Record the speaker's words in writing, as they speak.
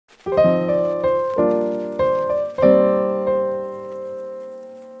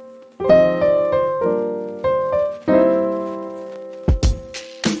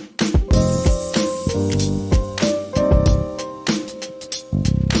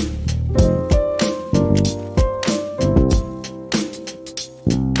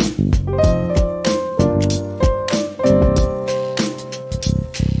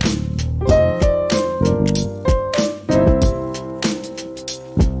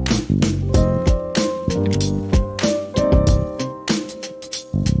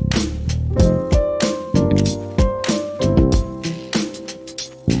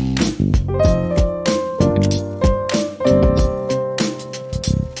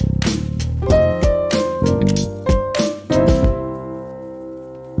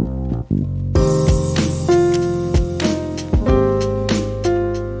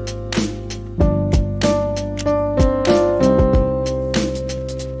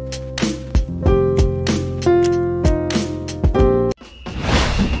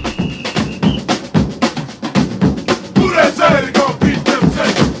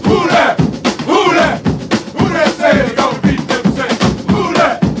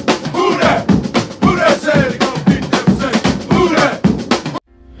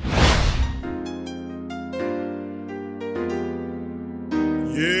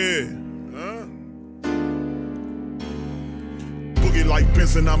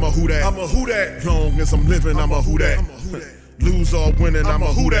I'm a who that. I'm a who that. Long as I'm living, I'm a who that. Lose or winning, I'm a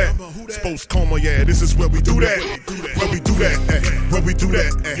who that. Sports coma, yeah, this is where we do that. Where we do that, where we do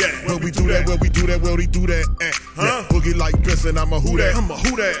that, where we do that, where we do that, where we do that. Boogie like Benson, I'm a who that. I'm a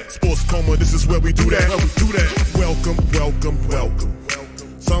who that. Sports coma, this is where we do that. Where we do that. Welcome, welcome, welcome.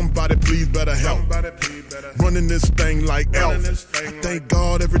 Somebody please better help. Running this thing like Elf. I thank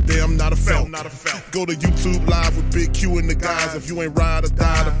God every day I'm not a felt. Go to YouTube Live with Big Q and the guys. If you ain't ride or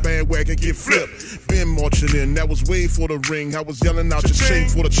die, the bandwagon get flipped. Been marching in, that was way for the ring. I was yelling out your shame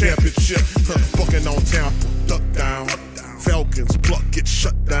for the championship. Bucking on Tampa, duck down. Falcons, pluck, get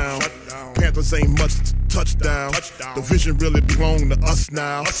shut down. Panthers ain't much touchdown. The vision really belong to us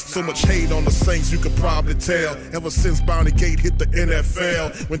now. So much hate on the Saints, you could probably tell. Ever since Bounty Gate hit the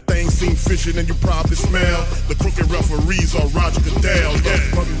NFL, when things seem fishy and you probably smell the crooked referees or Roger Goodell.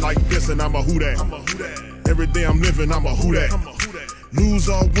 Yeah, running like this and I'm a who that. Every day I'm living, I'm a who that. Lose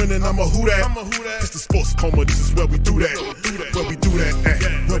or winning, I'm a who that. It's the sports coma, this is where we do that. Where we do that,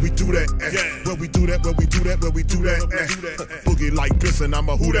 where we do that, where we do that, where we do that, where we do that. Boogie like Benson, I'm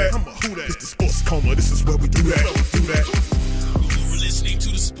a who that. It's the sports coma, this is where we do that. You're listening to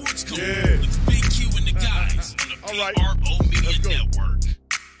the Sports Coma with Big Q and the guys on the P.R.O. Media Network.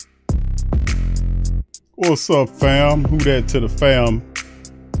 What's up, fam? Who that to the fam?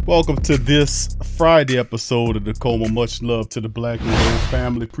 Welcome to this Friday episode of the Coma. Much love to the Black and Gold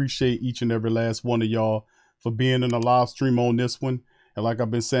family. Appreciate each and every last one of y'all for being in the live stream on this one. And like I've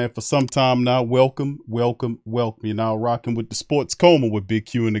been saying for some time now, welcome, welcome, welcome. You're now rocking with the Sports Coma with Big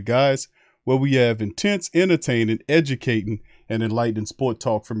Q and the guys, where we have intense, entertaining, educating, and enlightening sport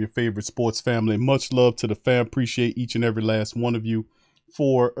talk from your favorite sports family. Much love to the fam. Appreciate each and every last one of you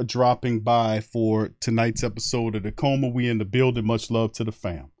for dropping by for tonight's episode of the Coma. We in the building. Much love to the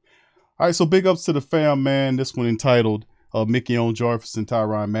fam. All right, so big ups to the fam, man. This one entitled Mickey on Jarvis and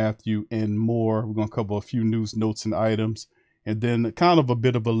Tyrann Mathieu and more. We're going to cover a few news, notes, and items. And then kind of a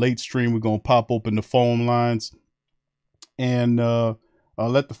bit of a late stream. We're going to pop open the phone lines and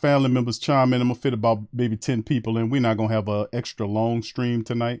let the family members chime in. I'm going to fit about maybe 10 people in. We're not going to have an extra long stream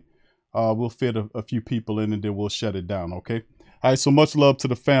tonight. We'll fit a few people in and then we'll shut it down, okay? All right, so much love to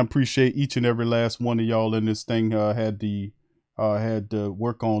the fam. Appreciate each and every last one of y'all in this thing. Had to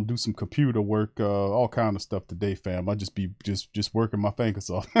work on, do some computer work, all kind of stuff today, fam. I just be just working my fingers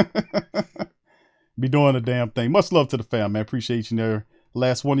off. Be doing a damn thing. Much love to the fam, man. Appreciate each and every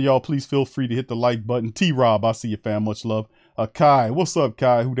last one of y'all. Please feel free to hit the like button. T-Rob, I see you, fam. Much love. Kai, what's up,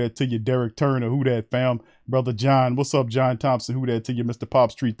 Kai? Who that to you? Derek Turner, who that, fam? Brother John, what's up, John Thompson? Who that to you? Mr.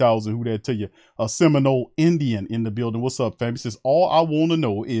 Pops 3000, who that to you? Seminole Indian in the building. What's up, fam? He says, all I want to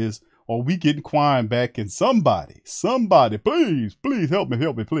know is, are we getting Quine back? And somebody, please help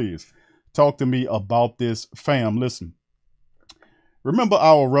me, please. Talk to me about this, fam. Listen, remember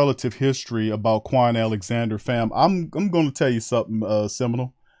our relative history about Quine Alexander, fam. I'm going to tell you something,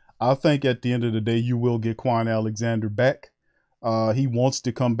 Seminole. I think at the end of the day, you will get Quine Alexander back. He wants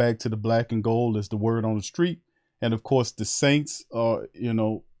to come back to the black and gold, is the word on the street. And of course, the Saints are,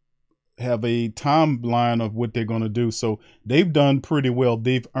 have a timeline of what they're going to do. So they've done pretty well.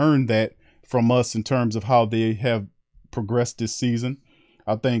 They've earned that from us in terms of how they have progressed this season.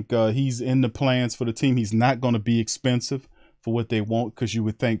 I think he's in the plans for the team. He's not going to be expensive for what they want, because you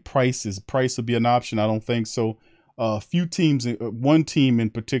would think price would be an option. I don't think so. Few teams, one team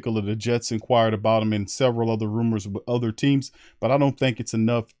in particular, the Jets, inquired about him, and several other rumors with other teams, but I don't think it's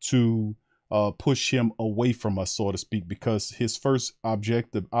enough to push him away from us, so to speak, because his first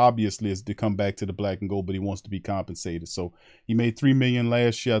objective obviously is to come back to the black and gold, but he wants to be compensated. So he made $3 million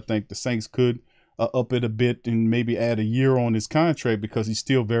last year. I think the Saints could up it a bit and maybe add a year on his contract, because he's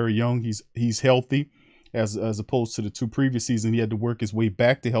still very young. He's healthy, as opposed to the 2 previous seasons. He had to work his way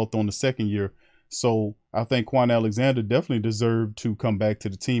back to health on the second year. So I think Quan Alexander definitely deserved to come back to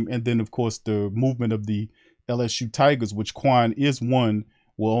the team. And then, of course, the movement of the LSU Tigers, which Quan is one,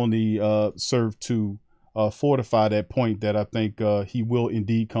 will only serve to fortify that point that I think he will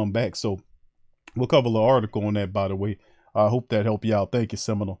indeed come back. So we'll cover a little article on that, by the way. I hope that helped you out. Thank you,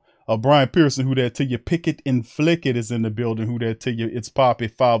 Seminole. Brian Pearson, who that to you? Pickett and Flickett is in the building. Who that to you? It's Poppy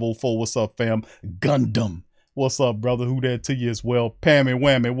 504. What's up, fam? Gundam. What's up, brother? Who that to you as well? Pammy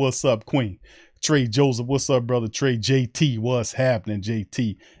Whammy. What's up, Queen? Trey Joseph, what's up, brother? Trey, JT, what's happening,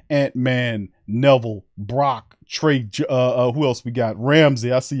 JT? Ant-Man, Neville, Brock, Trey, who else we got?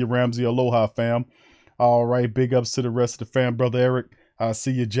 Ramsey, I see you, Ramsey. Aloha, fam. All right, big ups to the rest of the fam, brother Eric. I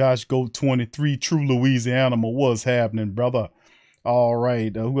see you, Josh Goat 23, True Louisiana. What's happening, brother? All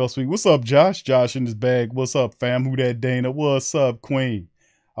right, who else what's up, Josh? Josh in his bag. What's up, fam? Who that, Dana? What's up, Queen?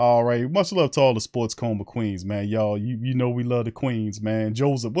 All right, much love to all the Sports Coma Queens, man. Y'all, you know we love the Queens, man.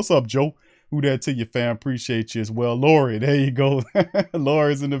 Joseph, what's up, Joe? Who that to you, fam? Appreciate you as well. Lori, there you go.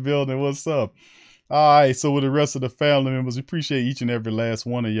 Lori's in the building. What's up? All right, so with the rest of the family members, we appreciate each and every last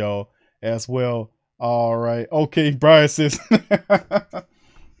one of y'all as well. All right. Okay, Brian says,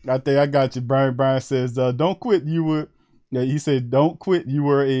 I think I got you, Brian. Brian says, don't quit. You were, yeah, he said, don't quit. You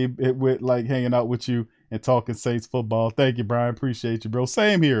were with like hanging out with you and talking Saints football. Thank you, Brian. Appreciate you, bro.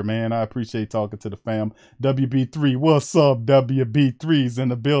 Same here, man. I appreciate talking to the fam. WB3, what's up? WB3's in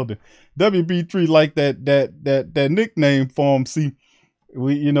the building. WB3 like that nickname for him. See,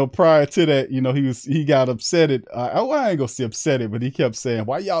 we, prior to that, he got upset at, I ain't gonna say upset it, but he kept saying,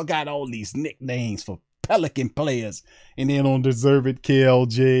 why y'all got all these nicknames for Pelican players? And then on Deserve It,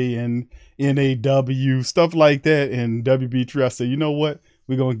 KLJ and NAW, stuff like that. And WB3, I said, you know what?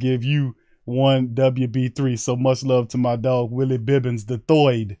 We're gonna give you one, WB3. So much love to my dog, Willie Bibbins. The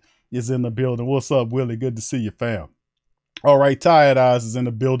Thoid is in the building. What's up, Willie? Good to see you, fam. All right, Tired Eyes is in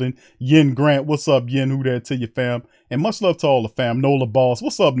the building. Yin Grant, what's up, Yin? Who that to you, fam? And much love to all the fam. Nola Boss,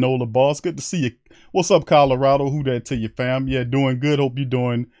 what's up, Nola Boss? Good to see you. What's up, Colorado? Who that to you, fam? Yeah, doing good. Hope you're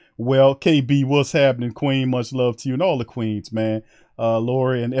doing well. KB, what's happening, Queen? Much love to you and all the queens, man.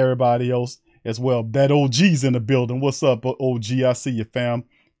 Lori and everybody else as well. That OG's in the building. What's up, OG? I see you, fam.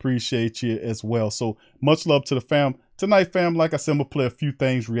 Appreciate you as well. So much love to the fam. Tonight, fam, like I said, I'm going to play a few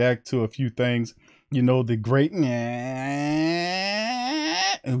things, react to a few things. The great, and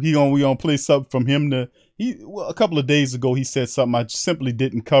we gonna play something from him. A couple of days ago, he said something. I simply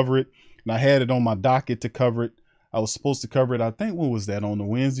didn't cover it, and I had it on my docket to cover it. I was supposed to cover it. I think, when was that, on the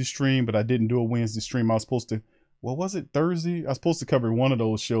Wednesday stream? But I didn't do a Wednesday stream. I was supposed to, what was it, Thursday? I was supposed to cover one of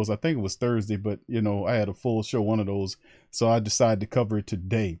those shows. I think it was Thursday, but I had a full show, one of those, so I decided to cover it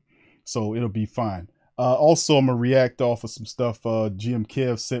today. So it'll be fine. Also, I'm going to react off of some stuff Jim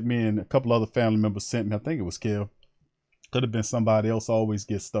Kev sent me, and a couple other family members sent me. I think it was Kev. Could have been somebody else. Always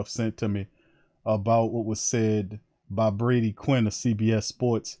get stuff sent to me about what was said by Brady Quinn of CBS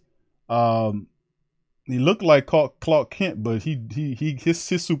Sports. He looked like Clark Kent, but his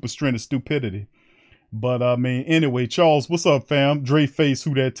super strength is stupidity. But, anyway, Charles, what's up, fam? Dre Face,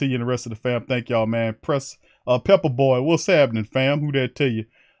 who that to you, and the rest of the fam. Thank y'all, man. Press Pepper Boy, what's happening, fam? Who that to you?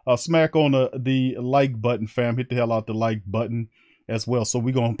 Smack on the like button, fam. Hit the hell out the like button as well. So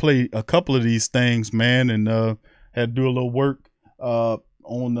we're going to play a couple of these things, man, and had to do a little work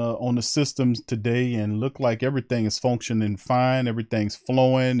on the systems today, and look like everything is functioning fine. Everything's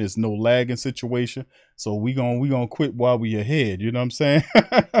flowing. There's no lagging situation. So we gonna quit while we ahead. You know what I'm saying?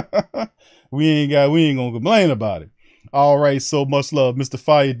 we ain't gonna complain about it. All right. So much love, Mr.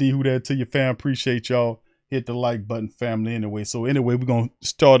 Fire D. Who that to your fam? Appreciate y'all. Hit the like button, family. Anyway, we're gonna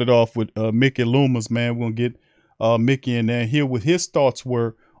start it off with Mickey Loomis, man. We're gonna get Mickey in there, hear what his thoughts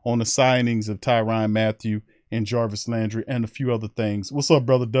were on the signings of Tyrann Mathieu and Jarvis Landry and a few other things. What's up,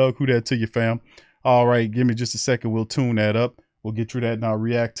 brother Doug? Who that to you, fam? All right, give me just a second. We'll tune that up. We'll get through that, and I'll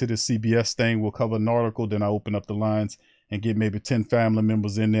react to the CBS thing. We'll cover an article, then I'll open up the lines and get maybe 10 family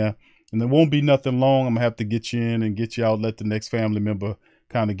members in there. And there won't be nothing long. I'm gonna have to get you in and get you out, let the next family member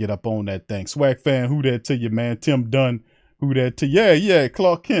kind of get up on that thing. Swag fan, who that to you, man? Tim Dunn, who that to you? Yeah,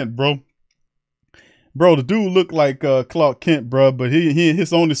 Clark Kent, bro. Bro, the dude looked like Clark Kent, bro, but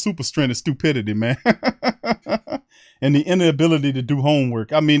his only super strength is stupidity, man. and the inability to do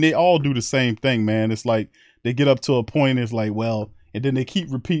homework. I mean, they all do the same thing, man. It's like they get up to a point, it's like, well, and then they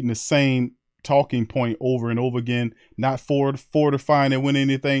keep repeating the same talking point over and over again, not fortifying and win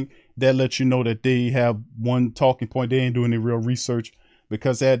anything. That lets you know that they have one talking point. They ain't doing any real research,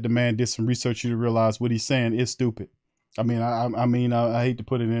 because that man did some research. You realize what he's saying is stupid. I mean, I hate to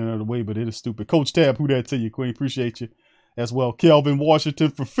put it in another way, but it is stupid. Coach Tab, who that to you, Queen? Appreciate you as well. Kelvin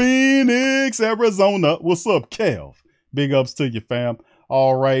Washington from Phoenix, Arizona. What's up, Kev? Big ups to you, fam.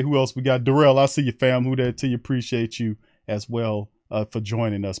 All right, who else we got? Darrell, I see you, fam. Who that to you? Appreciate you as well for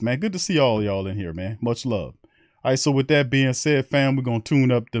joining us, man. Good to see all y'all in here, man. Much love. All right, so with that being said, fam, we're going to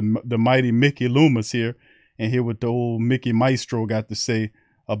tune up the mighty Mickey Loomis here and hear what the old Mickey Maestro got to say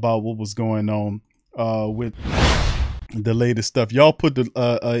about what was going on with the latest stuff. Y'all put the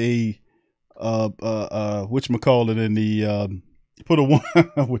whatchamacallit in the put a one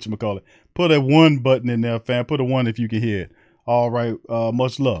whatchamacallit. Put a one button in there, fam. Put a one if you can hear it. All right,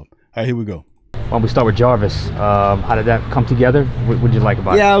 much love. All right, here we go. Why don't we start with Jarvis? How did that come together? What would you like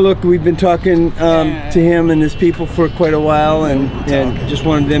about it? Yeah, look, we've been talking to him and his people for quite a while, and just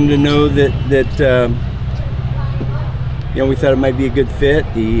wanted them to know that you know, we thought it might be a good fit.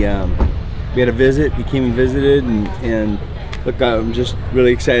 We had a visit. He came and visited, and look, I'm just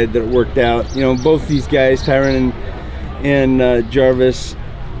really excited that it worked out. You know, both these guys, Tyrann and Jarvis,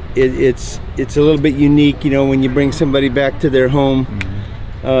 it's a little bit unique. You know, when you bring somebody back to their home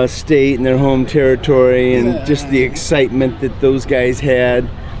state and their home territory, and just the excitement that those guys had.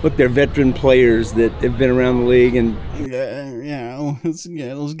 Look, they're veteran players that have been around the league, and let's get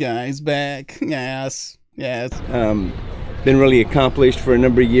those guys back. Yes. Been really accomplished for a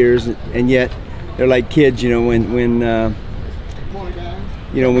number of years, and yet they're like kids. You know, when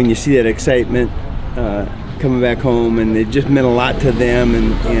you see that excitement coming back home, and it just meant a lot to them,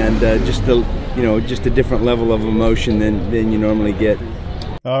 and just a different level of emotion than you normally get.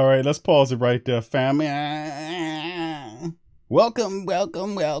 All right, let's pause it right there, family. Welcome.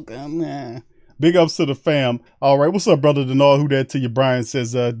 Big ups to the fam. All right, what's up, brother Denard? Who that to you? Brian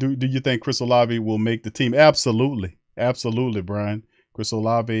says, do you think Chris Olave will make the team? Absolutely, Brian. Chris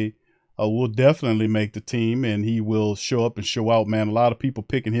Olave will definitely make the team, and he will show up and show out, man. A lot of people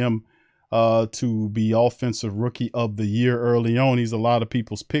picking him to be offensive rookie of the year early on. He's a lot of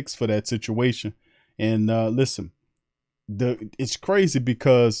people's picks for that situation. And listen, it's crazy,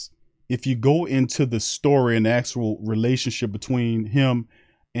 because if you go into the story and the actual relationship between him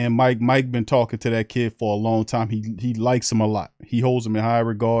and Mike been talking to that kid for a long time. He likes him a lot. He holds him in high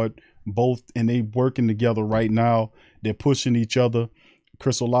regard, both, and they working together right now. They're pushing each other.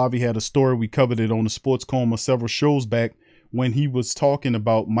 Chris Olave had a story. We covered it on the Sports Coma several shows back, when he was talking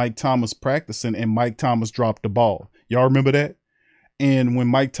about Mike Thomas practicing and Mike Thomas dropped the ball. Y'all remember that? And when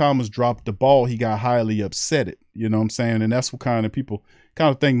Mike Thomas dropped the ball, he got highly upset. You know what I'm saying? And that's what kind of people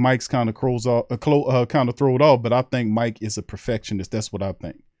kind of think Mike's kind of thrown off. But I think Mike is a perfectionist. That's what I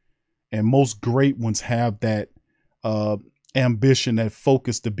think. And most great ones have that ambition, that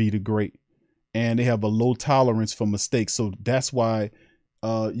focus to be the great. And they have a low tolerance for mistakes. So that's why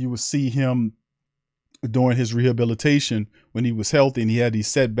you would see him during his rehabilitation, when he was healthy and he had these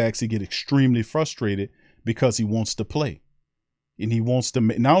setbacks, he get extremely frustrated, because he wants to play. And he wants to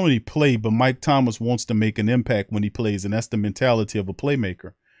not only play, but Mike Thomas wants to make an impact when he plays. And that's the mentality of a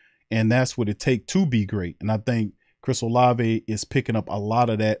playmaker. And that's what it takes to be great. And I think Chris Olave is picking up a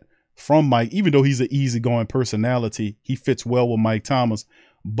lot of that from Mike. Even though he's an easygoing personality, he fits well with Mike Thomas.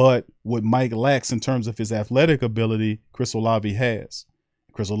 But what Mike lacks in terms of his athletic ability, Chris Olave has.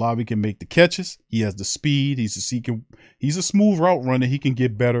 Chris Olave can make the catches. He has the speed. He's a smooth route runner. He can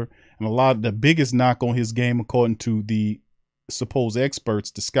get better. And the biggest knock on his game, according to the supposed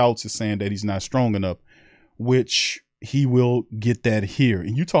experts, the scouts, is saying that he's not strong enough, which he will get that here.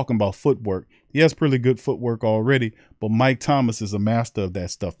 And you talking about footwork. He has pretty good footwork already, but Mike Thomas is a master of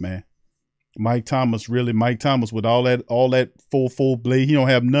that stuff, man. Mike Thomas with all that full blade, he don't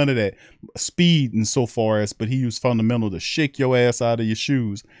have none of that speed and so far as, but he was fundamental to shake your ass out of your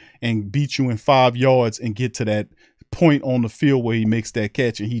shoes and beat you in 5 yards and get to that point on the field where he makes that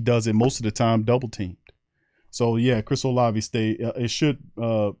catch, and he does it most of the time double teamed. So yeah, Chris Olave it should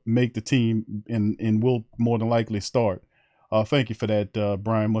make the team and will more than likely start. Thank you for that,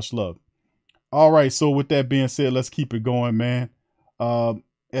 Brian. Much love. All right, so with that being said, let's keep it going, man.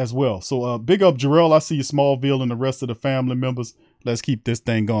 As well. So big up Jarrell. I see you, Smallville, and the rest of the family members. Let's keep this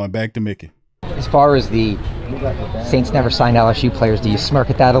thing going. Back to Mickey. As far as the Saints never signed LSU players, do you smirk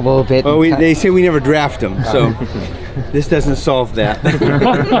at that a little bit? Well, they say we never draft them, so this doesn't solve that.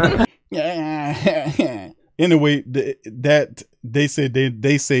 Anyway, that they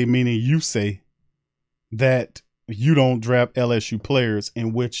say meaning you say that you don't draft LSU players,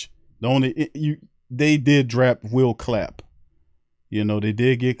 in which they did draft Will Clapp. You know, they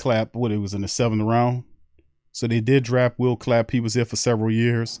did get Clapp. It was in the 7th round. So they did draft Will Clapp. He was there for several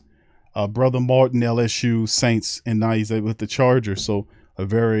years. Brother Martin, LSU, Saints, and now he's with the Chargers. So a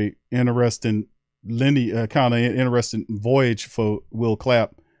very interesting kind of interesting voyage for Will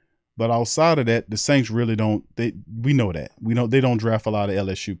Clapp. But outside of that, the Saints really don't. We know that. They don't draft a lot of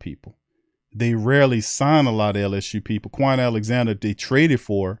LSU people. They rarely sign a lot of LSU people. Quan Alexander, they traded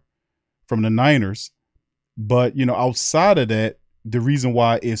for from the Niners. But, you know, outside of that, the reason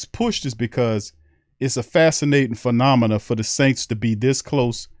why it's pushed is because it's a fascinating phenomena for the Saints to be this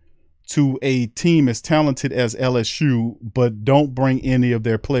close to a team as talented as LSU, but don't bring any of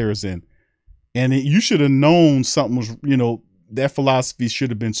their players in. And you should have known something was, you know, that philosophy should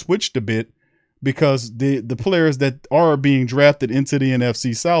have been switched a bit, because the players that are being drafted into the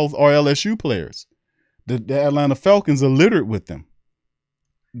NFC South are LSU players. The Atlanta Falcons are littered with them.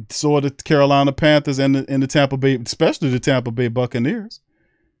 So are the Carolina Panthers and the Tampa Bay, especially the Tampa Bay Buccaneers.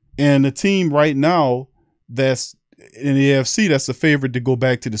 And the team right now that's in the AFC that's a favorite to go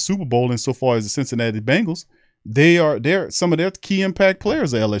back to the Super Bowl insofar as the Cincinnati Bengals, they're some of their key impact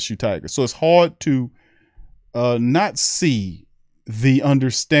players are LSU Tigers. So it's hard to not see the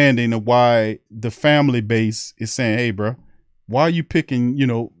understanding of why the family base is saying, hey, bro, why are you picking,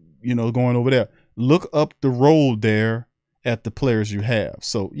 going over there? Look up the road there at the players you have.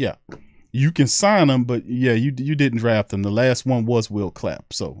 So, yeah, you can sign them, but, yeah, you didn't draft them. The last one was Will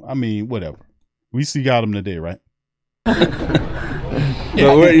Clapp. So, I mean, whatever. We got him today, right? But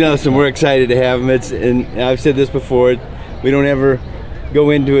we're excited to have him. And I've said this before, we don't ever go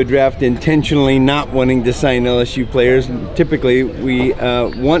into a draft intentionally not wanting to sign LSU players. Typically, we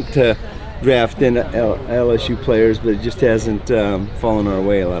want to draft in LSU players, but it just hasn't fallen our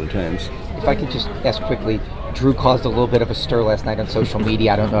way a lot of times. If I could just ask quickly, Drew caused a little bit of a stir last night on social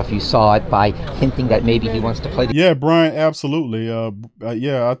media. I don't know if you saw it, by hinting that maybe he wants to play. Yeah, Brian, absolutely.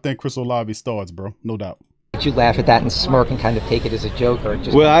 Yeah, I think Chris Olave starts, bro. No doubt. Did you laugh at that and smirk and kind of take it as a joke, or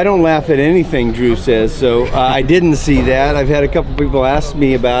just? Well, I don't laugh at anything Drew says, so I didn't see that. I've had a couple people ask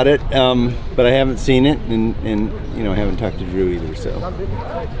me about it, but I haven't seen it, and I haven't talked to Drew either. So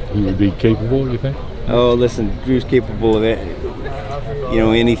he would be capable, you think? Oh, listen, Drew's capable of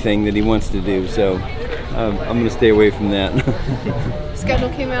anything that he wants to do. So I'm going to stay away from that. Schedule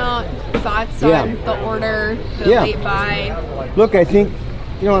came out. Thoughts on the order, the late bye? Look, I think.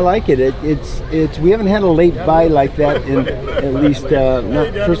 I like it. It's we haven't had a late bye like that in at least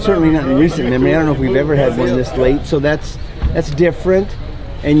certainly not in recent memory. I don't know if we've ever had one this late. So that's different,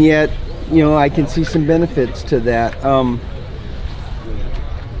 and yet I can see some benefits to that.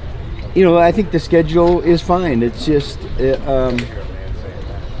 I think the schedule is fine. It's just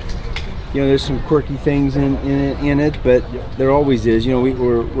there's some quirky things in it, but there always is.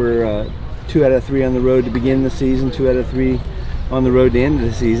 We're 2 out of 3 on the road to begin the season, 2 out of 3 on the road to end of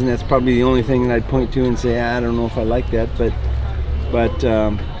the season. That's probably the only thing that I'd point to and say, I don't know if I like that. But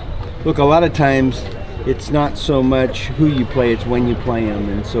look, a lot of times it's not so much who you play, it's when you play them.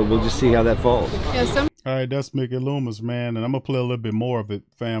 And so we'll just see how that falls. All right, that's Mickey Loomis, man. And I'm going to play a little bit more of it,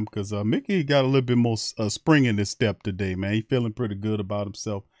 fam, because Mickey got a little bit more spring in his step today, man. He's feeling pretty good about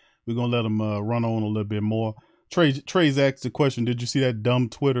himself. We're going to let him run on a little bit more. Trey's asked the question, did you see that dumb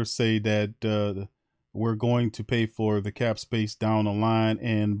Twitter say that we're going to pay for the cap space down the line,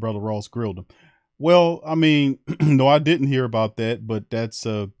 and Brother Ross grilled him? Well, I mean, no, I didn't hear about that, but that's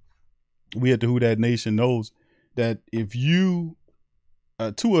we at the Who Dat Nation knows that if you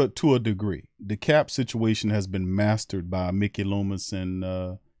to a degree, the cap situation has been mastered by Mickey Loomis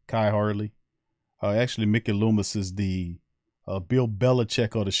and Kai Harley. Actually, Mickey Loomis is the Bill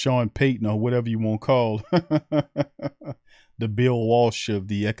Belichick or the Sean Payton or whatever you want to call the Bill Walsh of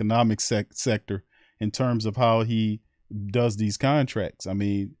the economic sector in terms of how he does these contracts. I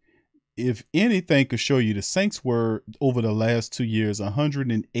mean, if anything could show you, the Saints were over the last 2 years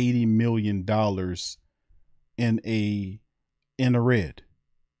 $180 million in a red,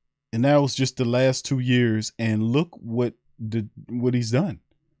 and that was just the last 2 years. And look what he's done,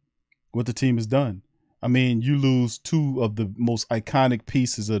 what the team has done. I mean, you lose 2 of the most iconic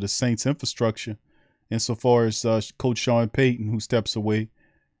pieces of the Saints infrastructure insofar as Coach Sean Payton, who steps away,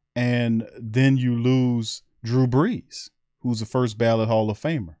 and then you lose Drew Brees, who's a first ballot Hall of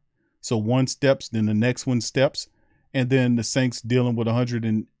Famer. So one steps, then the next one steps, and then the Saints dealing with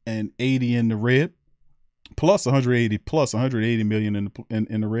 180 in the red, plus 180 million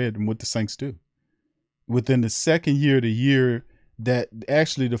in the red, and what the Saints do. Within the second year, the year that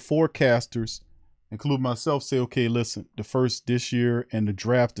actually the forecasters include myself, say, okay, listen, this year and the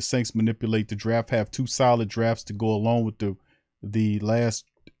draft, the Saints manipulate the draft, have 2 solid drafts to go along with the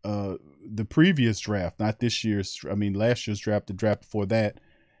previous draft, not this year's, last year's draft, the draft before that.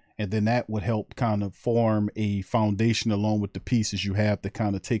 And then that would help kind of form a foundation along with the pieces you have to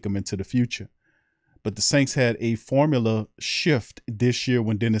kind of take them into the future. But the Saints had a formula shift this year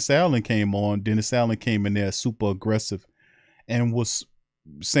when Dennis Allen came on. Dennis Allen came in there super aggressive and was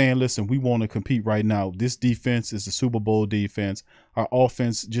saying, listen, we want to compete right now. This defense is a Super Bowl defense. Our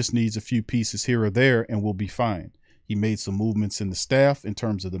offense just needs a few pieces here or there and we'll be fine. He made some movements in the staff in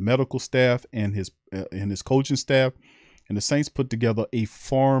terms of the medical staff and his coaching staff. And the Saints put together a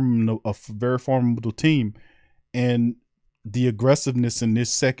very formidable team. And the aggressiveness in this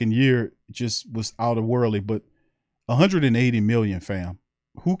second year just was out of worldly. But 180 million, fam.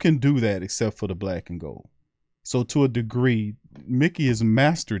 Who can do that except for the black and gold? So to a degree, Mickey has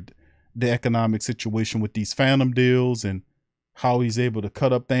mastered the economic situation with these phantom deals and how he's able to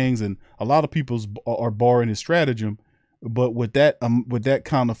cut up things. And a lot of people are borrowing his stratagem. But with that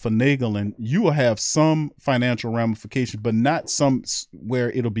kind of finagling, you will have some financial ramifications, but not some where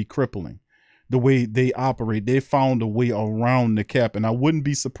it'll be crippling. The way they operate, they found a way around the cap. And I wouldn't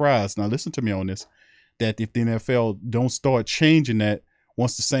be surprised, now listen to me on this, that if the NFL don't start changing that,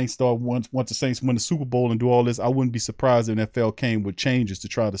 once the Saints win the Super Bowl and do all this, I wouldn't be surprised if the NFL came with changes to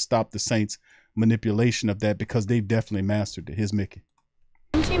try to stop the Saints' manipulation of that, because they've definitely mastered it. Here's Mickey.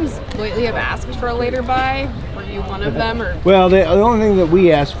 Some teams lately have asked for a later bye. Were you one of them? Or? Well, the only thing that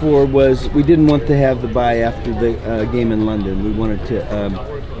we asked for was we didn't want to have the bye after the game in London. We wanted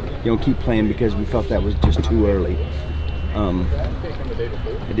to keep playing because we felt that was just too early.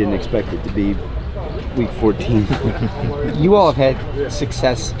 I didn't expect it to be week 14. You all have had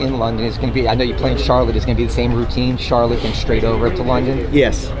success in London. It's going to be, I know you play in Charlotte. It's going to be the same routine, Charlotte and straight over to London?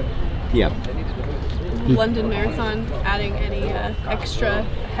 Yes. Yeah. London Marathon adding any extra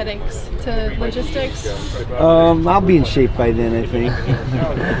headaches to logistics? I'll be in shape by then, I think.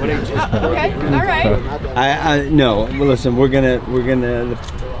 Okay, all right. No. Well, listen, we're gonna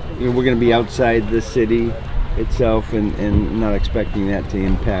be outside the city itself, and not expecting that to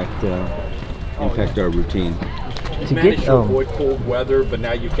impact our routine. You managed to avoid cold weather, but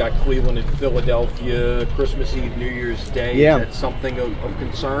now you've got Cleveland and Philadelphia, Christmas Eve, New Year's Day. Yeah. Is that something of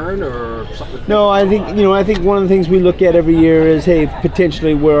concern or something? No, I think one of the things we look at every year is, hey,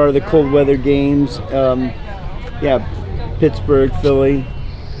 potentially where are the cold weather games? Pittsburgh, Philly,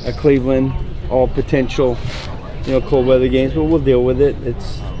 Cleveland, all potential, cold weather games. But we'll deal with it. It'd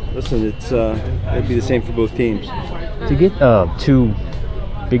be the same for both teams. To get 2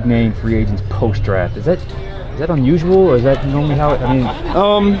 big name free agents post draft, is that unusual, or is that normally how it,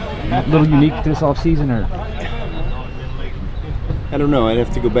 a little unique to this offseason, or? I don't know. I'd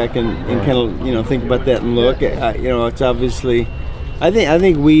have to go back and kind of think about that and look. It's obviously, I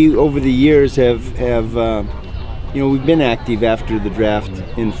think we over the years have we've been active after the draft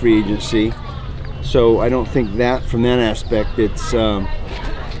in free agency, so I don't think that from that aspect it's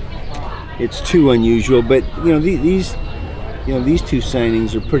too unusual. But these 2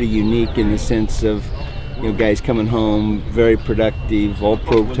 signings are pretty unique in the sense of guys coming home, very productive, all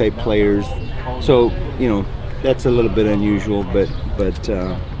pro type players. So, that's a little bit unusual, but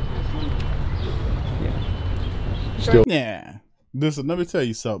yeah. Yeah. Listen, let me tell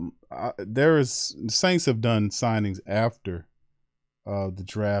you something. The Saints have done signings after the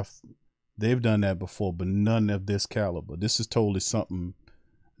draft. They've done that before, but none of this caliber. This is totally something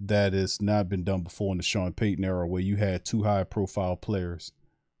that has not been done before in the Sean Payton era, where you had 2 high-profile players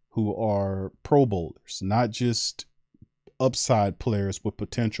who are Pro Bowlers, not just upside players with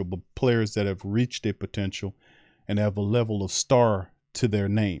potential, but players that have reached their potential and have a level of star to their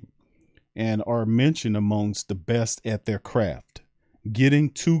name and are mentioned amongst the best at their craft. Getting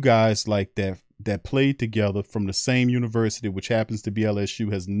 2 guys like that played together from the same university, which happens to be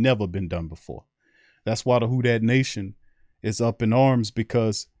LSU, has never been done before. That's why the Who Dat Nation is up in arms,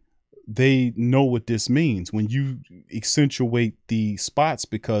 because they know what this means when you accentuate the spots,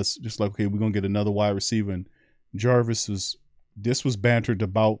 because just like, okay, we're going to get another wide receiver, and Jarvis was bantered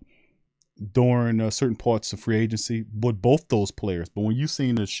about during certain parts of free agency with both those players. But when you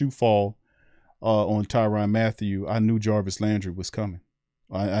seen the shoe fall on Tyrann Mathieu, I knew Jarvis Landry was coming.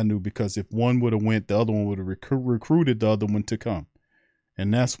 I knew, because if one would have went, the other one would have recruited the other one to come.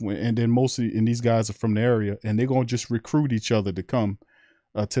 And that's when, and then mostly, and these guys are from the area, and they're going to just recruit each other to come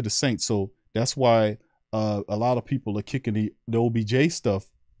to the Saints. So that's why a lot of people are kicking the OBJ stuff.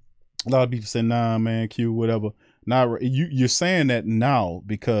 A lot of people say, nah, man, Q, whatever. Nah, you're saying that now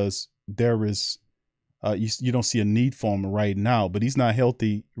because there is You don't see a need for him right now, but he's not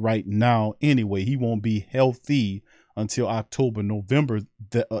healthy right now anyway. He won't be healthy until October, November,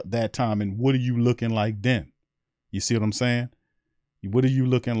 that time. And what are you looking like then? You see what I'm saying? What are you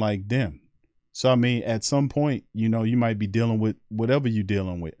looking like then? So, I mean, at some point, you know, you might be dealing with whatever you're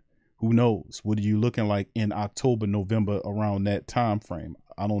dealing with. Who knows? What are you looking like in October, November, around that time frame?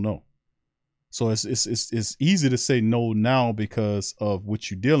 I don't know. So it's easy to say no now because of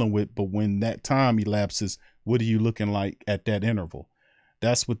what you're dealing with. But when that time elapses, what are you looking like at that interval?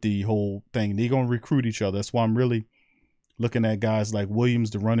 That's what the whole thing. They're going to recruit each other. That's why I'm really looking at guys like Williams,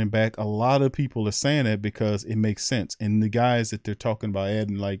 the running back. A lot of people are saying that because it makes sense. And the guys that they're talking about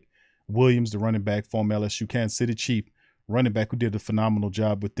adding, like Williams, the running back, former LSU Kansas City Chief running back, who did a phenomenal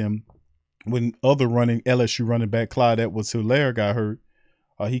job with them. When other LSU running back Clyde Edwards-Helaire got hurt,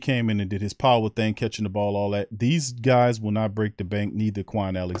 he came in and did his power thing, catching the ball, all that. These guys will not break the bank, neither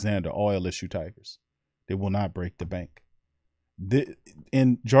Quan Alexander or LSU Tigers. They will not break the bank.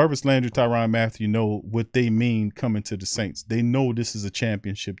 And Jarvis Landry, Tyrann Mathieu know what they mean coming to the Saints. They know this is a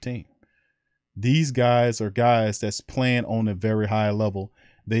championship team. These guys are guys that's playing on a very high level.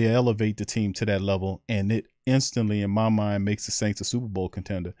 They elevate the team to that level, and it instantly, in my mind, makes the Saints a Super Bowl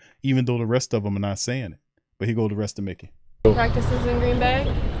contender, even though the rest of them are not saying it. But here go the rest of Mickey. Practices in Green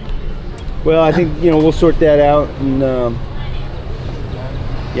Bay? Well, I think, you know, we'll sort that out, and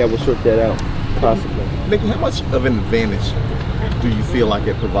yeah, we'll sort that out, possibly. Mickey, how much of an advantage do you feel like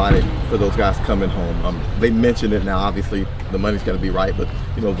it provided for those guys coming home? They mentioned it now, obviously the money's got to be right, but,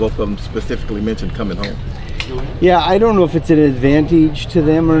 you know, both of them specifically mentioned coming home. Yeah, I don't know if it's an advantage to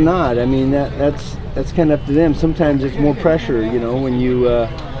them or not. I mean, that's kind of up to them. Sometimes it's more pressure, you know, when you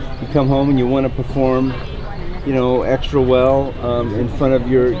come home and you want to perform, you know, extra well in front of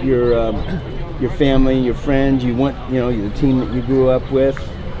your family, your friends. You want, you know, the team that you grew up with.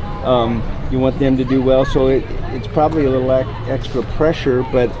 You want them to do well. So it's probably a little extra pressure,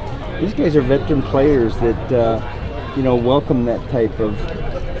 but these guys are veteran players that you know, welcome that type of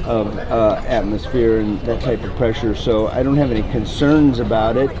atmosphere and that type of pressure. So I don't have any concerns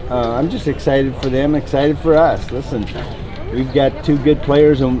about it. I'm just excited for them, excited for us. Listen, we've got two good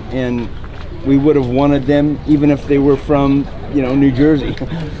players, and we would have wanted them even if they were from, you know, New Jersey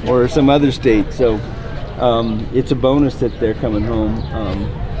or some other state. So it's a bonus that they're coming home.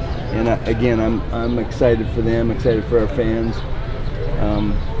 And again, I'm excited for them, excited for our fans,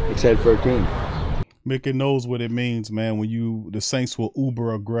 excited for our team. Mickey knows what it means, man. When the Saints were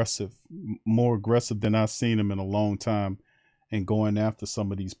uber aggressive, more aggressive than I've seen them in a long time, and going after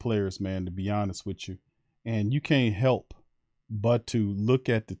some of these players, man, to be honest with you. And you can't help but to look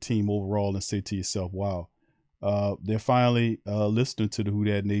at the team overall and say to yourself, wow, they're finally listening to the Who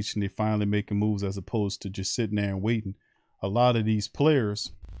Dat Nation. They're finally making moves as opposed to just sitting there and waiting. A lot of these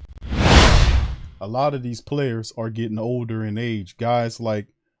players are getting older in age. Guys like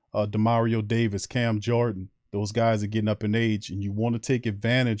Demario Davis, Cam Jordan, those guys are getting up in age, and you want to take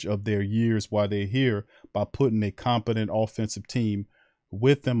advantage of their years while they're here by putting a competent offensive team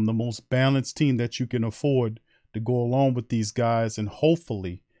with them, the most balanced team that you can afford to go along with these guys. And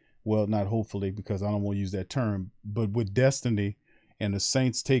hopefully, well, not hopefully, because I don't want to use that term, but with destiny and the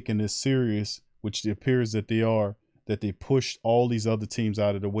Saints taking this serious, which it appears that they are, that they pushed all these other teams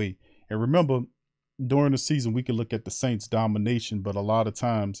out of the way. And remember, during the season, we can look at the Saints' domination, but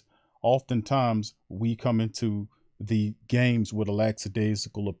oftentimes, we come into the games with a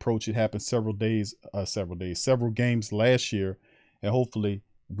lackadaisical approach. It happened several games last year, and hopefully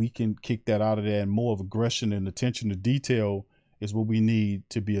we can kick that out of there. And more of aggression and attention to detail is what we need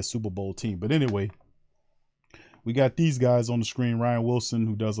to be a Super Bowl team. But anyway, we got these guys on the screen. Ryan Wilson,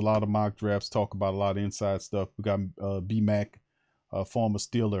 who does a lot of mock drafts, talk about a lot of inside stuff. We got B-Mac, former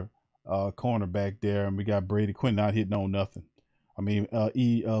Steeler, cornerback there, and we got Brady Quinn not hitting on nothing. I mean,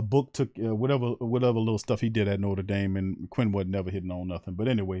 Book took whatever little stuff he did at Notre Dame, and Quinn wasn't never hitting on nothing. But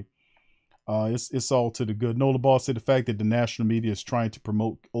anyway, it's all to the good. Nola Ball said the fact that the national media is trying to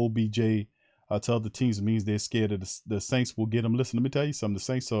promote OBJ to other teams means they're scared of the Saints will get him. Listen, let me tell you something. The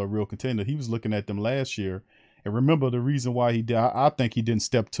Saints are a real contender. He was looking at them last year, and remember the reason why he did. I think he didn't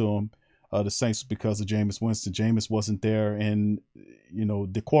step to him. The Saints because of Jameis Winston. Jameis wasn't there, and you know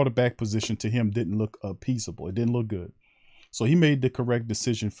the quarterback position to him didn't look appeasable. It didn't look good. So he made the correct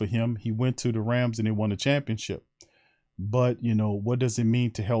decision for him. He went to the Rams and they won the championship. But, you know, what does it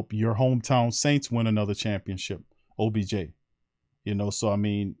mean to help your hometown Saints win another championship? OBJ. You know, so, I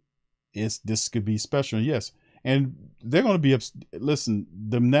mean, this could be special. Yes. And they're going to be, listen,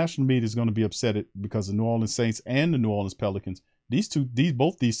 the national media is going to be upset because the New Orleans Saints and the New Orleans Pelicans,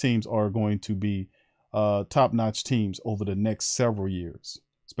 both these teams are going to be top-notch teams over the next several years,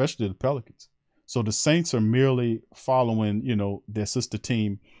 especially the Pelicans. So the Saints are merely following, you know, their sister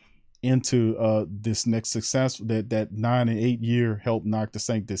team into this next success. That 9 and 8 year helped knock the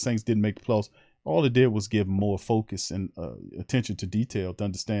Saints. The Saints didn't make the playoffs. All it did was give more focus and attention to detail to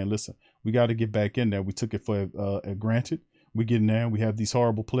understand, listen, we got to get back in there. We took it for granted. We get in there and we have these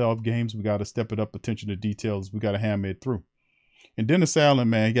horrible playoff games. We got to step it up, attention to details. We got to hammer it through. And Dennis Allen,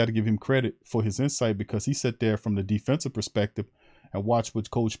 man, you got to give him credit for his insight, because he sat there from the defensive perspective and watched what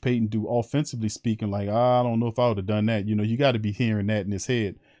Coach Payton do offensively speaking. Like, I don't know if I would have done that. You know, you got to be hearing that in his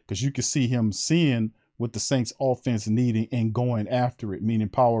head, because you can see him seeing what the Saints offense needing and going after it, meaning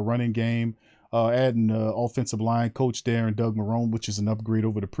power running game, adding offensive line coach there and Doug Marrone, which is an upgrade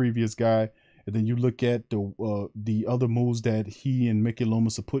over the previous guy. And then you look at the other moves that he and Mickey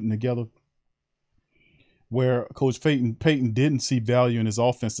Loomis are putting together, where Coach Payton didn't see value in his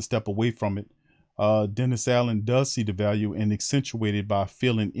offense to step away from it. Dennis Allen does see the value, and accentuated by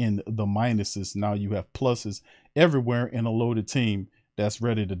filling in the minuses. Now you have pluses everywhere in a loaded team that's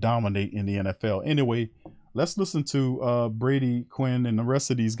ready to dominate in the NFL. Anyway, let's listen to Brady Quinn and the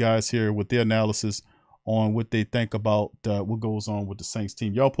rest of these guys here with their analysis on what they think about what goes on with the Saints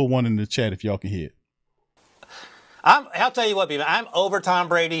team. Y'all put one in the chat if y'all can hear it. I'll tell you what, B-Man, I'm over Tom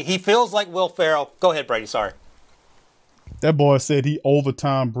Brady. He feels like Will Ferrell. Go ahead, Brady. Sorry. That boy said he over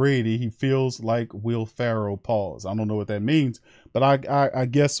Tom Brady. He feels like Will Ferrell. Pause. I don't know what that means, but I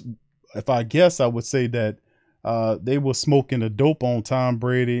guess if I guess, I would say that they were smoking a dope on Tom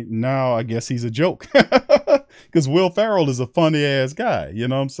Brady. Now I guess he's a joke, because Will Ferrell is a funny ass guy. You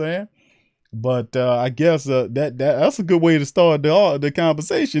know what I'm saying? But I guess that's a good way to start the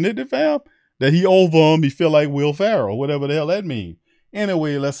conversation, isn't it, fam? That he over him, he feel like Will Ferrell, whatever the hell that means.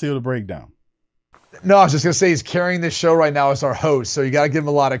 Anyway, let's hear the breakdown. No, I was just gonna say he's carrying this show right now as our host, so you got to give him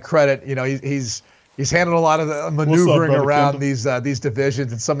a lot of credit. You know, he's handled a lot of the maneuvering around these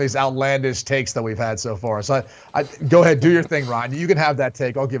divisions and some of these outlandish takes that we've had so far. So I go ahead, do your thing, Ryan. You can have that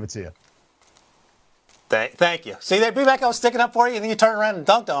take. I'll give it to you. Thank you. See, that B-Mac, I was sticking up for you, and then you turned around and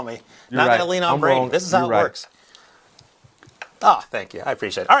dunked on me. Not going to lean on Brady. This is how it works. Oh, thank you. I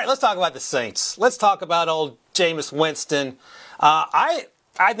appreciate it. All right, let's talk about the Saints. Let's talk about old Jameis Winston.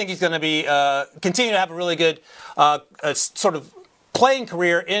 I think he's going to be continue to have a really good sort of playing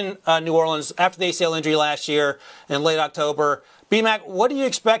career in New Orleans after the ACL injury last year in late October. B-Mac, what are you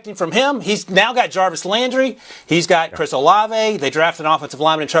expecting from him? He's now got Jarvis Landry. He's got Chris Olave. They drafted an offensive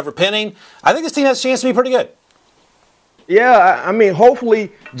lineman in Trevor Penning. I think this team has a chance to be pretty good. Yeah, I mean,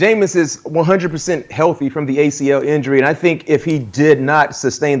 hopefully Jameis is 100% healthy from the ACL injury. And I think if he did not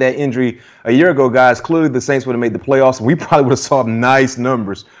sustain that injury a year ago, guys, clearly the Saints would have made the playoffs. We probably would have saw nice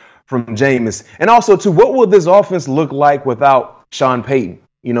numbers from Jameis. And also, too, what will this offense look like without Sean Payton?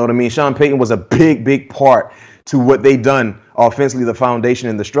 You know what I mean? Sean Payton was a big part to what they done offensively, the foundation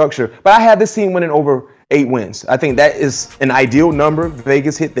and the structure. But I have this team winning over 8 wins. I think that is an ideal number.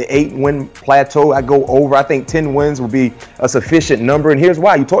 Vegas hit the 8-win plateau. I go over. I think 10 wins would be a sufficient number. And here's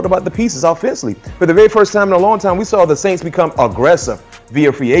why. You talked about the pieces offensively. For the very first time in a long time, we saw the Saints become aggressive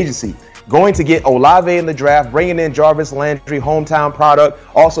via free agency. Going to get Olave in the draft, bringing in Jarvis Landry, hometown product.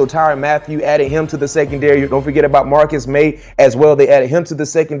 Also, Tyrann Mathieu, added him to the secondary. Don't forget about Marcus May as well. They added him to the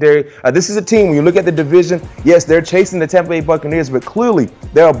secondary. This is a team, when you look at the division, yes, they're chasing the Tampa Bay Buccaneers, but clearly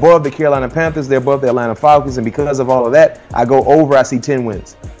they're above the Carolina Panthers. They're above the Atlanta Falcons. And because of all of that, I go over. I see 10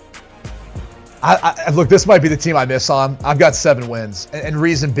 wins. Look, this might be the team I miss on. I've got 7 wins. And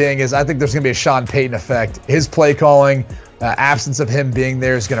reason being is I think there's going to be a Sean Payton effect. His play calling, absence of him being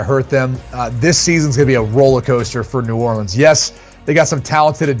there is going to hurt them. This season's going to be a roller coaster for New Orleans. Yes, they got some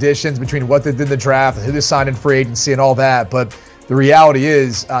talented additions between what they did in the draft and who they signed in free agency and all that. But the reality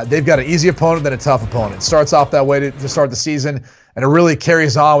is they've got an easy opponent than a tough opponent. It starts off that way to start the season, and it really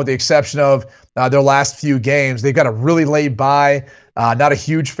carries on with the exception of their last few games. They've got a really late bye. Not a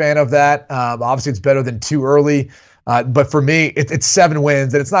huge fan of that. Obviously, it's better than too early. But for me, it's 7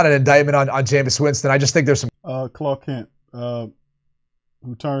 wins, and it's not an indictment on Jameis Winston. I just think there's some Clark Kent,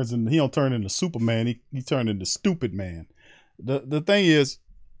 who turns in, he don't turn into Superman. He turned into stupid man. The thing is,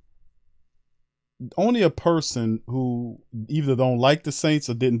 only a person who either don't like the Saints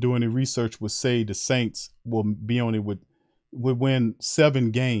or didn't do any research would say the Saints will be only would win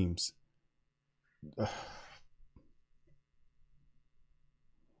 7 games.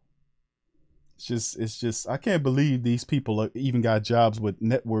 It's just I can't believe these people even got jobs with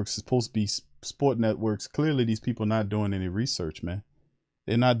networks. It's supposed to be sport networks. Clearly, these people are not doing any research, man.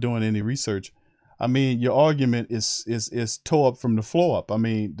 They're not doing any research. I mean, your argument is tore up from the floor up. I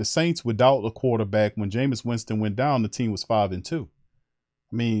mean, the Saints without a quarterback, when Jameis Winston went down, the team was 5-2.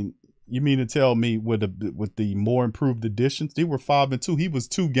 I mean, You mean to tell me with the more improved additions, they were 5-2. He was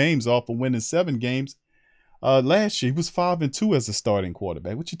 2 games off of winning 7 games. Last year he was 5-2 as a starting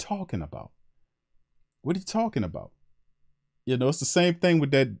quarterback. What you talking about? What are you talking about? You know, it's the same thing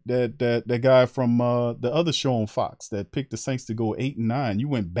with that guy from the other show on Fox that picked the Saints to go 8-9. You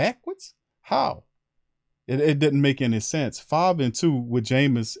went backwards? How? It didn't make any sense. 5-2 with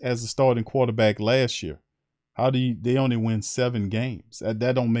Jameis as a starting quarterback last year. How do they only win 7 games?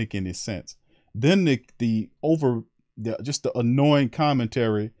 That don't make any sense. Then just the annoying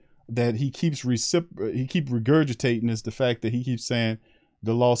commentary that he keeps regurgitating is the fact that he keeps saying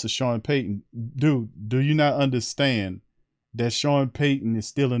the loss of Sean Payton. Dude, do you not understand that Sean Payton is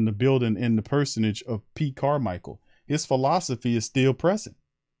still in the building in the personage of Pete Carmichael? His philosophy is still present.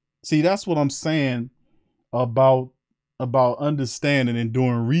 See, that's what I'm saying about understanding and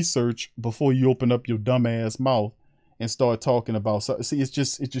doing research before you open up your dumbass mouth and start talking about something. See, it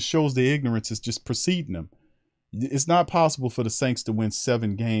just shows the ignorance is just preceding them. It's not possible for the Saints to win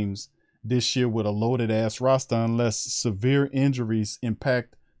 7 games this year with a loaded ass roster unless severe injuries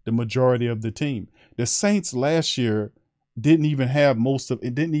impact the majority of the team. The Saints last year didn't even have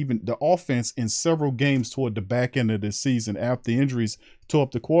the offense in several games toward the back end of the season after injuries tore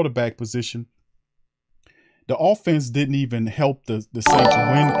up the quarterback position. The offense didn't even help the Saints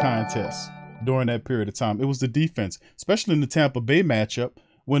win contests during that period of time. It was the defense, especially in the Tampa Bay matchup,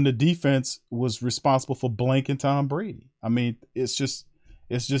 when the defense was responsible for blanking Tom Brady. I mean, it's just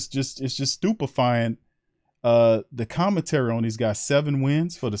stupefying. The commentary on these guys. 7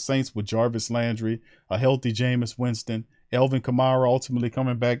 wins for the Saints with Jarvis Landry, a healthy Jameis Winston, Elvin Kamara ultimately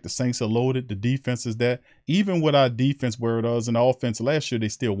coming back. The Saints are loaded. The defense is that. Even with our defense where it was in the offense last year, they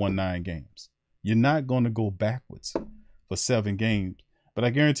still won 9 games. You're not going to go backwards for 7 games. But I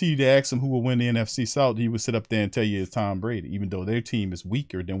guarantee you, they ask him who will win the NFC South, he would sit up there and tell you it's Tom Brady, even though their team is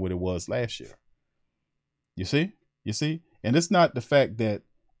weaker than what it was last year. You see? You see? And it's not the fact that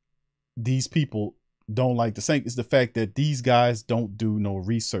these people don't like the Saints. It's the fact that these guys don't do no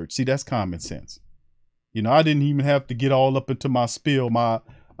research. See, that's common sense. You know, I didn't even have to get all up into my spiel,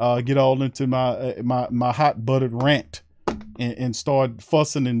 get all into my hot buttered rant and start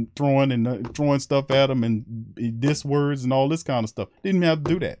fussing and throwing stuff at them and diss words and all this kind of stuff. Didn't even have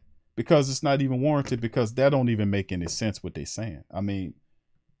to do that because it's not even warranted, because that don't even make any sense what they're saying. I mean,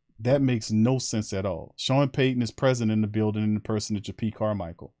 that makes no sense at all. Sean Payton is present in the building in the personage of Pete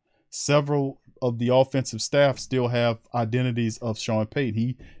Carmichael. Several of the offensive staff still have identities of Sean Payton.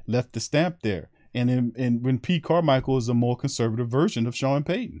 He left the stamp there. And when Pete Carmichael is a more conservative version of Sean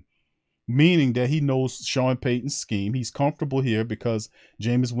Payton, meaning that he knows Sean Payton's scheme. He's comfortable here because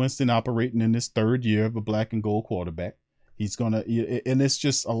Jameis Winston operating in his 3rd year of a black and gold quarterback. He's going to, and it's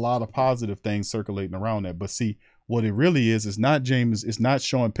just a lot of positive things circulating around that. But see, what it really is not Jameis, it's not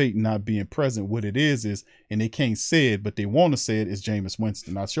Sean Payton not being present. What it is, and they can't say it, but they want to say it, is Jameis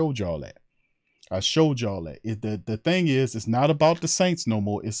Winston. I showed y'all that. The thing is, it's not about the Saints no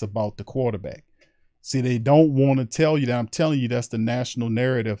more. It's about the quarterback. See, they don't want to tell you that. I'm telling you, that's the national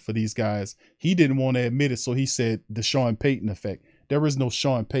narrative for these guys. He didn't want to admit it, so he said the Sean Payton effect. There is no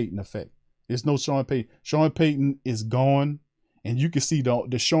Sean Payton effect. There's no Sean Payton. Sean Payton is gone, and you can see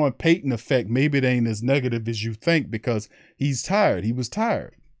the Sean Payton effect. Maybe it ain't as negative as you think because he's tired. He was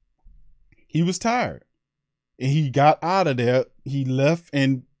tired. And he got out of there. He left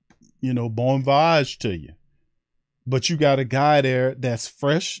and, bon voyage to you. But you got a guy there that's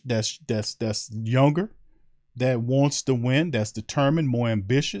fresh, that's younger, that wants to win, that's determined, more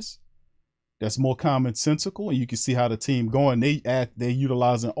ambitious, that's more commonsensical, and you can see how the team going. They're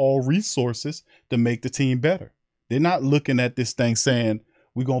utilizing all resources to make the team better. They're not looking at this thing saying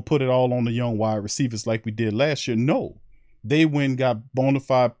we're gonna put it all on the young wide receivers like we did last year. No, they went and got bona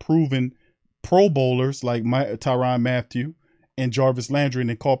fide, proven Pro Bowlers like Tyrann Mathieu and Jarvis Landry and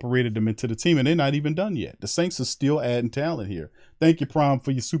incorporated them into the team, and they're not even done yet. The Saints are still adding talent here. Thank you, Prime,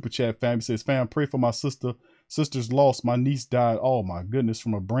 for your super chat, fam. He says, fam, pray for my sister's loss. My niece died, oh my goodness,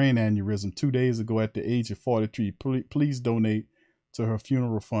 from a brain aneurysm 2 days ago at the age of 43. Please donate to her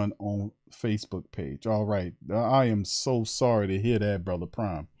funeral fund on Facebook page. All right. I am so sorry to hear that, Brother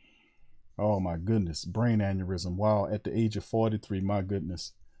Prime. Oh my goodness. Brain aneurysm. Wow. At the age of 43, my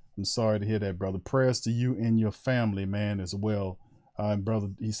goodness. I'm sorry to hear that, brother. Prayers to you and your family, man, as well. And brother,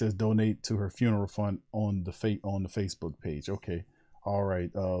 he says donate to her funeral fund on the Facebook page. Okay, all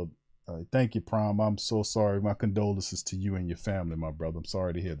right. Thank you, Prime. I'm so sorry. My condolences to you and your family, my brother. I'm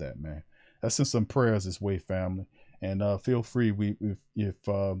sorry to hear that, man. Let's send some prayers this way, family. And feel free, if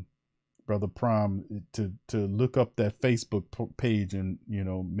Brother Prime, to look up that Facebook page, and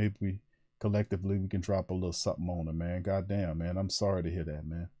maybe we collectively can drop a little something on it, man. Goddamn, man. I'm sorry to hear that,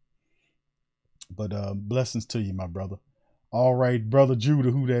 man. But blessings to you, my brother. All right, brother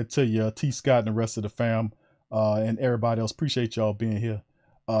Judah, who that to you, T. Scott and the rest of the fam, and everybody else. Appreciate y'all being here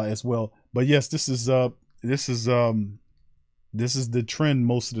as well. But yes, this is the trend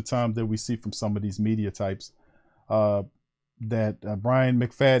most of the time that we see from some of these media types. That Brian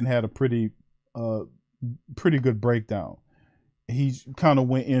McFadden had a pretty good breakdown. He kind of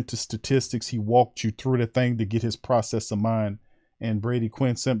went into statistics. He walked you through the thing to get his process of mind. And Brady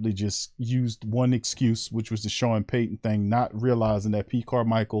Quinn simply just used one excuse, which was the Sean Payton thing, not realizing that Pete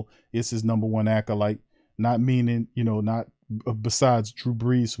Carmichael is his number one acolyte, not meaning, not besides Drew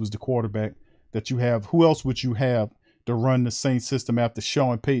Brees, who was the quarterback, that you have. Who else would you have to run the same system after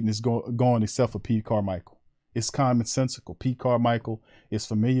Sean Payton is gone except for Pete Carmichael? It's commonsensical. Pete Carmichael is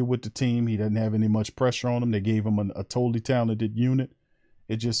familiar with the team. He doesn't have any much pressure on him. They gave him a totally talented unit.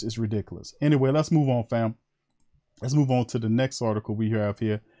 It just is ridiculous. Anyway, let's move on, fam. Let's move on to the next article we have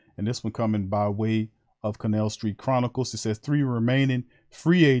here. And this one coming by way of Canal Street Chronicles. It says 3 remaining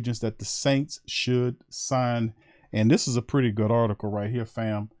free agents that the Saints should sign. And this is a pretty good article right here,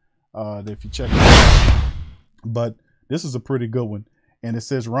 fam. If you check it out. But this is a pretty good one. And it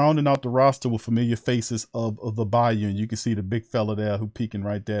says rounding out the roster with familiar faces of the Bayou. And you can see the big fella there who peeking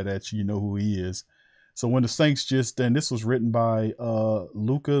right there at you. You know who he is. So when the Saints and this was written by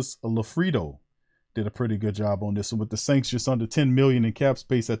Lucas Lafredo. Did a pretty good job on this. So with the Saints just under $10 million in cap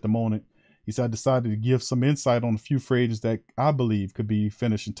space at the moment, I decided to give some insight on a few free agents that I believe could be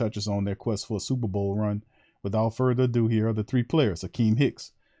finishing touches on their quest for a Super Bowl run. Without further ado, here are the 3 players. Akeem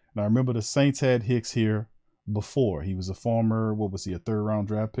Hicks. Now remember the Saints had Hicks here before. He was a former, a 3rd round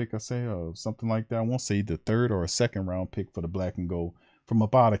draft pick, I say, or something like that. I won't say the 3rd or a 2nd round pick for the Black and Gold from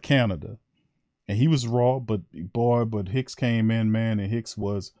up out of Canada. And he was raw, but Hicks came in, man, and Hicks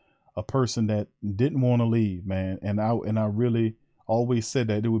was a person that didn't want to leave, man. And I really always said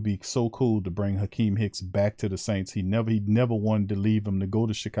that it would be so cool to bring Akeem Hicks back to the Saints. He never wanted to leave him to go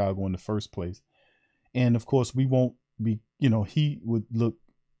to Chicago in the first place. And of course, we won't be, he would look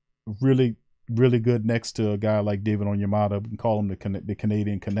really, really good next to a guy like David Onyemata. We can call him the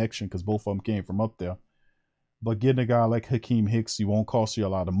Canadian connection because both of them came from up there. But getting a guy like Akeem Hicks, he won't cost you a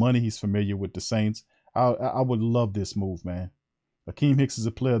lot of money. He's familiar with the Saints. I would love this move, man. Akeem Hicks is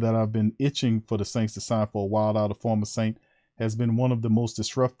a player that I've been itching for the Saints to sign for a while out. A former Saint, has been one of the most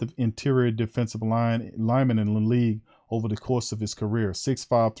disruptive interior defensive linemen in the league over the course of his career.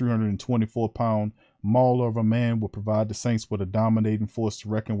 6'5", 324-pound mauler of a man will provide the Saints with a dominating force to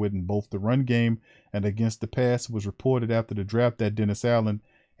reckon with in both the run game and against the pass. It was reported after the draft that Dennis Allen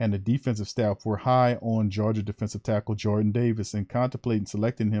and the defensive staff were high on Georgia defensive tackle Jordan Davis and contemplating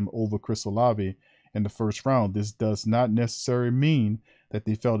selecting him over Chris Olave in the first round. This does not necessarily mean that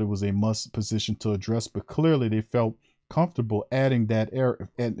they felt it was a must position to address, but clearly they felt comfortable adding that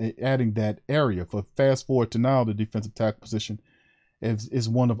area. For fast forward to now, the defensive tackle position is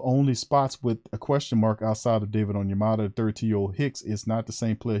one of only spots with a question mark outside of David Onyemata. 30-year-old Hicks is not the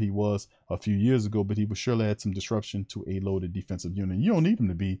same player he was a few years ago, but he will surely add some disruption to a loaded defensive unit. You don't need him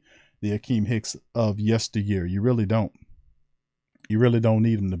to be the Akeem Hicks of yesteryear. You really don't. You really don't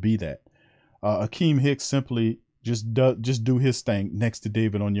need him to be that. Akeem Hicks simply just do his thing next to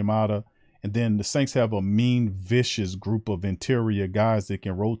David Onyemata. And then the Saints have a mean, vicious group of interior guys that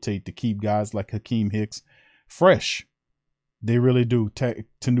can rotate to keep guys like Akeem Hicks fresh. They really do.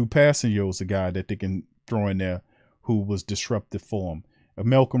 Tanu Passanio is a guy that they can throw in there who was disruptive for him.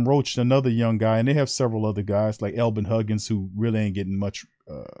 Malcolm Roach, another young guy, and they have several other guys like Elvin Huggins, who really ain't getting much,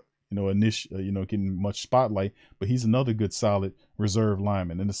 getting much spotlight, but he's another good, solid reserve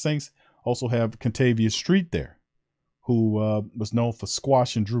lineman. And the Saints also have Contavious Street there, who was known for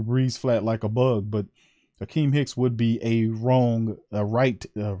squashing Drew Brees flat like a bug. But Akeem Hicks would be a wrong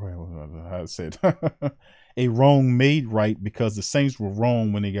made right, because the Saints were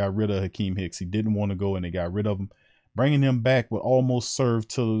wrong when they got rid of Akeem Hicks. He didn't want to go, and they got rid of him. Bringing him back would almost serve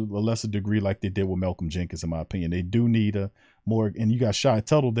to a lesser degree like they did with Malcolm Jenkins, in my opinion. They do need a more, and you got Shy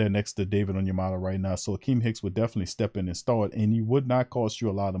Tuttle there next to David Onyemata right now. So Akeem Hicks would definitely step in and start, and he would not cost you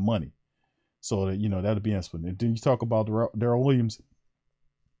a lot of money. So, that'll be answered. And then you talk about Darrell Williams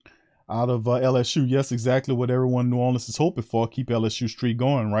out of LSU. Yes, exactly what everyone in New Orleans is hoping for. Keep LSU streak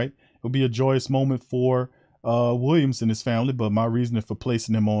going, right? It'll be a joyous moment for Williams and his family, but my reasoning for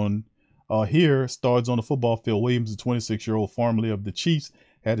placing him on here starts on the football field. Williams, a 26-year-old formerly of the Chiefs,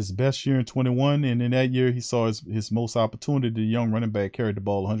 had his best year in 21, and in that year he saw his most opportunity. The young running back carried the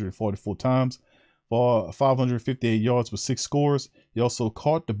ball 144 times for 558 yards with 6 scores. He also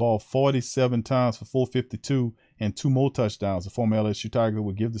caught the ball 47 times for 452 and 2 more touchdowns. The former LSU Tiger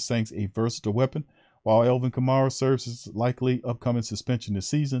would give the Saints a versatile weapon. While Elvin Kamara serves his likely upcoming suspension this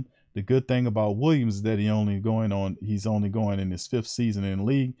season, The good thing about Williams is that he's only going in his 5th season in the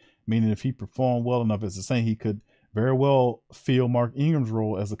league, meaning if he performed well enough as a Saint, he could very well fill Mark Ingram's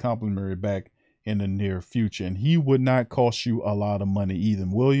role as a complimentary back in the near future. And he would not cost you a lot of money either.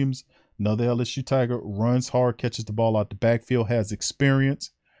 Williams, another LSU Tiger, runs hard, catches the ball out the backfield, has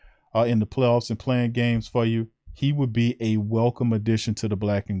experience in the playoffs and playing games for you. He would be a welcome addition to the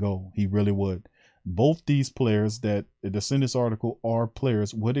black and gold. He really would. Both these players that's in this article are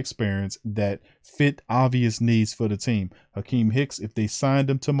players with experience that fit obvious needs for the team. Hakeem Hicks, if they signed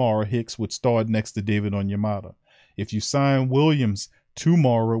him tomorrow, Hicks would start next to David Onyemata. If you sign Williams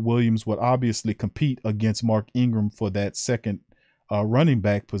tomorrow, Williams would obviously compete against Mark Ingram for that second running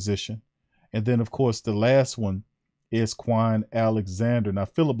back position. And then, of course, the last one is Kwon Alexander. Now,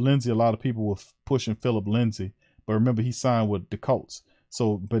 Philip Lindsay, a lot of people were pushing Philip Lindsay, but remember, he signed with the Colts.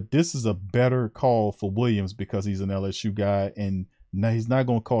 So, but this is a better call for Williams because he's an LSU guy, and now he's not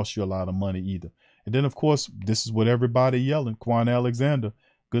going to cost you a lot of money either. And then, of course, this is what everybody yelling, Kwon Alexander.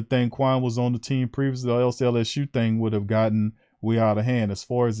 Good thing Kwon was on the team previously, or else the LSU thing would have gotten way out of hand. As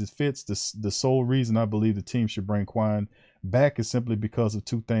far as it fits, the sole reason I believe the team should bring Kwon back is simply because of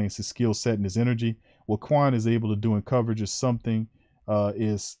two things: his skill set and his energy. What Kwon is able to do in coverage is something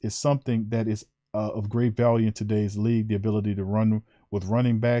something that is of great value in today's league. The ability to run with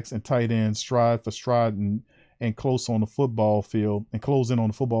running backs and tight ends stride for stride and close on the football field and close in on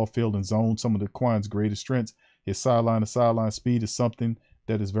the football field and zone. Some of the Kwon's greatest strengths. His sideline to sideline speed is something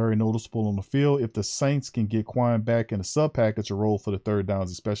that is very noticeable on the field. If the Saints can get Kwon back in a sub package or role for the third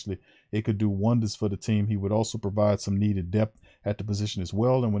downs, especially, it could do wonders for the team. He would also provide some needed depth at the position as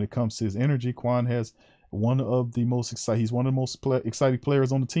well. And when it comes to his energy, Kwon has one of the most exciting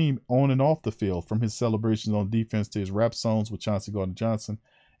players on the team on and off the field, from his celebrations on defense to his rap songs with Chauncey Gardner-Johnson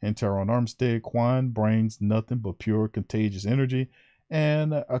and Teron Armstead. Kwon brings nothing but pure contagious energy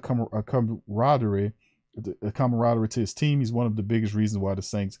and a camaraderie to his team. He's one of the biggest reasons why the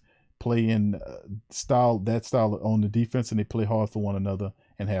Saints play in style on the defense, and they play hard for one another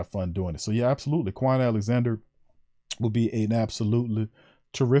and have fun doing it. So yeah, absolutely, Kwon Alexander will be an absolutely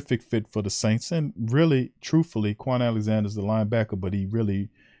terrific fit for the Saints. And really, truthfully, Kwon Alexander's the linebacker, but he really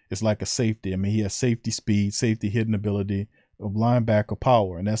is like a safety. I mean, he has safety speed, safety hitting ability, of linebacker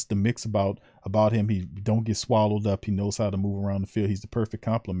power, and that's the mix about him. He don't get swallowed up. He knows how to move around the field. He's the perfect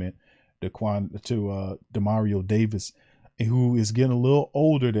complement to Demario Davis, who is getting a little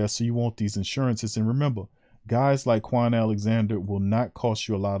older there, so you want these insurances. And remember, guys like Kwon Alexander will not cost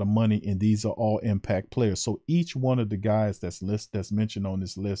you a lot of money, and these are all impact players. So each one of the guys that's mentioned on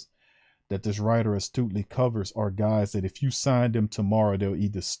this list that this writer astutely covers are guys that if you sign them tomorrow, they'll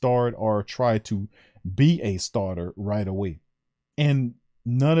either start or try to be a starter right away. And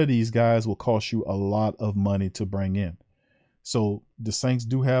none of these guys will cost you a lot of money to bring in. So the Saints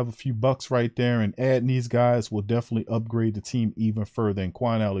do have a few bucks right there, and adding these guys will definitely upgrade the team even further. And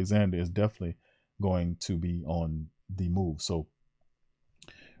Kwon Alexander is definitely going to be on the move. So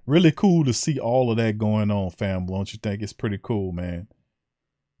really cool to see all of that going on, fam. Don't you think? It's pretty cool, man,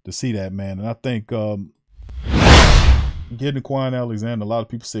 to see that, man. And I think getting Kwon Alexander, a lot of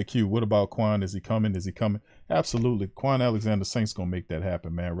people say, Q, what about Kwon? Is he coming? Is he coming? Absolutely. Kwon Alexander, Saints gonna make that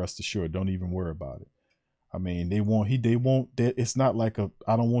happen, man. Rest assured. Don't even worry about it. I mean, they won't that. It's not like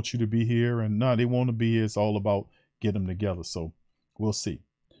I don't want you to be here, and no, they want to be here. It's all about getting them together. So we'll see.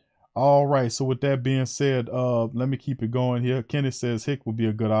 All right. So with that being said, let me keep it going here. Kenneth says Hick will be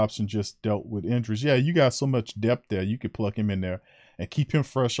a good option, just dealt with injuries. Yeah, you got so much depth there. You could plug him in there and keep him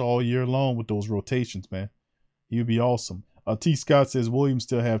fresh all year long with those rotations, man. He'd be awesome. T. Scott says Williams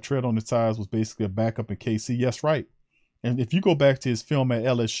still have tread on his tires, was basically a backup in KC. Yes, right. And if you go back to his film at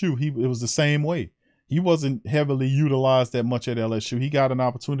LSU, it was the same way. He wasn't heavily utilized that much at LSU. He got an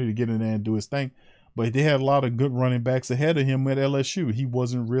opportunity to get in there and do his thing, but they had a lot of good running backs ahead of him at LSU. He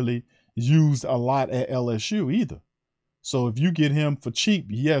wasn't really used a lot at LSU either. So if you get him for cheap,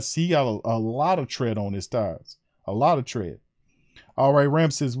 yes, he got a lot of tread on his tires, a lot of tread. All right,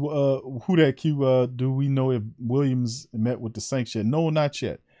 Ram says, who that Q, do we know if Williams met with the Saints yet? No, not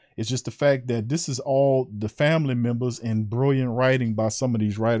yet. It's just the fact that this is all the family members and brilliant writing by some of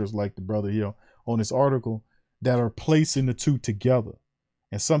these writers like the brother here on this article that are placing the two together.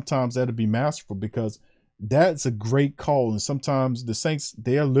 And sometimes that'll be masterful because that's a great call. And sometimes the Saints,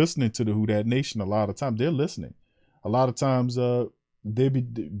 they're listening to the Who Dat Nation a lot of times. They're listening. A lot of times they be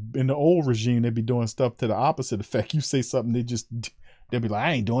in the old regime, they'd be doing stuff to the opposite effect. You say something, they'll be like,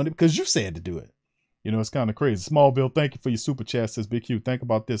 I ain't doing it because you said to do it. You know, it's kind of crazy. Smallville, thank you for your super chat, says Big Q. Think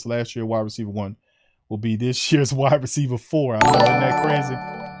about this. Last year, wide receiver 1 will be this year's wide receiver 4. I know, isn't that crazy?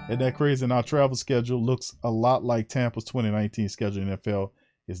 Isn't that crazy? And our travel schedule looks a lot like Tampa's 2019 schedule in the NFL.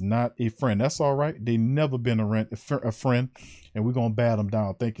 is not a friend. That's all right. They never been a friend, and we're gonna bat them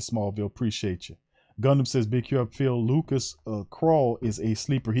down. Thank you, Smallville. Appreciate you. Gundam says, Big Q upfield. Lucas Krull is a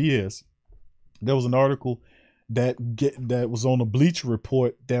sleeper. He is. There was an article that was on the Bleacher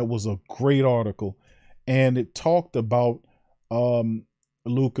Report. That was a great article, and it talked about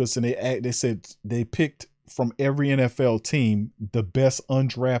Lucas, and they said they picked from every NFL team the best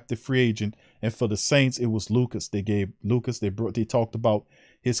undrafted free agent, and for the Saints it was Lucas. They gave Lucas. They talked about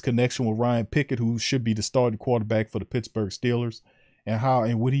his connection with Ryan Pickett, who should be the starting quarterback for the Pittsburgh Steelers,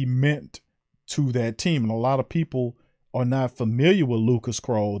 and what he meant to that team. And a lot of people are not familiar with Lucas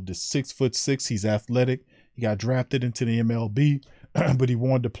Krull. The 6'6", he's athletic. He got drafted into the MLB, but he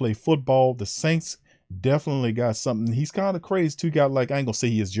wanted to play football. The Saints definitely got something. He's kind of crazy too. Got, like, I ain't gonna say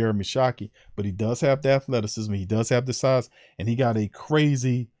he is Jeremy Shockey, but he does have the athleticism. He does have the size, and he got a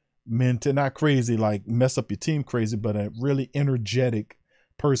crazy mental, not crazy like mess up your team crazy, but a really energetic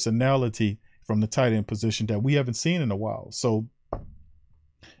personality from the tight end position that we haven't seen in a while. So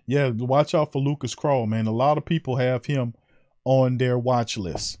yeah, watch out for Lucas Krull, man. A lot of people have him on their watch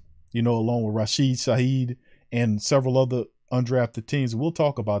list, you know, along with Rashid Shaheed and several other undrafted teams. We'll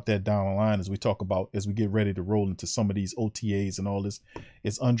talk about that down the line as we get ready to roll into some of these OTAs and all this.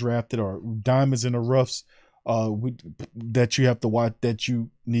 It's undrafted or diamonds in the roughs that you have to watch, that you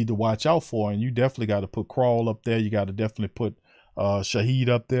need to watch out for. And you definitely got to put Krull up there. You got to definitely put Shaheed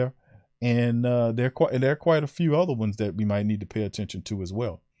up there. And there are quite a few other ones that we might need to pay attention to as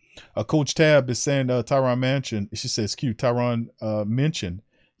well. Coach Tab is saying Tyrann mentioned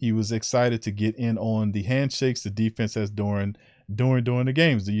he was excited to get in on the handshakes the defense has during the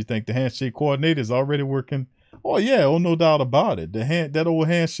games. Do you think the handshake coordinator is already working? Oh yeah, oh no doubt about it. That old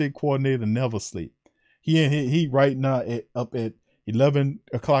handshake coordinator never sleep. He right now up at 11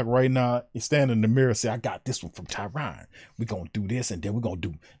 o'clock right now. He's standing in the mirror and say, I got this one from Tyrann. We're gonna do this, and then we're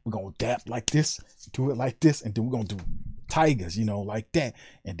gonna dap like this, do it like this, and then we're gonna do tigers, you know, like that,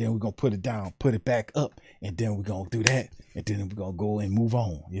 and then we're gonna put it down, put it back up, and then we're gonna do that, and then we're gonna go and move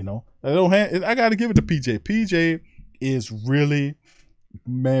on, you know. I gotta give it to PJ. PJ is really,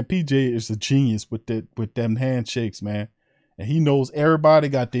 man, PJ is a genius with them handshakes, man. And he knows everybody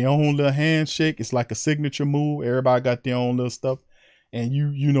got their own little handshake. It's like a signature move. Everybody got their own little stuff. And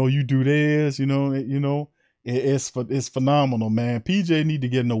you know, you do this, it's phenomenal, man. PJ need to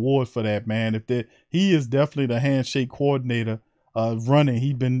get an award for that, man. He is definitely the handshake coordinator running.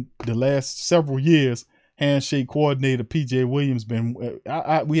 He been the last several years handshake coordinator. PJ Williams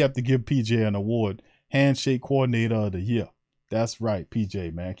we have to give PJ an award, handshake coordinator of the year. That's right,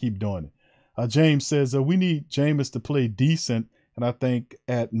 PJ, man. Keep doing it. James says we need Jameis to play decent, and I think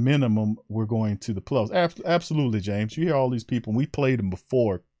at minimum we're going to the playoffs. Absolutely, James. You hear all these people. We played them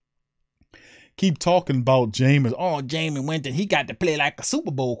before. Keep talking about Jameis. Oh, Jameis Winston, he got to play like a Super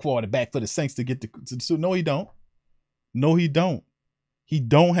Bowl quarterback for the Saints to get to the. No, he don't. No, he don't. He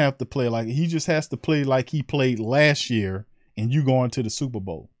don't have to play like. He just has to play like he played last year, and you going to the Super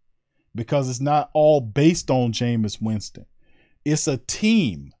Bowl, because it's not all based on Jameis Winston. It's a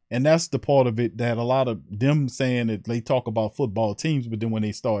team. And that's the part of it that a lot of them saying that they talk about football teams, but then when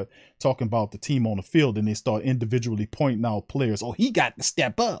they start talking about the team on the field and they start individually pointing out players, oh, he got to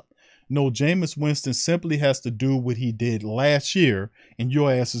step up. No, Jameis Winston simply has to do what he did last year, and your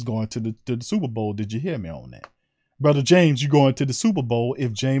ass is going to the Super Bowl. Did you hear me on that? Brother James, you're going to the Super Bowl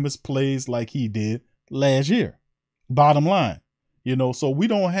if Jameis plays like he did last year. Bottom line. You know, so we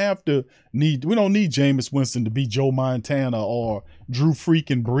don't need Jameis Winston to be Joe Montana or Drew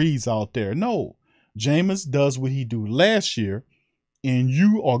freaking Brees out there. No, Jameis does what he do last year, and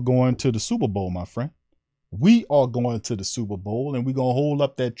you are going to the Super Bowl, my friend. We are going to the Super Bowl, and we're going to hold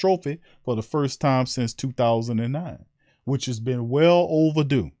up that trophy for the first time since 2009, which has been well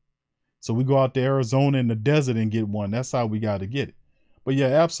overdue. So we go out to Arizona in the desert and get one. That's how we got to get it. But yeah,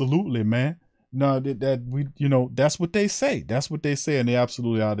 absolutely, man. No, that's what they say. That's what they say, and they're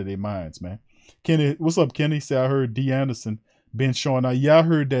absolutely out of their minds, man. Kenny, what's up, Kenny? Say I heard D. Anderson been showing out. Yeah, I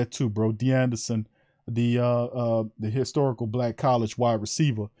heard that too, bro. D. Anderson, the historical black college wide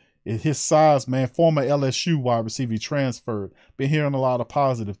receiver. His size, man, former LSU wide receiver, he transferred. Been hearing a lot of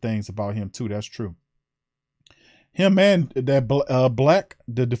positive things about him too. That's true. Him and that Black,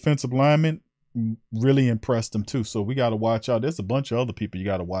 the defensive lineman, really impressed him too. So we got to watch out. There's a bunch of other people you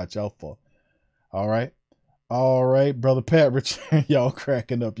got to watch out for. All right, brother Pat Rich, y'all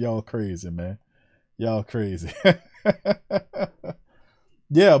cracking up. Y'all crazy, man. Y'all crazy.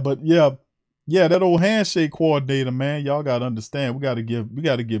 Yeah, that old handshake coordinator, man. Y'all gotta understand. We gotta give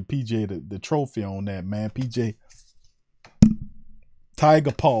PJ the trophy on that, man. PJ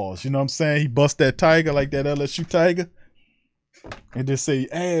Tiger paws. You know what I'm saying? He bust that tiger like that LSU tiger. and just say,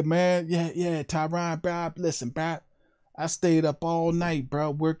 hey man, yeah, Tyrann, bro, listen, bro, I stayed up all night,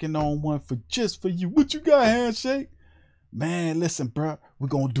 bro, working on one just for you. What you got, handshake? Man, listen, bro, we're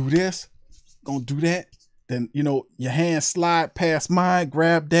gonna do this, gonna do that. Then, you know, your hand slide past mine,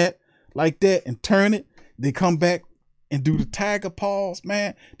 grab that like that and turn it. Then come back and do the tiger paws,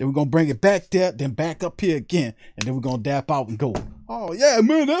 man. Then we're gonna bring it back there, then back up here again, and then we're gonna dap out and go. Oh yeah,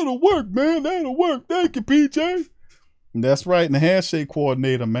 man, that'll work, man. That'll work. Thank you, PJ. And that's right, and the handshake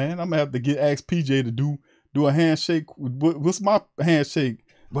coordinator, man. I'm gonna have to ask PJ to do a handshake. What's my handshake?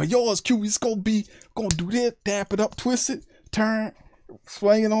 Well, yours, Q, it's gonna do this, dap it up, twist it, turn,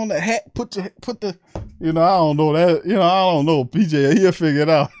 swing it on the hat, put the, you know, I don't know that, you know, I don't know. PJ, he'll figure it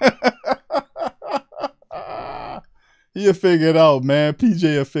out. He'll figure it out, man.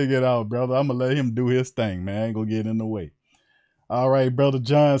 PJ will figure it out, brother. I'm gonna let him do his thing, man. I ain't gonna get in the way. All right, brother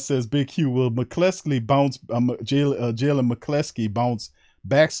John says, Big Q, will McCleskey bounce? Jalen McCleskey bounce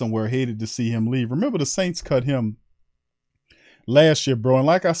back somewhere? Hated to see him leave. Remember, the Saints cut him last year, bro. And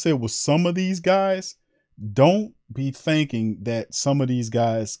like I said, with some of these guys, don't be thinking that some of these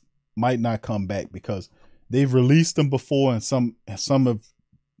guys might not come back, because they've released them before, and some have,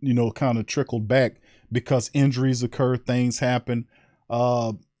 you know, kind of trickled back because injuries occur, things happen,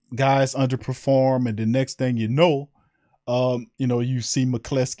 guys underperform, and the next thing you know, you see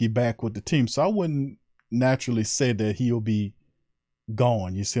McCleskey back with the team. So I wouldn't naturally say that he'll be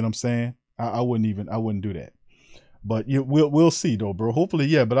gone. You see what I'm saying? I wouldn't do that. But we'll see though, bro. Hopefully,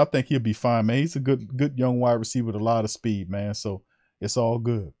 yeah. But I think he'll be fine, man. He's a good young wide receiver with a lot of speed, man. So it's all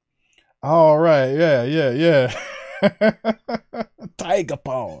good. All right, yeah. Tiger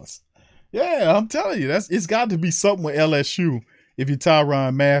paws. Yeah, I'm telling you, it's got to be something with LSU. If you're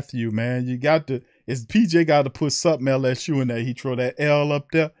Tyrann Mathieu, man, you got to. It's PJ got to put something LSU in there. He throw that L up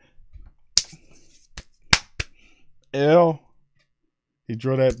there. L. He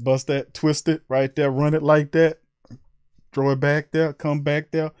draw that, bust that, twist it right there, run it like that. Throw it back there, come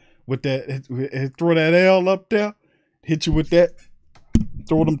back there with that, throw that L up there, hit you with that,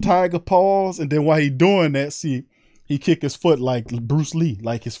 throw them tiger paws, and then while he doing that, see, he kick his foot like Bruce Lee,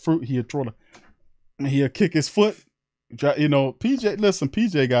 like his fruit. He'll kick his foot. You know,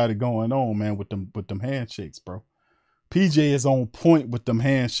 PJ got it going on, man, with them handshakes, bro. PJ is on point with them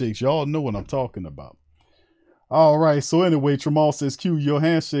handshakes. Y'all know what I'm talking about. All right, so anyway, Tramal says, Q, your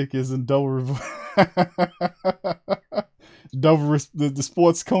handshake is in double the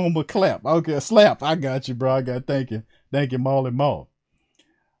sports coma clap. Okay, slap. I got you, bro. Thank you, Molly Mall.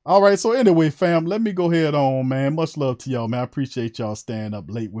 All right, so anyway, fam, let me go ahead on, man. Much love to y'all, man. I appreciate y'all staying up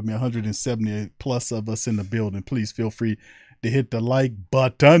late with me. 170 plus of us in the building. Please feel free to hit the like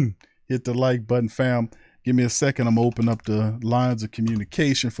button. Hit the like button, fam. Give me a second. I'm going to open up the lines of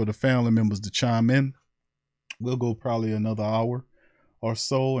communication for the family members to chime in. We'll go probably another hour or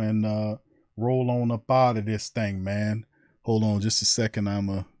so and roll on up out of this thing, man. Hold on just a second. I'm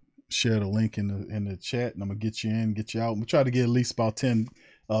going to share the link in the chat, and I'm going to get you in, get you out. I'm going to try to get at least about 10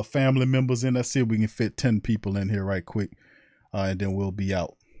 family members in. Let's see if we can fit 10 people in here right quick, and then we'll be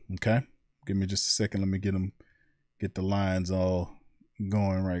out. Okay, give me just a second. Let me get the lines all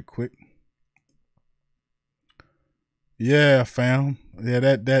going right quick. Yeah, fam. Yeah,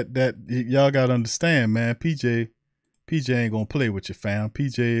 that y'all gotta understand, man. PJ ain't gonna play with you, fam.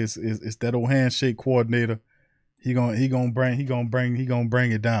 PJ is that old handshake coordinator. He gonna bring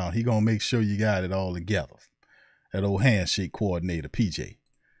it down. He gonna make sure you got it all together. That old handshake coordinator, PJ.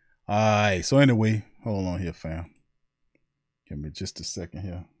 All right, so anyway, hold on here, fam. Give me just a second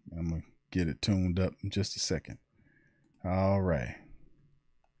here. I'm going to get it tuned up in just a second. All right.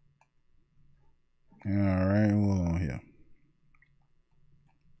 All right, hold on here.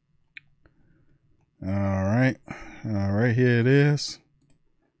 All right, here it is.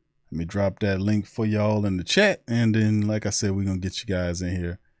 Let me drop that link for y'all in the chat. And then, like I said, we're going to get you guys in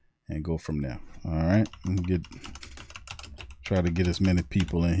here and go from there. All right, I'm going to try to get as many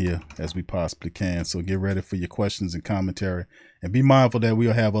people in here as we possibly can. So get ready for your questions and commentary, and be mindful that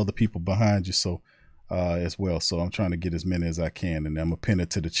we'll have other people behind you as well. So I'm trying to get as many as I can, and I'm gonna pin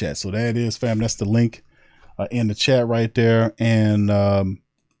it to the chat. So there it is, fam. That's the link in the chat right there, and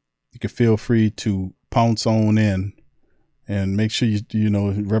you can feel free to pounce on in and make sure you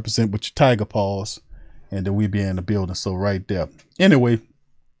represent with your tiger paws, and then we be in the building. So right there. Anyway,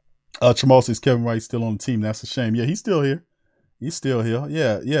 Tramal says Kevin White still on the team. That's a shame. Yeah, he's still here. He's still here.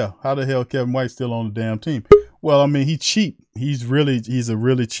 Yeah. How the hell Kevin White still on the damn team? Well, I mean, he's cheap. He's a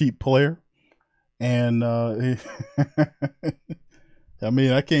really cheap player. And I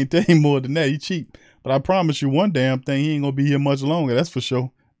mean, I can't tell you more than that. He's cheap. But I promise you one damn thing, he ain't gonna be here much longer. That's for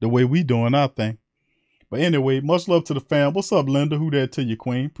sure. The way we doing our thing. But anyway, much love to the fam. What's up, Linda? Who that to you,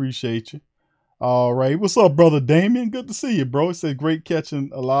 Queen? Appreciate you. All right. What's up, brother Damien? Good to see you, bro. It said great catching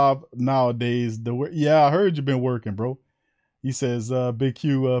alive nowadays. Yeah, I heard you've been working, bro. He says, Big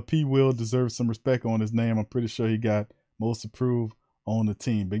Q, P. Will deserves some respect on his name. I'm pretty sure he got most approved on the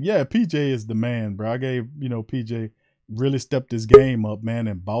team. But yeah, PJ is the man, bro. I gave, PJ really stepped his game up, man,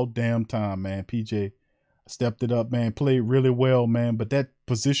 in about damn time, man. PJ stepped it up, man. Played really well, man. But that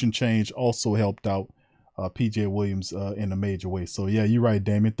position change also helped out PJ Williams in a major way. So yeah, you're right,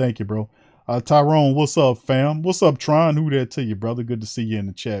 Damien. Thank you, bro. Tyrone, what's up, fam? What's up, Tron? Who that to you, brother? Good to see you in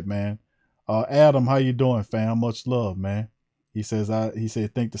the chat, man. Adam, how you doing, fam? Much love, man. He said,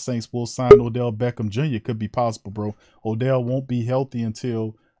 think the Saints will sign Odell Beckham Jr. Could be possible, bro. Odell won't be healthy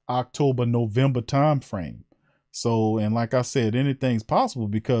until October, November time frame. So, and like I said, anything's possible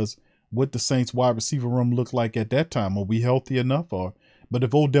because what the Saints wide receiver room look like at that time, are we healthy enough? But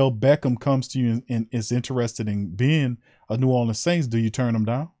if Odell Beckham comes to you and is interested in being a New Orleans Saints, do you turn him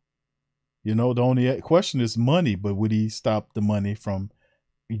down? The only question is money, but would he stop the money from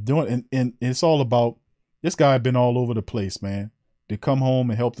doing? And it's all about, this guy had been all over the place, man. To come home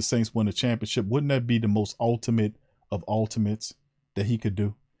and help the Saints win a championship, wouldn't that be the most ultimate of ultimates that he could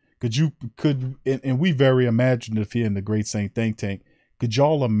do? And we very imaginative here in the Great Saint Think Tank. Could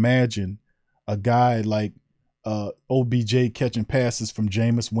y'all imagine a guy like OBJ catching passes from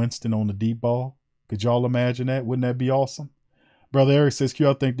Jameis Winston on the deep ball? Could y'all imagine that? Wouldn't that be awesome? Brother Eric says, Q,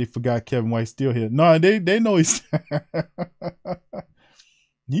 I think they forgot Kevin White still here. No, they know he's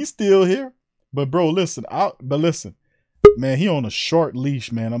he's still here. But bro, listen, man, he on a short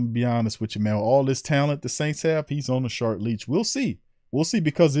leash, man. I'm gonna be honest with you, man. All this talent the Saints have, he's on a short leash. We'll see. We'll see,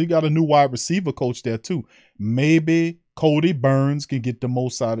 because he got a new wide receiver coach there too. Maybe Cody Burns can get the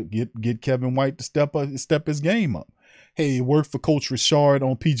most out of get Kevin White to step his game up. Hey, it worked for Coach Richard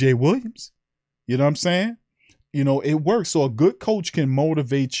on PJ Williams. You know what I'm saying? It works. So a good coach can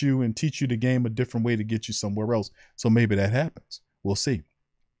motivate you and teach you the game a different way to get you somewhere else. So maybe that happens. We'll see.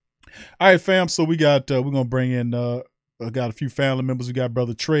 All right, fam. So we got we're gonna bring in I got a few family members. We got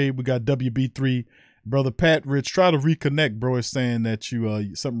Brother Trey. We got WB3. Brother Pat Rich. Try to reconnect, bro. It's saying that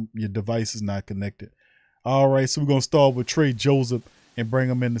your device is not connected. All right, so we're gonna start with Trey Joseph and bring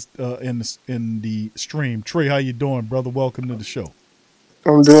him in the stream. Trey, how you doing, brother? Welcome to the show.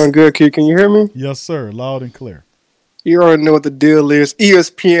 I'm doing good, kid. Can you hear me? Yes, sir. Loud and clear. You already know what the deal is.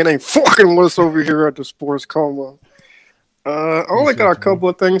 ESPN ain't fucking with us over here at the Sports Coma. I only got a couple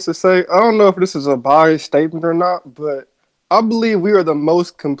of things to say. I don't know if this is a biased statement or not, but I believe we are the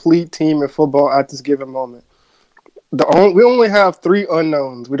most complete team in football at this given moment. We only have 3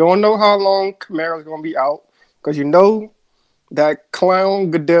 unknowns. We don't know how long Kamara's going to be out, because that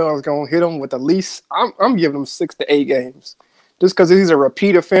clown Goodell is going to hit him with at least, I'm giving him 6 to 8 games. Just because he's a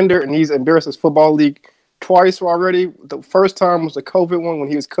repeat offender and he's embarrassed his football league twice already. The first time was the COVID one when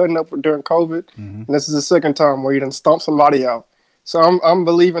he was cutting up during COVID. And this is the second time where he done stomped somebody out. So I'm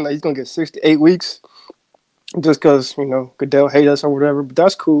believing that he's going to get 6 to 8 weeks just because, Goodell hates us or whatever. But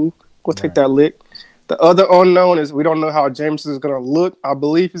that's cool. We'll take that lick. The other unknown is we don't know how James is going to look. I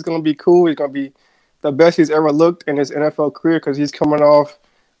believe he's going to be cool. He's going to be the best he's ever looked in his NFL career because he's coming off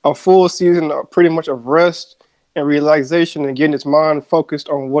a full season pretty much of rest and relaxation and getting his mind focused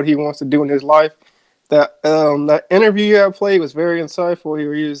on what he wants to do in his life. That interview you had played was very insightful.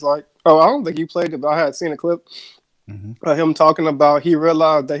 He was like, I don't think he played it, but I had seen a clip of him talking about he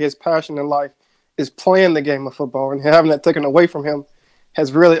realized that his passion in life is playing the game of football, and having that taken away from him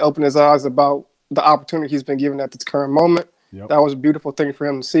has really opened his eyes about the opportunity he's been given at this current moment. Yep. That was a beautiful thing for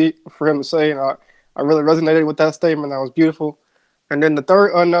him to say, and I really resonated with that statement. That was beautiful. And then the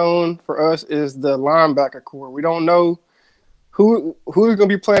third unknown for us is the linebacker core. We don't know who's going to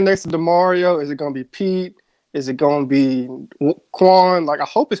be playing next to DeMario. Is it going to be Pete? Is it going to be Quan? I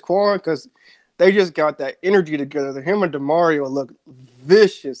hope it's Quan because they just got that energy together. Him and DeMario look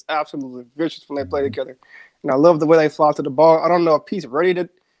vicious, absolutely vicious when they play together. And I love the way they fly to the ball. I don't know if Pete's ready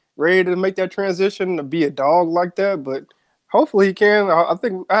to make that transition to be a dog like that, but hopefully he can. I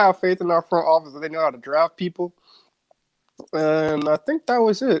think I have faith in our front office that they know how to draft people. And I think that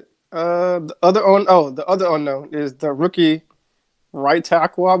was it. The other unknown is the rookie right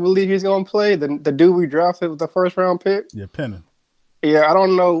tackle. I believe he's going to play. The dude we drafted with the first round pick. Yeah, Pennon. Yeah, I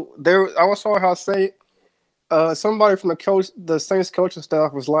don't know. I saw how somebody from the Saints coaching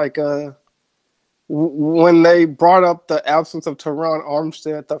staff was like, when they brought up the absence of Teron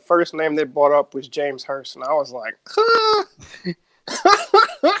Armstead, the first name they brought up was James Hurst, and I was like,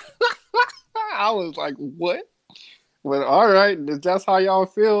 what? But all right, if that's how y'all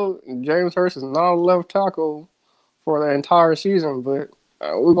feel, James Hurst is not a left tackle for the entire season, but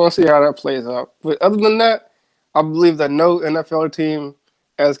We're going to see how that plays out. But other than that, I believe that no NFL team,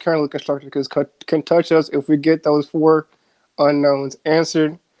 as currently constructed, can touch us if we get those 4 unknowns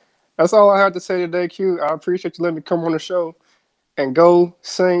answered. That's all I have to say today, Q. I appreciate you letting me come on the show. And go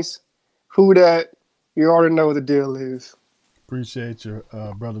Saints. Who that? You already know what the deal is. Appreciate your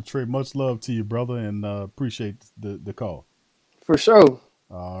brother Trey. Much love to you, brother, and appreciate the call. For sure.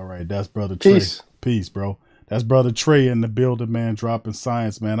 All right, that's brother Trey. Peace, bro. That's brother Trey in the building, man. Dropping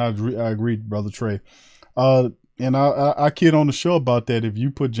science, man. I agree, brother Trey. And I kid on the show about that. If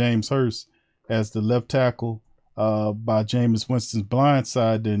you put James Hurst as the left tackle by Jameis Winston's blind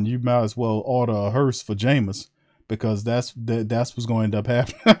side, then you might as well order a Hurst for Jameis, because that's what's going to end up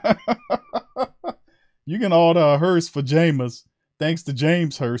happening. You can order a Hurst for Jameis, thanks to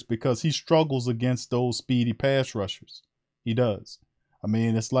James Hurst, because he struggles against those speedy pass rushers. He does. I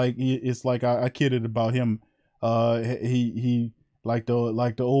mean, it's like I kidded about him. He like the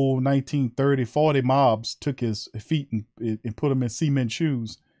old 1930-40 mobs took his feet and put them in cement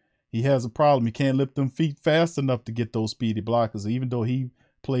shoes. He has a problem. He can't lift them feet fast enough to get those speedy blockers. Even though he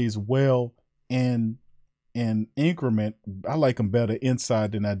plays well in increment, I like him better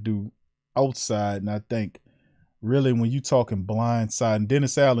inside than I do outside. And I think really when you talking blind side, and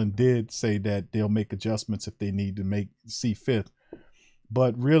Dennis Allen did say that they'll make adjustments if they need to see fit.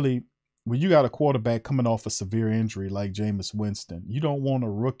 But really, when you got a quarterback coming off a severe injury like Jameis Winston, you don't want a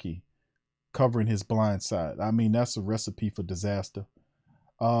rookie covering his blind side. I mean, that's a recipe for disaster.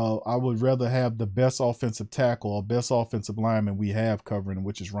 I would rather have the best offensive tackle or best offensive lineman we have covering,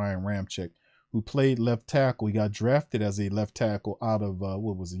 which is Ryan Ramczyk, who played left tackle. He got drafted as a left tackle out of,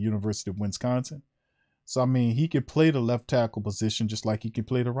 University of Wisconsin. So, I mean, he could play the left tackle position just like he could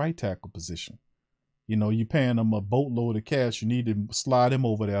play the right tackle position. You know, you're paying him a boatload of cash. You need to slide him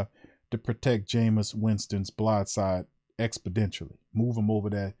over there to protect Jameis Winston's blind side exponentially. Move him over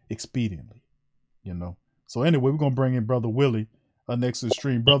there expediently, you know. So, anyway, we're going to bring in Brother Willie next to the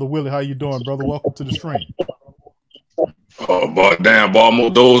stream. Brother Willie, how you doing, brother? Welcome to the stream. Oh, boy, damn, boy, I'm going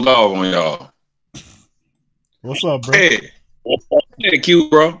to doze off on y'all. What's up, bro? Hey, Q,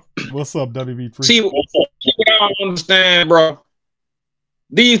 bro. What's up, WV3? See what I don't understand, bro.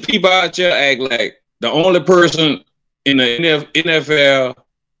 These people out here act like the only person in the NFL,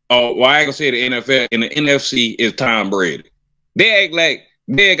 or I can say the NFL, in the NFC is Tom Brady. They act like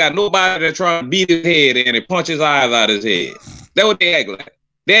they ain't got nobody that's trying to beat his head and he punch his eyes out his head. That's what they act like.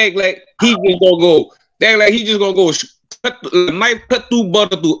 They act like he just gonna go. They act like he just gonna go cut through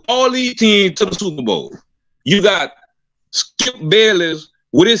butter through all these teams to the Super Bowl. You got Skip Bayless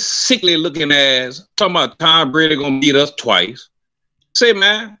with his sickly looking ass talking about Tom Brady gonna beat us twice. Say,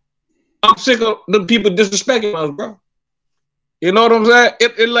 man, I'm sick of the people disrespecting us, bro. You know what I'm saying?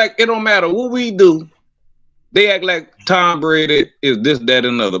 It don't matter what we do. They act like Tom Brady is this, that,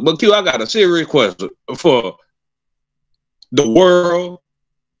 and another. But Q, I got a serious question for the world,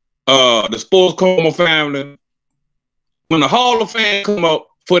 the sports coma family. When the Hall of Fame come up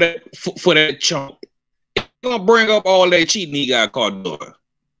for that chump, it's gonna bring up all that cheating he got caught doing.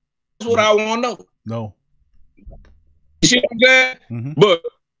 That's what I want to know. No. You see what I'm saying? Mm-hmm. But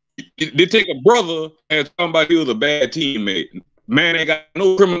they take a brother and somebody who was a bad teammate. Man ain't got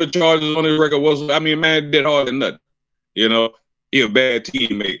no criminal charges on his record. Man did hardly nothing. You know, he a bad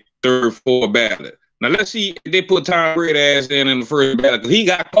teammate. 3rd, 4th ballot. Now let's see if they put Tom Brady ass in the 1st ballot, because he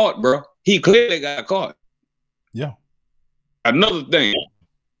got caught, bro. He clearly got caught. Yeah. Another thing.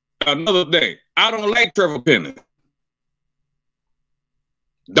 I don't like Trevor Penning.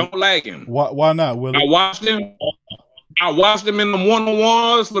 Don't like him. Why not, Willie? I watched him in the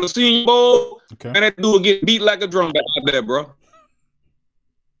one-on-ones for the Senior Bowl. Okay. And that dude get beat like a drum out there, bro.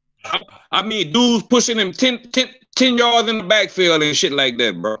 I mean, dudes pushing him 10 yards in the backfield and shit like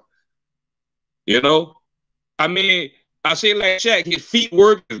that, bro. You know? I mean, I say like Shaq, his feet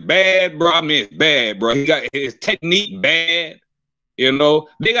work is bad, bro. I mean, it's bad, bro. He got his technique bad. You know?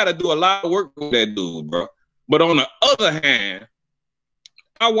 They got to do a lot of work with that dude, bro. But on the other hand,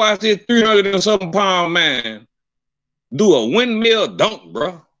 I watched this 300 and something pound man do a windmill dunk,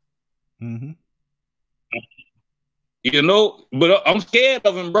 bro. Mm-hmm. You know, but I'm scared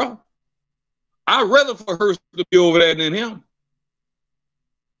of him, bro. I'd rather for Hurst to be over there than him.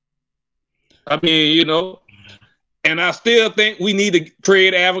 I mean, you know, and I still think we need to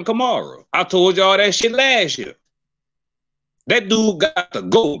trade Alvin Kamara. I told y'all that shit last year. That dude got to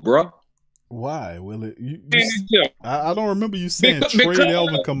go, bro. Why, Willie? I don't remember you saying trade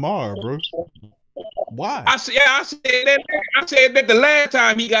Alvin Kamara, bro. Why? I said that the last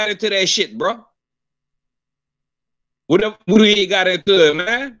time he got into that shit, bro. What he got into it,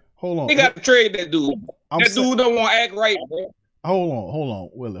 man? Hold on. He got to trade that dude. Dude don't want to act right, bro. Hold on,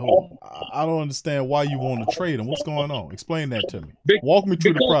 Willie. Hold on. I don't understand why you want to trade him. What's going on? Explain that to me. Walk me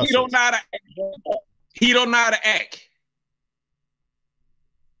through the process. He don't know how to act. He don't know how to act.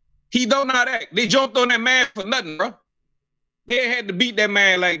 He don't know how to act. They jumped on that man for nothing, bro. They had to beat that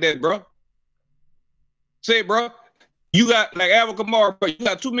man like that, bro. Say, bro, you got like Alvin Kamara, bro. You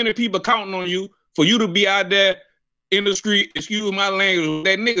got too many people counting on you for you to be out there in the street, excuse my language, with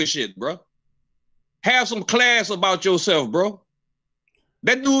that nigga shit, bro. Have some class about yourself, bro.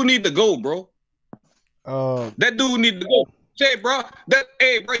 That dude need to go, bro. That dude need to go. Say, bro,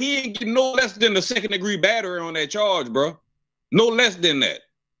 hey, bro, he ain't getting no less than the 2nd-degree battery on that charge, bro. No less than that.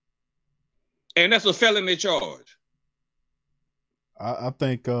 And that's a felony charge. I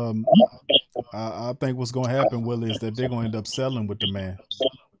think I think what's gonna happen, Willie, is that they're gonna end up selling with the man.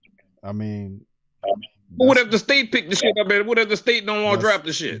 I mean, what if the state picked the shit up, and what if the state don't want to drop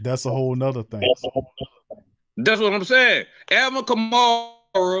the shit? That's a whole nother thing. That's what I'm saying. Alvin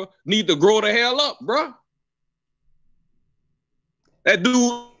Kamara need to grow the hell up, bro. That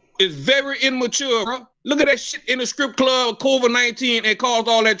dude is very immature, bro. Look at that shit in the strip club, COVID-19, and caused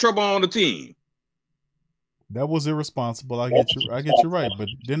all that trouble on the team. That was irresponsible. I get you right, but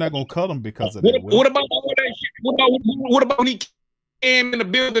they're not gonna cut him because of that. What about all that shit? What about when he came in the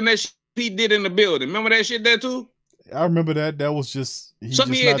building? That shit he did in the building. Remember that shit there too? I remember that. That was just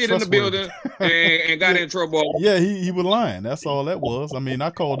something he did in the building and got in trouble. Yeah, he was lying. That's all that was. I mean, I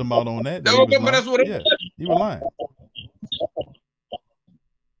called him out on that. But that's what it was. He was lying.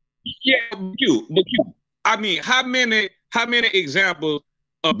 Yeah, but you. I mean, how many examples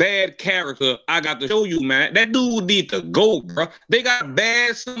of bad character I got to show you, man? That dude need to go, bro. They got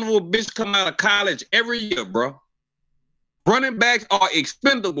bad son of a bitch come out of college every year, bro. Running backs are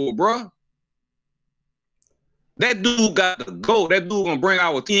expendable, bro. That dude got to go. That dude gonna bring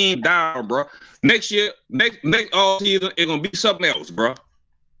our team down, bro. Next year, next all season, it's gonna be something else, bro.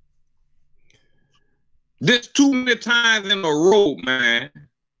 This too many times in a row, man.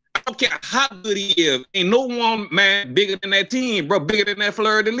 I don't care how good he is. Ain't no one man bigger than that team, bro. Bigger than that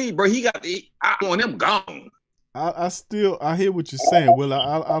Fleur de Lis, bro. I want him gone. I hear what you're saying. Well,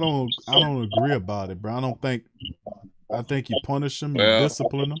 I don't agree about it, bro. I think you punish him and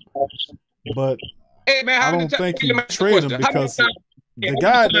discipline him, but hey, man, I don't think you trade him because the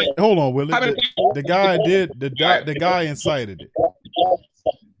guy. Hold on, Willie. The guy incited it.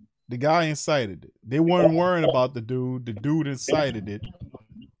 The guy incited it. They weren't worrying about the dude. The dude incited it.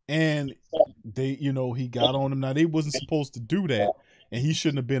 And he got on him. Now, they wasn't supposed to do that, and he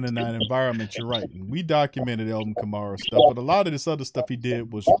shouldn't have been in that environment. You're right. And we documented Alvin Kamara stuff, but a lot of this other stuff he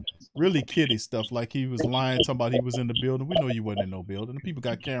did was really kiddie stuff, like he was lying, talking about he was in the building. We know you wasn't in no building. The people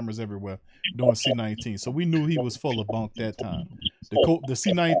got cameras everywhere doing C-19, so we knew he was full of bunk that time. The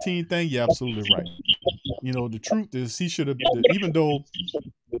C-19 thing, you're absolutely right. The truth is he should have, even though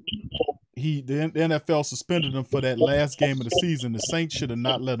the NFL suspended him for that last game of the season, the Saints should have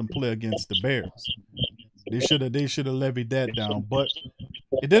not let him play against the Bears. They should have levied that down. But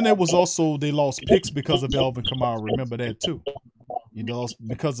and then there was also they lost picks because of Alvin Kamara. Remember that too. He lost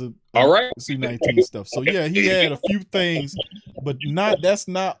because of C-19 stuff. So yeah, he had a few things, but that's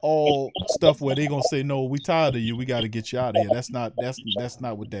not all stuff where they gonna say, no, we tired of you, we got to get you out of here. That's not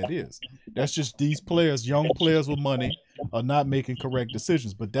what that is. That's just these players, young players with money, are not making correct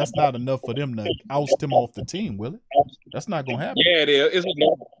decisions. But that's not enough for them to oust him off the team, will it? That's not gonna happen. Yeah, it is.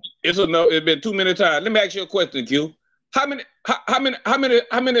 It's a no. It's been too many times. Let me ask you a question, Q. How many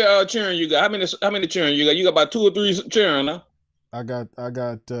children you got? How many children you got? You got about 2 or 3 children, huh? I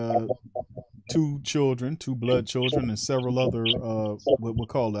got 2 children, 2 blood children, and several other what we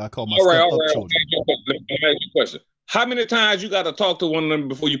call it. I call my step-up children. Let me ask you a question. How many times you got to talk to one of them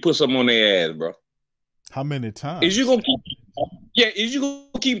before you put something on their ass, bro? How many times? Is you gonna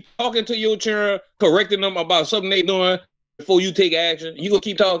keep talking to your children, correcting them about something they doing before you take action? You gonna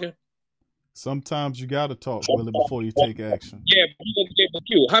keep talking? Sometimes you gotta talk, Willie, before you take action. Yeah, but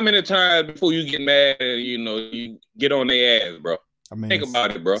you. How many times before you get mad and you get on their ass, bro? I mean, think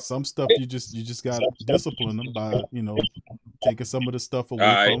about it, bro. Some stuff you just gotta discipline them by taking some of the stuff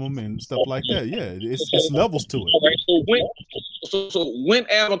away from them and stuff like that. Yeah, it's levels to it. All right, so when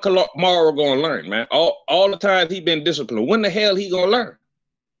Alvin Kamara gonna learn, man? All the times he been disciplined. When the hell he gonna learn?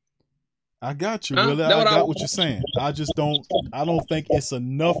 I got you, Willie. I got what you're saying. I don't think it's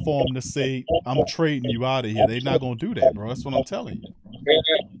enough for them to say, I'm trading you out of here. They're not going to do that, bro. That's what I'm telling you.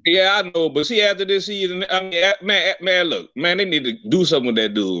 Yeah, I know. But see, after this season, I mean, man, look, man, they need to do something with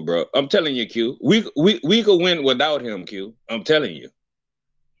that dude, bro. I'm telling you, Q. We could win without him, Q. I'm telling you.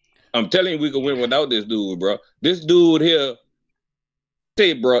 We could win without this dude, bro. This dude here,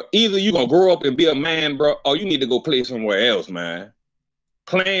 say, bro, either you gonna grow up and be a man, bro, or you need to go play somewhere else, man.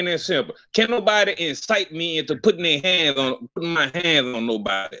 Plain and simple. Can't nobody incite me into putting my hands on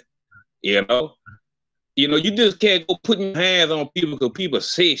nobody. You know, you just can't go putting your hands on people because people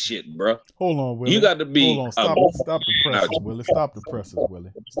say shit, bro. Hold on, Willie. You got to be. Hold on. Stop the presses, Willie. Stop the presses,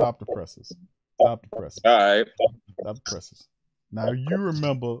 Willie. Stop the presses. Stop the presses. All right. Stop the presses. Now you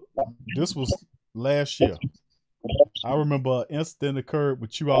remember this was last year. I remember an incident occurred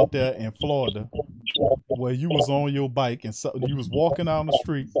with you out there in Florida where you was on your bike and you was walking down the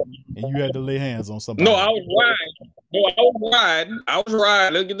street and you had to lay hands on somebody. No, I was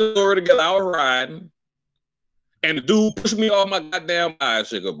riding. Let's get the story together. I was riding. And the dude pushed me off my goddamn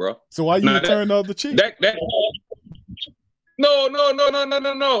bicycle, bro. So why you turn the other cheek? No.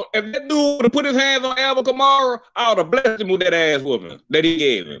 If that dude would have put his hands on Alvin Kamara, I would have blessed him with that ass whooping that he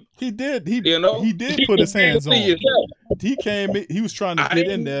gave him. He did. He did put his hands on him. He came. He was trying to get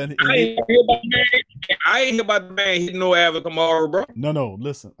in there. I ain't hear about the man hitting no Alvin Kamara, bro. No.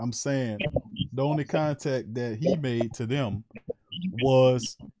 Listen, I'm saying the only contact that he made to them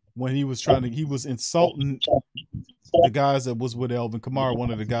was when he was insulting the guys that was with Alvin Kamara. One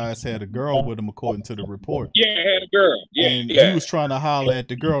of the guys had a girl with him, according to the report. Yeah, had a girl. Yeah, and he was trying to holler at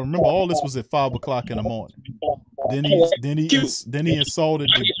the girl. Remember, all this was at 5 o'clock in the morning. Then he insulted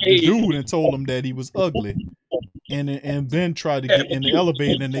the dude and told him that he was ugly, and then tried to get in the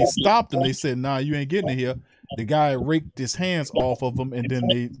elevator. And they stopped him. They said, "Nah, you ain't getting in here." The guy raked his hands off of him, and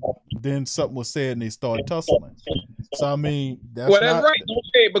then something was said, and they started tussling. So I mean, that's right.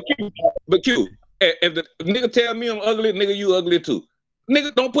 Okay, but Q, if the nigga tell me I'm ugly, nigga, you ugly too.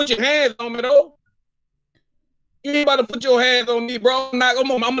 Nigga, don't put your hands on me though. You ain't about to put your hands on me, bro. I'm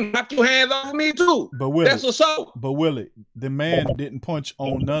gonna knock your hands off me too. But Willie, that's assault. But Willie, the man didn't punch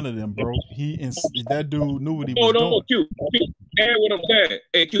on none of them, bro. That dude knew what he was doing. Q, that's what I'm saying.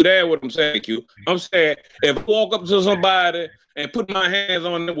 Hey, Q, that's what I'm saying, Q. I'm saying if I walk up to somebody and put my hands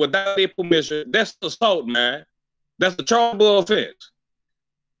on them without their permission, that's assault, man. That's a chargeable offense.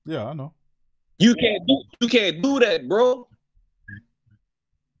 Yeah, I know. You can't do that, bro.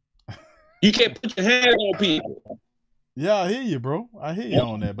 You can't put your hands on people. Yeah, I hear you, bro. I hear you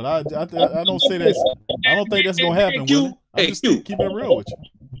on that, but I don't say that. I don't think that's gonna happen. Willie. I'm just keeping it real with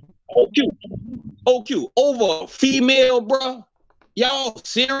you. OQ, over a female, bro. Y'all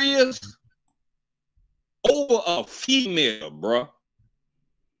serious? Over a female, bro.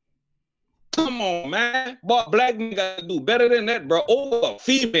 Come on, man. Boy, black men gotta do better than that, bro. Over a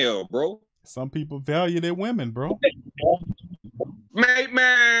female, bro. Some people value their women, bro.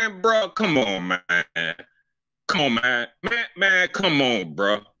 Man, bro, come on, man. Come on, man. Man, come on,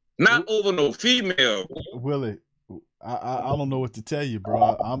 bro. Not over no female. Willie, I don't know what to tell you,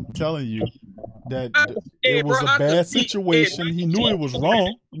 bro. I'm telling you that it was a bad situation. He knew it was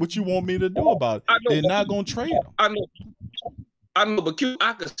wrong. What you want me to do about it? They're not gonna trade him. I know, but Q,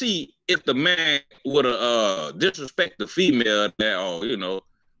 I could see if the man would have disrespect the female now,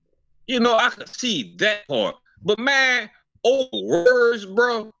 I could see that part. But man, old words,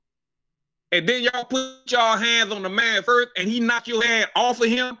 bro. And then y'all put y'all hands on the man first, and he knocked your hand off of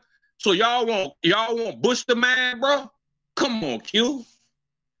him. So y'all won't bush the man, bro. Come on, Q.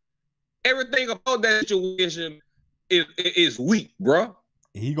 Everything about that situation is weak, bro.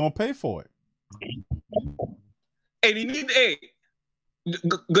 He gonna pay for it. And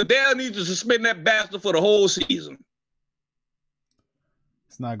Goodell needs to suspend that bastard for the whole season.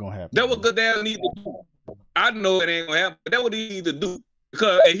 It's not gonna happen. That's what Goodell needs to do. I know it ain't gonna happen, but that's what he needs to do.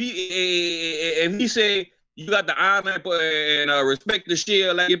 Because if he say you got the honor and respect the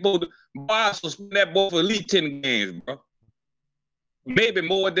shield like you're supposed to, boy, I suspend that boy for at least 10 games, bro. Maybe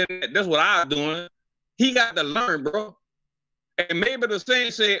more than that. That's what I'm doing. He got to learn, bro. And maybe the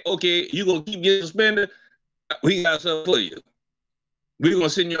Saints say, okay, you gonna keep getting suspended. We got something for you. We're gonna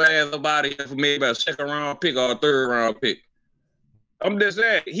send your ass up out of here for maybe a 2nd round pick or a 3rd round pick. I'm just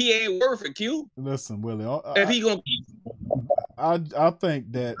saying, he ain't worth it, Q. Listen, Willie. If he gonna I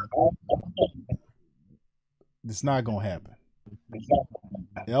think that it's not gonna happen.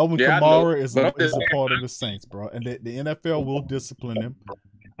 Alvin Kamara is a part of the Saints, bro, and the NFL will discipline him.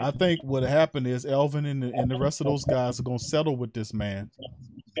 I think what happened is Alvin and the rest of those guys are gonna settle with this man.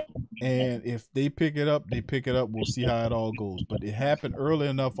 And if they pick it up, they pick it up. We'll see how it all goes. But it happened early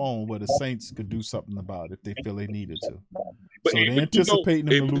enough on where the Saints could do something about it if they feel they needed to. So they're anticipating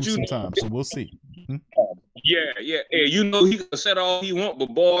them to lose some time. So we'll see. Yeah. Hey, he can set all he want,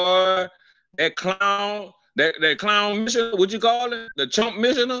 but boy, that clown missioner, what you call it? The chump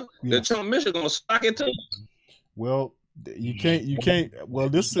missioner? Yeah. The chump missioner gonna stock it too. Well, You can't. Well,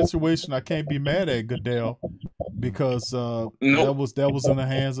 this situation I can't be mad at Goodell because that was in the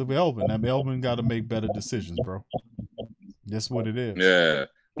hands of Elvin. I mean, Elvin got to make better decisions, bro. That's what it is. Yeah.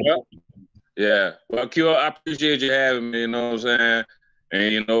 Well, yeah. Well, Q, I appreciate you having me. You know what I'm saying?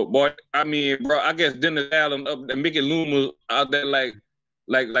 And you know, boy, I mean, bro, I guess Dennis Allen up there, Mickey Loomis out there like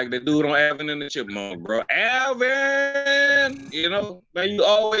the dude on Alvin and the Chipmunk, bro. Alvin, you know, man, you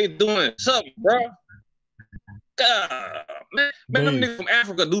always doing something, bro. God, man, them niggas from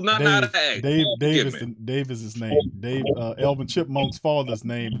Africa do not know how to act. Dave is his name. Dave, Alvin Chipmunk's father's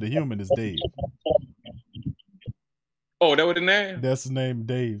name, the human, is Dave. Oh, that was the name? That's his name,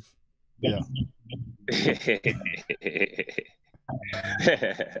 Dave. Yeah.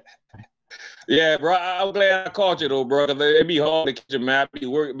 Yeah, bro. I'm glad I caught you though, bro. Cause it'd be hard to catch a man. I be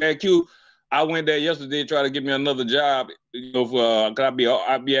working, man. Q, I went there yesterday trying to get me another job. You know, for cause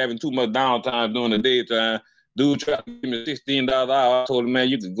I be having too much downtime during the daytime. Dude tried to give me $16 an hour. I told him, man,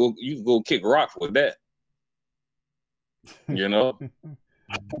 you can go kick rocks with that. You know.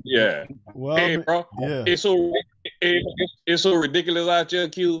 Yeah. Well, hey, bro. Yeah. It's so ridiculous out here,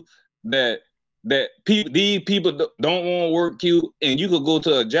 Q, that these people don't want to work, Q, and you could go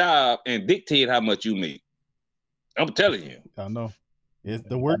to a job and dictate how much you make. I'm telling you. I know.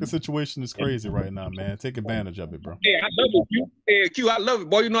 The working situation is crazy right now, man. Take advantage of it, bro. Yeah, I love it, Q. Yeah, Q, I love it.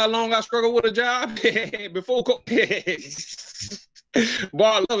 Boy, you know how long I struggled with a job? Before boy,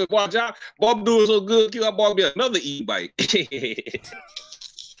 I love it. Boy, job. Boy, I'm doing so good, Q. I bought me another e-bike.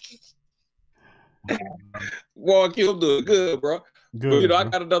 Boy, Q, I'm doing good, bro. Good, but, you know, bro. I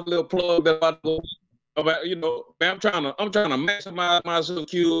got another little plug about you know, man, I'm trying to maximize myself,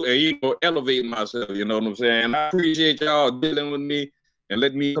 Q, and you know, elevate myself. You know what I'm saying? I appreciate y'all dealing with me and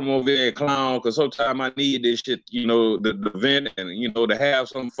let me come over here and clown, because sometimes I need this shit, you know, the vent, and you know, to have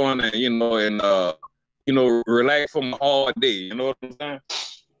some fun, and you know, relax from a hard day. You know what I'm saying?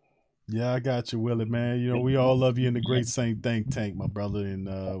 Yeah, I got you, Willie, man. You know, we all love you in the Great Saint Think Tank, my brother, and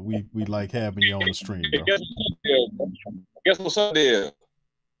we like having you on the stream, bro. Guess what's up there?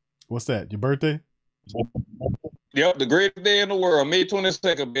 What's that? Your birthday? Yep, the greatest day in the world, May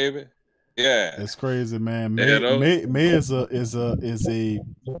 22nd, baby. Yeah, it's crazy, man. May is a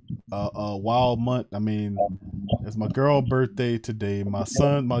wild month. I mean, it's my girl birthday today. My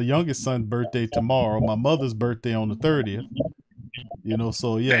youngest son's birthday tomorrow. My mother's birthday on the 30th. You know,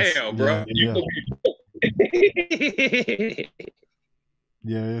 so yes, damn, bro. Yeah.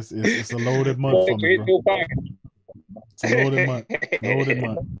 Yeah, it's a loaded month for me, bro. It's a loaded month. Loaded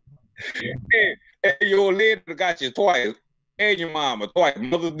month. Hey, your lady got you twice, and your mama twice.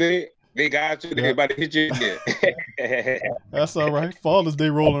 Mother's Day, they got you. Everybody hit you again. That's all right. Father's Day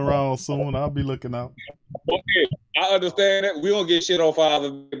rolling around soon. I'll be looking out. Okay, I understand that. We don't get shit on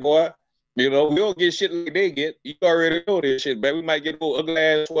Father's Day, boy. You know, we don't get shit like they get. You already know this shit, man. We might get more ugly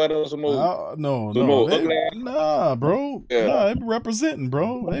ass sweater or some more. Nah, bro. Yeah. Nah, they be representing,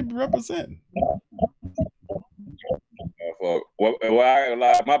 bro. They be representing. Well,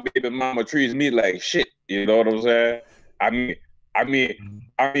 my baby mama treats me like shit. You know what I'm saying? I mean,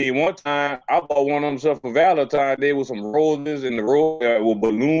 one time I bought one of them stuff for Valentine's Day with some roses and the rose with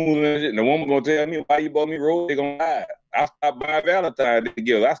balloons and shit. And the woman gonna tell me, why you bought me roses? They gonna lie. I stopped buying Valentine's Day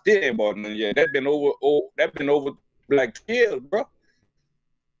gifts. I still ain't bought none yet. That been over like 2 years, bro.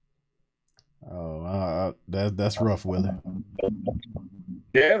 Oh, that's rough, Willie.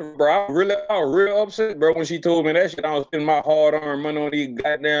 Yeah, bro. I was real upset, bro, when she told me that shit. I was spending my hard-earned money on these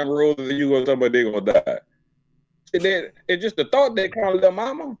goddamn roses, and you gonna talk about they gonna die. It's just the thought that kind of little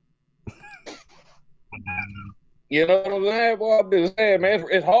mama. You know what I'm saying? Boy, I'm just saying, man,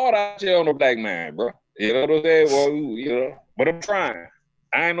 it's hard out here on the black man, bro. You know what I'm saying? Well, you know, but I'm trying.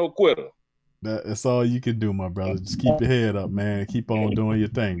 I ain't no quitter. That's all you can do, my brother. Just keep your head up, man. Keep on doing your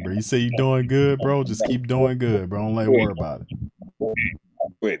thing, bro. You say you're doing good, bro. Just keep doing good, bro. Don't worry about it.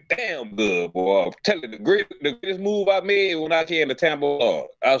 Went damn good, boy. I'm telling you, the greatest move I made when I came to Tampa, Florida.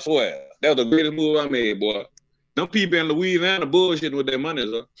 I swear. That was the greatest move I made, boy. Them people in Louisiana bullshitting with their money,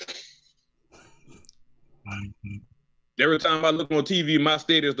 sir. Every time I look on TV, my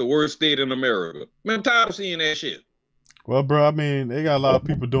state is the worst state in America. Man, I'm tired of seeing that shit. Well, bro, I mean, they got a lot of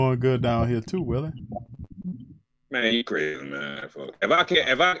people doing good down here too, Willie. Man, you crazy, man.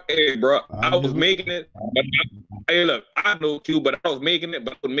 Hey, bro, I was making it. But hey, look, I know Q, but I was making it,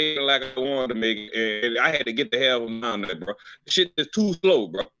 but I was making it like I wanted to make it. And I had to get the hell around that, bro. Shit is too slow,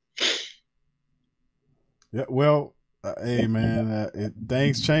 bro. Yeah, well, hey, man,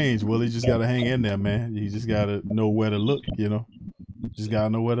 things change. Willie, you just got to hang in there, man. You just got to know where to look, you know. Just got to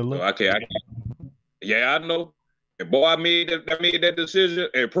know where to look. Yeah, I know. And boy, I made that decision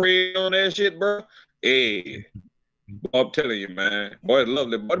and prayed on that shit, bro. Hey, I'm telling you, man. Boy, it's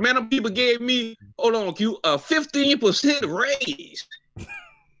lovely. But man, them people gave me, hold on, Q, a 15% raise.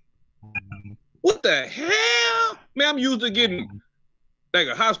 What the hell? Man, I'm used to getting like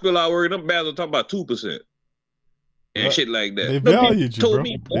a hospital I work in, them bastards talking about 2% and shit like that. They valued you, bro.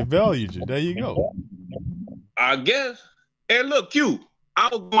 They valued you. There you go. I guess. And look, Q, I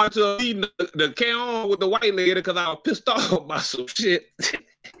was going to a meeting to carry on with the white lady because I was pissed off about some shit.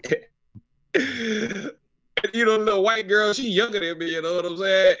 And, you know, the little white girl, she younger than me, you know what I'm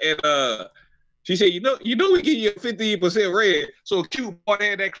saying? And she said, you know, we give you a 15% raise. So Q, boy,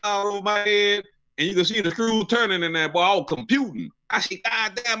 had that cloud over my head, and you can see the screws turning in that, boy. I was computing. I said,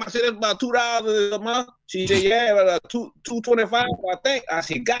 God damn, I said, that's about $2 a month. She said, yeah, $225, I think. I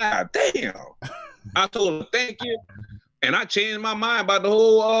said, God damn. I told her, thank you. And I changed my mind about the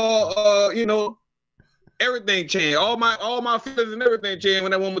whole, you know, everything changed. All my feelings and everything changed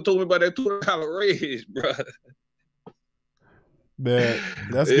when that woman told me about that $2 raise, bro.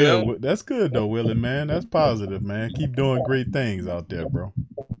 That's good. That's good though, Willie, man. That's positive, man. Keep doing great things out there, bro.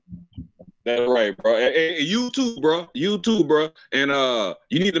 That's right, bro. And you too, bro. You too, bro. And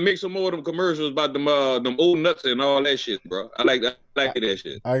you need to make some more of them commercials about them old nuts and all that shit, bro. I like that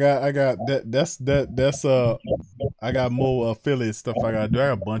shit. I got that's I got more affiliate stuff I gotta do. I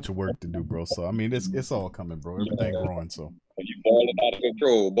got a bunch of work to do, bro. So I mean it's all coming, bro. Everything growing, so you balling out of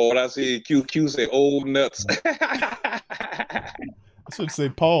control. Boy, I see QQ say old nuts. I should say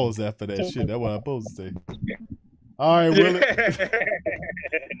pause after that shit. That's what I'm supposed to say. All right, Willie.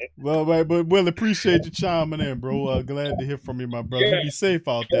 Well, right, but Willie, appreciate you chiming in, bro. Glad to hear from you, my brother. You be safe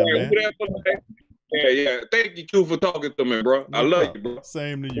out there, man. Yeah. Thank you, Q, for talking to me, bro. I love you, bro.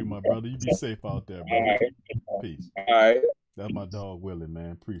 Same to you, my brother. You be safe out there, bro. All right. Peace. All right. That's my dog, Willie,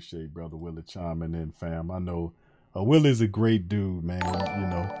 man. Appreciate brother Willie chiming in, fam. I know Willie's a great dude, man.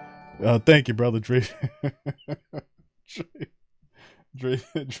 You know. Thank you, brother Dre. Dre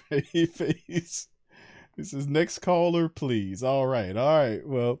face. This is next caller, please. All right.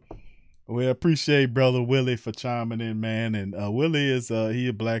 Well, we appreciate brother Willie for chiming in, man. And Willie is he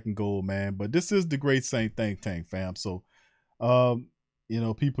a black and gold man, but this is the Great Saint Think Tank, fam. So, you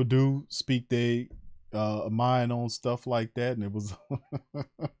know, people do speak their mind on stuff like that, and it was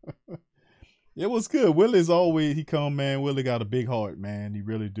it was good. Willie's always he come, man. Willie got a big heart, man. He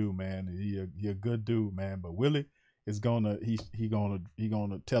really do, man. He a good dude, man. But Willie is gonna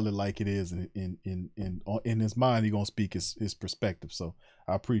tell it like it is, in his mind. He gonna speak his perspective. So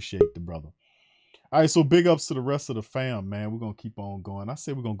I appreciate the brother. All right, so big ups to the rest of the fam, man. We're gonna keep on going. I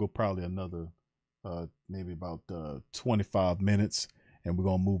say we're gonna go probably another maybe about 25 minutes, and we're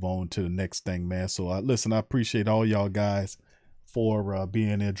gonna move on to the next thing, man. So listen, I appreciate all y'all guys for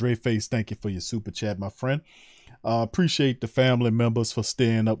being there. Dre Face, thank you for your super chat, my friend. Appreciate the family members for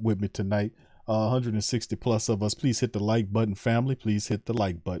staying up with me tonight. 160 plus of us. Please hit the like button, family. Please hit the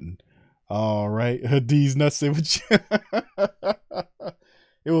like button. All right. D's nuts. It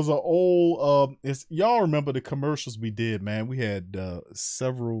was an old, y'all remember the commercials we did, man. We had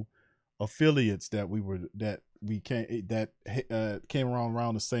several affiliates that came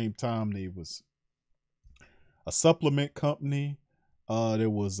around the same time. There was a supplement company. There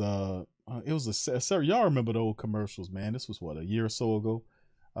was it was a y'all remember the old commercials, man. This was what, a year or so ago.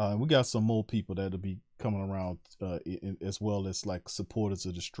 We got some more people that'll be coming around as well as like supporters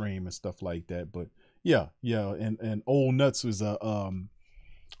of the stream and stuff like that. But yeah. And Old Nuts was a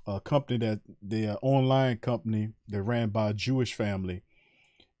company that they're online company that ran by a Jewish family,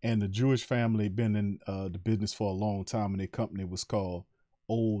 and the Jewish family been in the business for a long time, and their company was called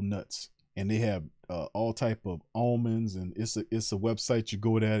Old Nuts, and they have all type of almonds, and it's a website you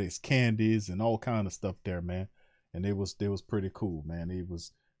go there. It's candies and all kind of stuff there, man. And they was pretty cool, man.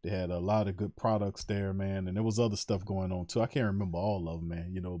 They had a lot of good products there, man, and there was other stuff going on too. I can't remember all of them,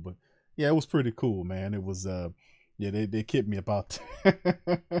 man, you know, but yeah, it was pretty cool, man. It was they kicked me about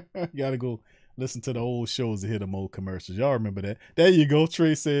you gotta go listen to the old shows to hear them old commercials. Y'all remember that? There you go.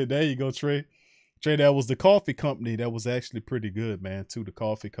 Trey said, there you go, Trey, that was the coffee company that was actually pretty good, man, too. The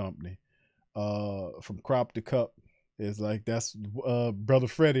coffee company from crop to cup. It's like that's brother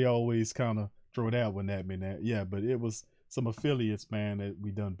Freddie always kind of throw that one at me. Yeah, but it was some affiliates, man, that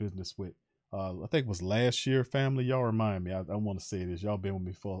we done business with. I think it was last year, family. Y'all remind me. I want to say this. Y'all been with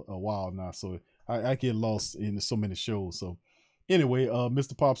me for a while now, so I get lost in so many shows. So anyway,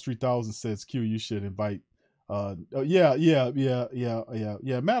 Mr. Pops 3000 says, Q, you should invite. Yeah.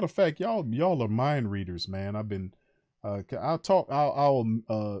 Matter of fact, y'all are mind readers, man. I've been, I'll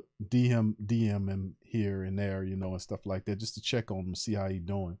DM him here and there, you know, and stuff like that, just to check on him, see how he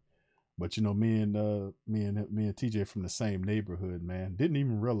doing. But you know, me and TJ from the same neighborhood, man. Didn't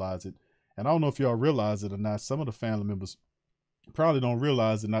even realize it. And I don't know if y'all realize it or not. Some of the family members probably don't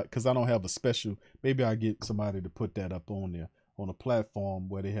realize it, not because I don't have a special. Maybe I get somebody to put that up on there on a platform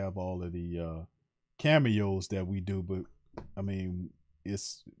where they have all of the cameos that we do. But I mean,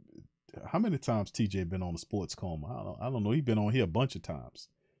 it's how many times TJ been on the Sports Coma? I don't know. He been on here a bunch of times.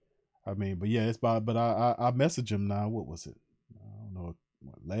 I mean, but yeah, it's by. But I message him now. What was it? I don't know.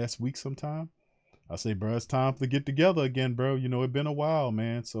 Last week sometime. I say, bro, it's time to get together again, bro. You know, it's been a while,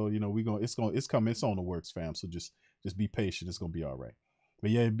 man. So you know, it's coming. It's on the works, fam. So just be patient. It's gonna be all right.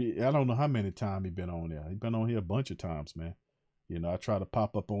 But yeah, I don't know how many times he been on there. He been on here a bunch of times, man. You know, I try to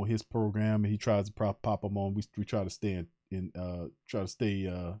pop up on his program, and he tries to pop up on. We try to stay in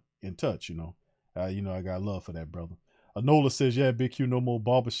touch. You know, I got love for that brother. Anola says, yeah, Big Q, no more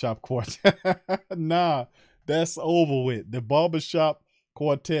barbershop quartet. Nah, that's over with. The barbershop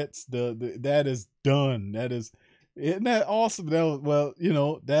quartets, that is done. Isn't that awesome? Well, you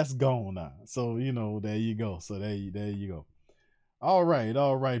know, that's gone now. So, you know, there you go. So there you go. All right.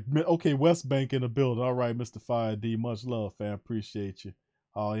 Okay, West Bank in the building. All right, Mr. Fire D, much love, fam. Appreciate you.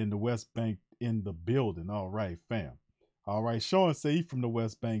 In the West Bank in the building. All right, fam. All right, Sean say he from the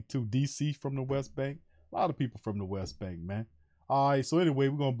West Bank too. DC from the West Bank. A lot of people from the West Bank, man. All right, so anyway,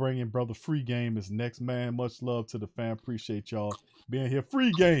 we're going to bring in Brother Free Game is next, man. Much love to the fam. Appreciate y'all being here.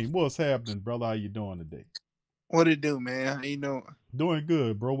 Free Game, what's happening, brother? How you doing today? What it do, man? How you doing? Doing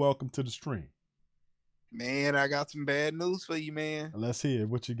good, bro. Welcome to the stream. Man, I got some bad news for you, man. Let's hear it.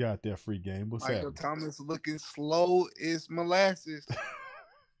 What you got there, Free Game? What's happening? Michael Thomas looking slow as molasses.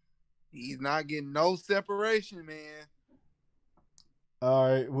 He's not getting no separation, man.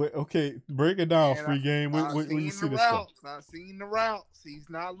 All right, okay, break it down, man, Free Game. When you see the routes, not seeing the routes. He's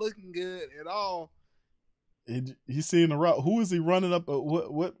not looking good at all. He's seeing the route. Who is he running up?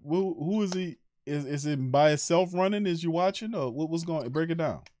 Who is he? Is it by himself running? Is you watching, or what was going? Break it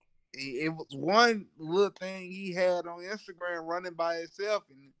down. It was one little thing he had on Instagram running by himself,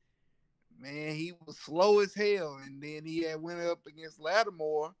 and man, he was slow as hell. And then he had went up against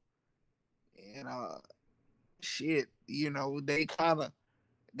Lattimore, and shit, you know, they kind of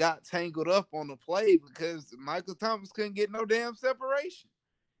got tangled up on the play because Michael Thomas couldn't get no damn separation.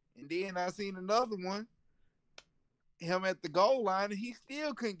 And then I seen another one, him at the goal line, and he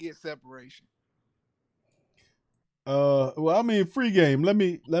still couldn't get separation. Well, I mean, Free Game. Let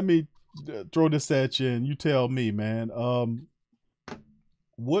me throw this at you, and you tell me, man.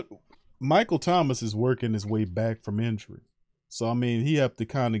 What Michael Thomas is working his way back from injury. So, I mean, he have to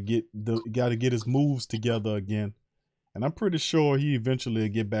kind of got to get his moves together again. And I'm pretty sure he eventually will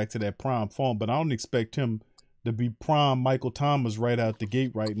get back to that prime form, but I don't expect him to be prime Michael Thomas right out the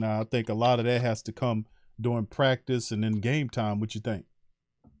gate right now. I think a lot of that has to come during practice and in game time. What you think?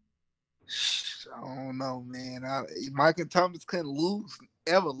 I don't know, man. Michael Thomas couldn't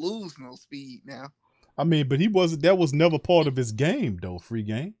ever lose no speed now. I mean, but that was never part of his game, though, Free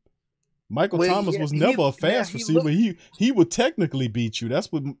Game. Michael Thomas was never a fast receiver. He would technically beat you.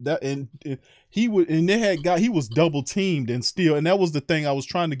 That's what that and he would and they had he was double teamed and still, and that was the thing I was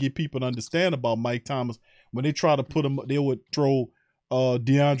trying to get people to understand about Mike Thomas. When they try to put him, they would throw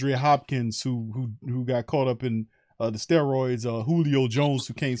DeAndre Hopkins who got caught up in the steroids, Julio Jones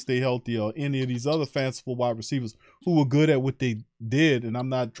who can't stay healthy, or any of these other fanciful wide receivers who were good at what they did. And I'm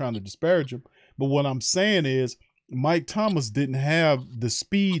not trying to disparage them, but what I'm saying is Mike Thomas didn't have the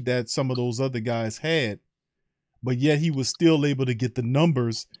speed that some of those other guys had, but yet he was still able to get the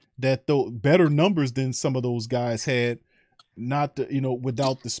numbers better numbers than some of those guys had. Not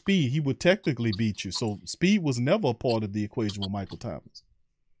without the speed, he would technically beat you. So speed was never a part of the equation with Michael Thomas.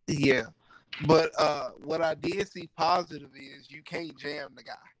 Yeah, but what I did see positive is you can't jam the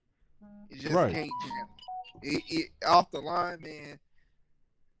guy. You just can't jam. It off the line, man.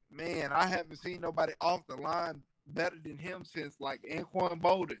 Man, I haven't seen nobody off the line better than him since like Anquan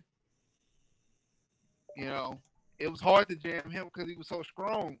Bolden. You know, it was hard to jam him because he was so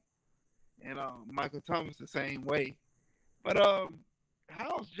strong. And Michael Thomas the same way. But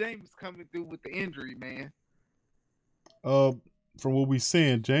how's James coming through with the injury, man? From what we're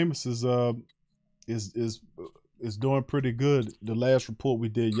seeing, James is doing pretty good. The last report we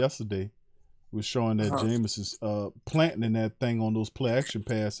did yesterday was showing that James is planting in that thing on those play action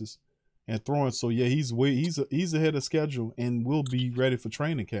passes and throwing. So yeah, he's ahead of schedule and will be ready for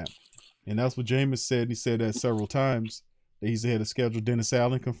training camp. And that's what James said. He said that several times that he's ahead of schedule. Dennis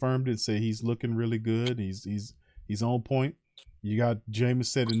Allen confirmed it and said he's looking really good. He's on point. You got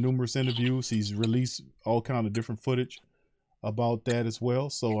James said in numerous interviews, he's released all kind of different footage about that as well.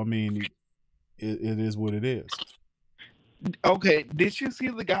 So I mean, it is what it is. Okay, did you see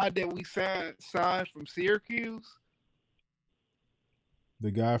the guy that we signed from Syracuse?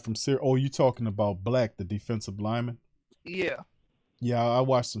 The guy from Oh, you talking about Black, the defensive lineman? Yeah. Yeah, I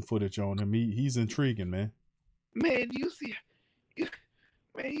watched some footage on him. He's intriguing, man. Man, you see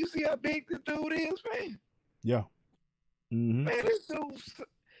how big this dude is, man. Yeah. Mm-hmm. Man, this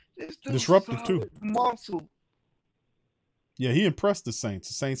dude's disruptive too. Muscle. Yeah, he impressed the Saints.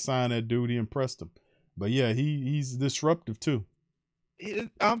 The Saints signed that dude. He impressed them. But yeah, he's disruptive too.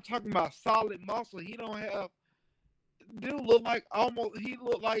 I'm talking about solid muscle. He don't have. Dude look like almost. He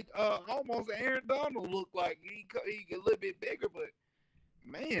looked like almost Aaron Donald looked like. He a little bit bigger, but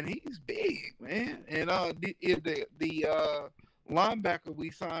man, he's big, man. And the linebacker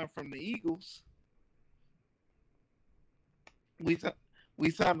we signed from the Eagles. We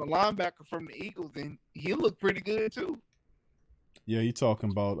signed the linebacker from the Eagles, and he looked pretty good too. Yeah, you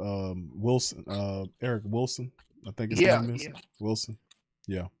talking about Wilson, Eric Wilson, I think his name is Wilson.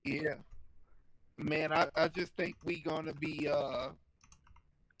 Yeah. Yeah. Man, I just think we gonna be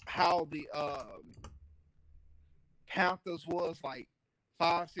how the Panthers was like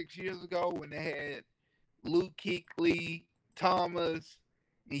 5-6 years ago when they had Luke Kuechly, Thomas,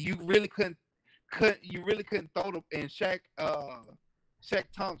 and you really couldn't throw the and Shaq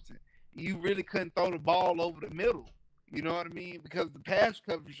Thompson. You really couldn't throw the ball over the middle. You know what I mean? Because the pass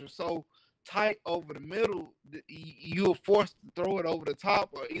coverage are so tight over the middle that you're forced to throw it over the top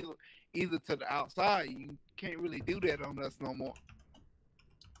or either to the outside. You can't really do that on us no more.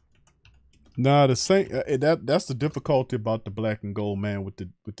 Nah, the Saints. That's the difficulty about the black and gold, man. With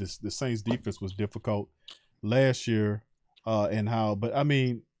the Saints defense was difficult last year, but I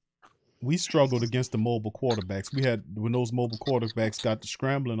mean, we struggled against the mobile quarterbacks. We had when those mobile quarterbacks got to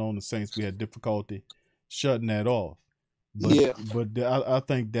scrambling on the Saints, we had difficulty shutting that off. But I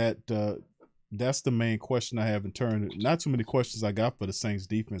think that that's the main question I have in turn. Not too many questions I got for the Saints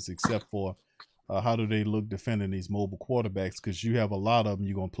defense, except for how do they look defending these mobile quarterbacks? Because you have a lot of them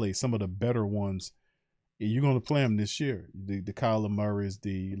you're going to play. Some of the better ones, you're going to play them this year. The Kyler Murrays,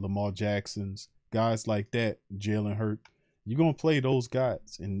 the Lamar Jacksons, guys like that, Jalen Hurts. You're going to play those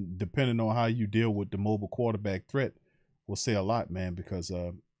guys. And depending on how you deal with the mobile quarterback threat, will say a lot, man, because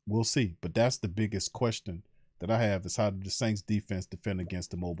we'll see. But that's the biggest question that I have is how did the Saints defense defend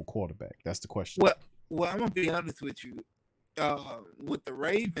against the mobile quarterback? That's the question. Well, I'm gonna be honest with you. With the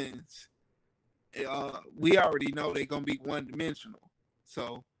Ravens, we already know they're gonna be one-dimensional.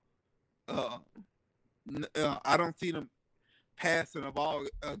 So I don't see them passing the ball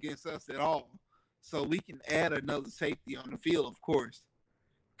against us at all. So we can add another safety on the field, of course,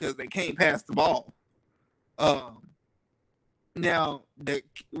 because they can't pass the ball. Now,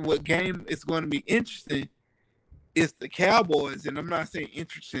 what game is going to be interesting is the Cowboys, and I'm not saying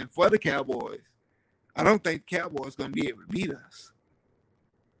interesting for the Cowboys. I don't think the Cowboys going to be able to beat us.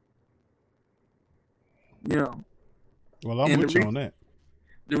 You know. Well, I'm with you on that.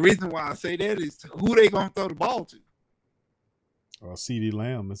 The reason why I say that is who they going to throw the ball to. CeeDee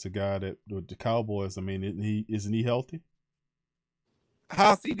Lamb is a guy that with the Cowboys. I mean, isn't he healthy?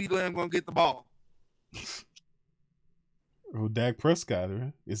 How CeeDee Lamb going to get the ball? Oh, Dak Prescott,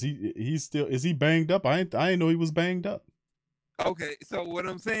 right? Is he banged up? I didn't know he was banged up. Okay, so what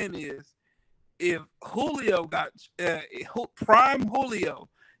I'm saying is, if Julio got prime Julio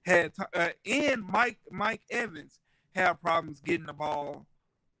had and Mike Evans had problems getting the ball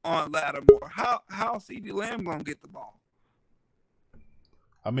on Lattimore, how CeeDee Lamb gonna get the ball?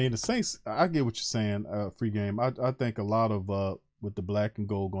 I mean, the Saints. I get what you're saying. Free game. I think a lot of what the black and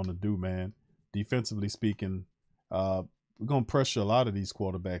gold gonna do, man. Defensively speaking, we're gonna pressure a lot of these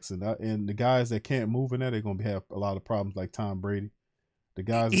quarterbacks, and the guys that can't move in there, they're gonna have a lot of problems, like Tom Brady. The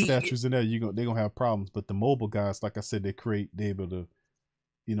guys, the statues in there, they're gonna have problems. But the mobile guys, like I said, they're able to,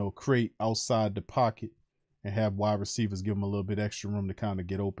 create outside the pocket and have wide receivers give them a little bit extra room to kind of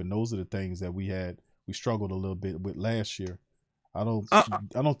get open. Those are the things that we struggled a little bit with last year. I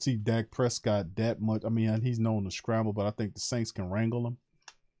don't see Dak Prescott that much. I mean, he's known to scramble, but I think the Saints can wrangle him.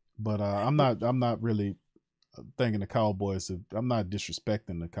 But I'm not really thinking the Cowboys. I'm not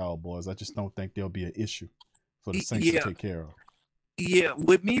disrespecting the Cowboys. I just don't think there'll be an issue for the Saints to take care of. Yeah,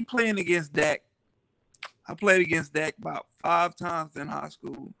 with me playing against Dak, I played against Dak about 5 times in high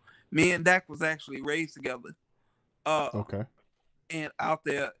school. Me and Dak was actually raised together. Okay. And out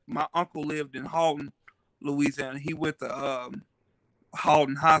there, my uncle lived in Halton, Louisiana. He went to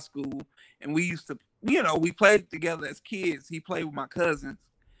Halton High School, and we used to, we played together as kids. He played with my cousins,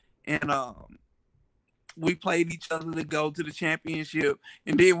 and we played each other to go to the championship,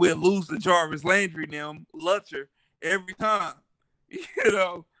 and then we'll lose to Jarvis Landry and them Lutcher every time,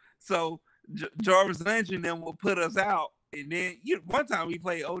 So Jarvis Landry and them will put us out, and then one time we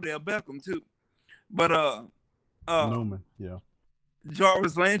played Odell Beckham too, but Newman, yeah.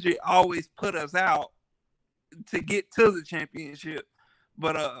 Jarvis Landry always put us out to get to the championship,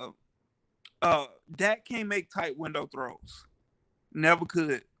 but Dak can't make tight window throws. Never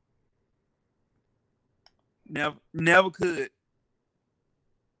could. Never could.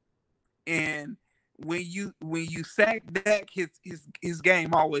 And when you sack Dak, his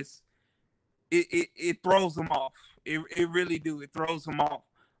game always it throws him off. It really do. It throws him off.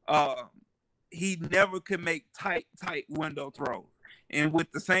 He never could make tight window throws. And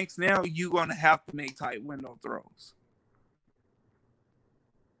with the Saints now, you're gonna have to make tight window throws.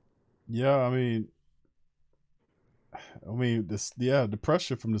 Yeah, I mean, the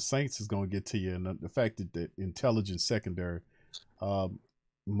pressure from the Saints is going to get to you, and the fact that the intelligent secondary,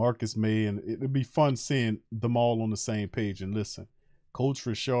 Marcus May, and it'd be fun seeing them all on the same page. And listen, Coach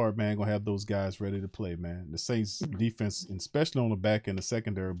Richard, man, gonna have those guys ready to play, man. The Saints defense, and especially on the back end, the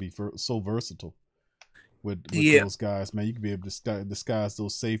secondary, will be so versatile with those guys, man. You can be able to disguise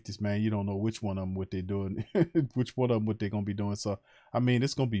those safeties, man. You don't know which one of them what they're doing, which one of them what they're gonna be doing. So, I mean,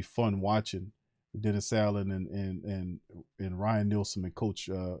 it's gonna be fun watching Dennis Allen and Ryan Nielsen and Coach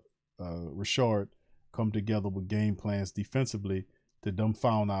Richard come together with game plans defensively to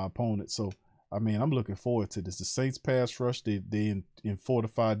dumbfound our opponent. So, I mean, I'm looking forward to this. The Saints pass rush, they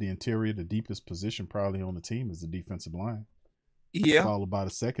fortified the interior. The deepest position probably on the team is the defensive line. Yeah. Followed by the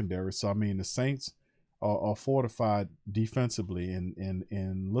secondary. So, I mean, the Saints are fortified defensively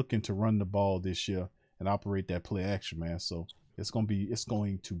and looking to run the ball this year and operate that play action, man. So, it's going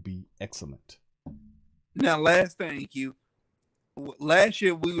to be excellent. Now, last thing, Q. Last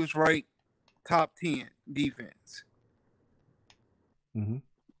year we was ranked top 10 defense. Mm-hmm.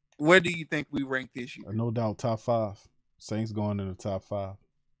 Where do you think we rank this year? No doubt, top 5. Saints going in the top 5.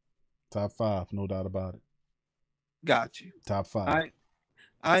 Top 5, no doubt about it. Got you. Top 5.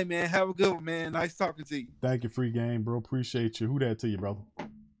 All right, man. Have a good one, man. Nice talking to you. Thank you, Free Game, bro. Appreciate you. Who that to you, brother?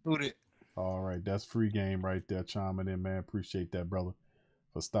 Who that? All right, that's Free Game right there, chiming in, man. Appreciate that, brother,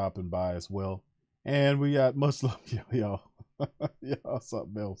 for stopping by as well. And we got much love, y'all. Y'all,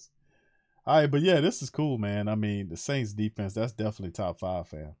 something else. All right, but yeah, this is cool, man. I mean, the Saints defense, that's definitely top 5,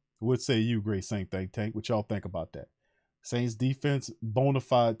 fam. What say you, great Saint think tank? What y'all think about that? Saints defense, bona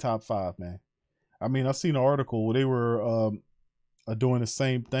fide top 5, man. I mean, I seen an article where they were doing the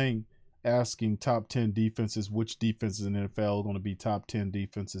same thing, asking top 10 defenses, which defenses in the NFL are going to be top 10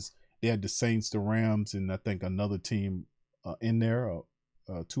 defenses. They had the Saints, the Rams, and I think another team in there,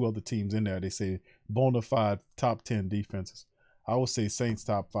 2 other teams in there. They say bona fide top 10 defenses. I would say Saints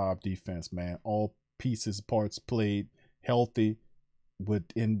top 5 defense, man. All pieces, parts played, healthy,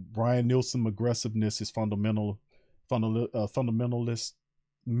 in Ryan Nielsen aggressiveness, his fundamentalist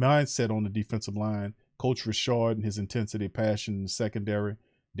mindset on the defensive line. Coach Richard and his intensity, passion in the secondary.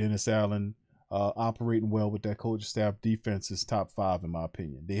 Dennis Allen operating well with that coaching staff. Defense is top 5 in my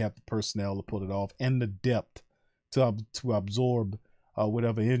opinion. They have the personnel to pull it off and the depth to absorb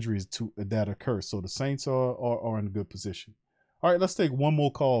whatever injuries that occur. So the Saints are in a good position. All right, let's take one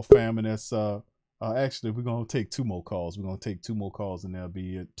more call, fam, and that's actually we're gonna take 2 more calls. We're gonna take 2 more calls, and that'll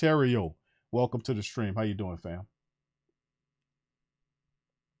be Terry O. Welcome to the stream. How you doing, fam?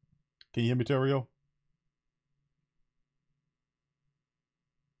 Can you hear me, Terry O?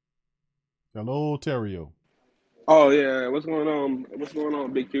 Hello, Terry O. Oh yeah, what's going on? What's going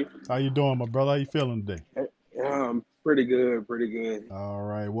on, Big Q? How you doing, my brother? How you feeling today? Pretty good, pretty good. All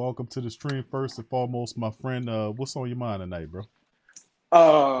right, welcome to the stream. First and foremost, my friend, what's on your mind tonight, bro?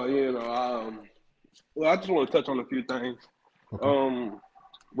 Well, I just want to touch on a few things. Okay.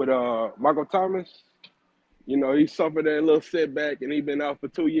 With Michael Thomas, he suffered that little setback and he been out for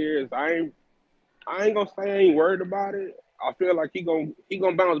 2 years. I ain't gonna say I ain't worried about it. I feel like he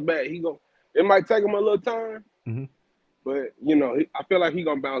gonna bounce back. It might take him a little time, but I feel like he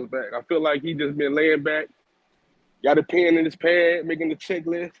gonna bounce back. I feel like he just been laying back, got a pen in his pad, making the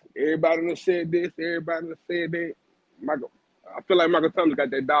checklist. Everybody done said this, everybody done said that. I feel like Michael Thomas got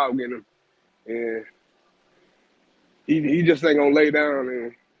that dog in him, and he just ain't gonna lay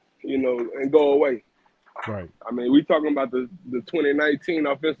down and go away. Right. I mean, we talking about the 2019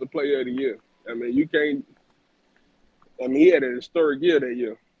 Offensive Player of the Year. I mean, he had a historic year that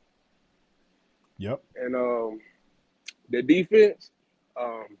year. Yep. And the defense,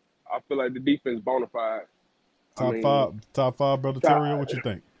 I feel like the defense bona fide. Top five, brother Terry. What you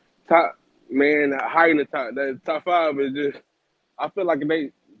think? High in the top. That top 5 is just. I feel like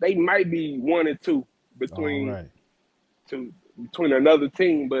they might be 1 and 2 between another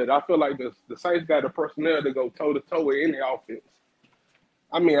team, but I feel like the Saints got the personnel to go toe to toe with any offense.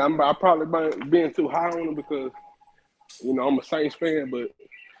 I mean, I probably being too high on them because I'm a Saints fan, but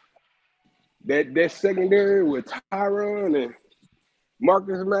that secondary with Tyrann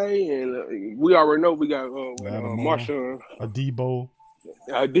Marcus May, and we already know we got Marshawn. Debo.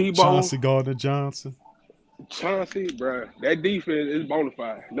 Debo. Chauncey Gardner-Johnson. Chauncey, bro. That defense is bona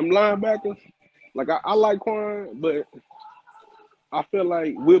fide. Them linebackers, like I like Quan, but I feel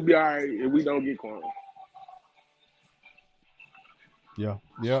like we'll be all right if we don't get Quan. Yeah.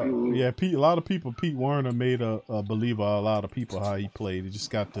 Pete. A lot of people. Pete Werner made a believer. A lot of people how he played. He just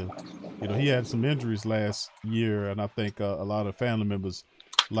got to, he had some injuries last year, and I think a lot of family members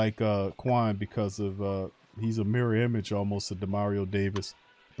like Quan because of he's a mirror image almost of Demario Davis.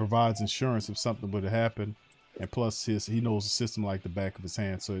 Provides insurance if something were to happen, and plus he knows the system like the back of his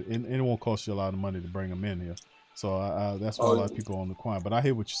hand. So it won't cost you a lot of money to bring him in here. So that's why a lot of people on the Quan. But I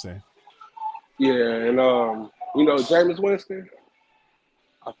hear what you're saying. Yeah, and Jameis Winston.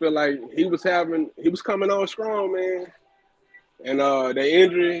 I feel like he was coming on strong, man. And the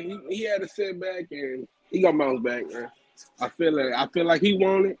injury, he had a setback, and he got bounced back, man. I feel like he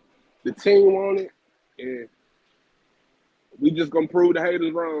wanted, the team wanted, and we just gonna prove the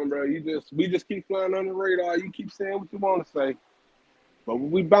haters wrong, bro. We just keep flying on the radar. You keep saying what you want to say, but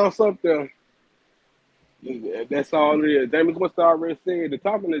when we bounce up there, that's all it is. Jameis Winston already said the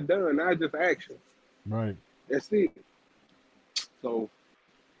talking is done. Now it's just action. Right. That's it. So.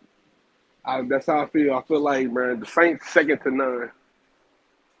 That's how I feel. I feel like, man, the Saints second to none.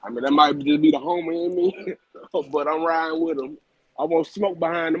 I mean, that might just be the homer in me, but I'm riding with them. I won't smoke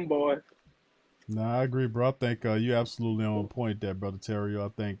behind them, boys. Nah, I agree, bro. I think you're absolutely on point there, Brother Terry. I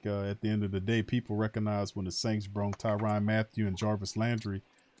think at the end of the day, people recognize when the Saints brought Tyrann Mathieu and Jarvis Landry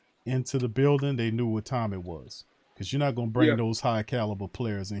into the building, they knew what time it was. Because you're not going to bring those high-caliber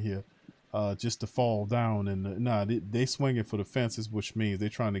players in here just to fall down. And they swinging for the fences, which means they're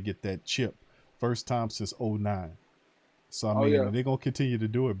trying to get that chip. First time since 2009. So, I mean, they're going to continue to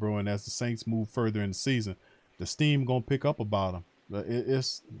do it, bro. And as the Saints move further in the season, the steam going to pick up about them.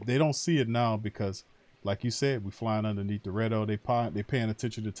 They don't see it now because, like you said, we're flying underneath the radar. They paying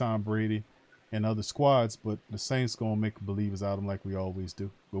attention to Tom Brady and other squads, but the Saints going to make believers out of them like we always do.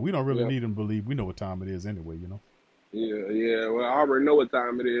 But we don't really need them to believe. We know what time it is anyway, Yeah. Well, I already know what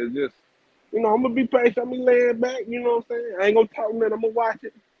time it is. Just, I'm going to be patient. I'm going to be laying back, you know what I'm saying? I ain't going to talk, man. I'm going to watch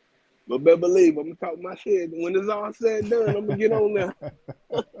it. But better believe I'm going to talk my shit. When it's all said and done, I'm going to get on there.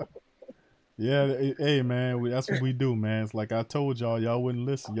 Yeah, hey, man, that's what we do, man. It's like I told y'all wouldn't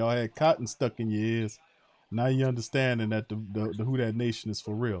listen. Y'all had cotton stuck in your ears. Now you understanding that the Who Dat Nation is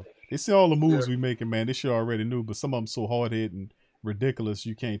for real. They see all the moves we making, man. They sure already knew, but some of them so hard-headed and ridiculous,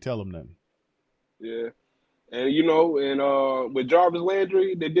 you can't tell them nothing. Yeah. And, with Jarvis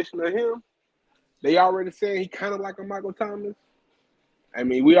Landry, the addition of him, they already saying he kind of like a Michael Thomas. I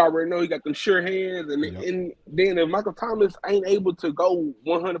mean, we already know he got them sure hands. And then if Michael Thomas ain't able to go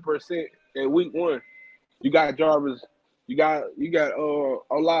 100% in week one, you got Jarvis, you got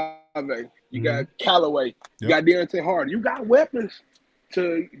Olave, you got Callaway, you got Deontay Hardy. You got weapons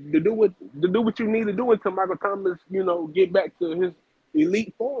to do what you need to do until Michael Thomas, get back to his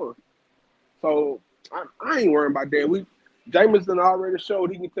elite form. So I ain't worrying about that. Jameson already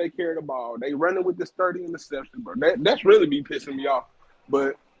showed he can take care of the ball. They running with this 30 interception, bro. That's really be pissing me off.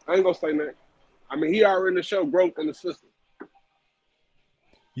 But I ain't gonna say nothing. I mean, he already showed growth in the system.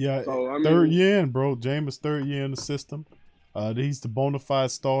 Yeah, so, third year in, bro. Jameis third year in the system. He's the bona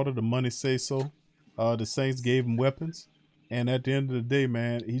fide starter. The money say so. The Saints gave him weapons. And at the end of the day,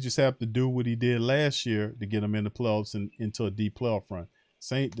 man, he just have to do what he did last year to get him in the playoffs and into a deep playoff run.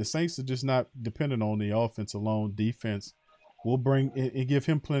 The Saints are just not dependent on the offense alone. Defense will bring and give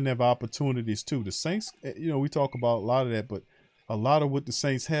him plenty of opportunities too. The Saints, we talk about a lot of that, but a lot of what the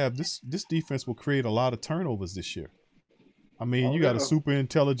Saints have, this defense will create a lot of turnovers this year. I mean, you got a super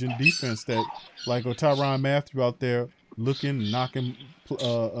intelligent defense that, like Tyrann Mathieu out there looking, knocking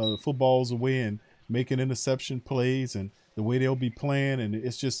footballs away and making interception plays, and the way they'll be playing, and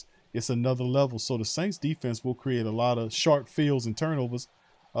it's another level. So the Saints defense will create a lot of sharp fields and turnovers,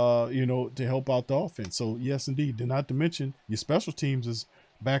 to help out the offense. So yes, indeed. Not to mention your special teams is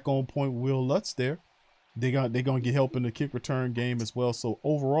back on point with Will Lutz there. They're gonna get help in the kick return game as well. So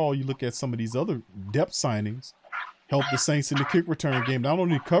overall, you look at some of these other depth signings, help the Saints in the kick return game. Not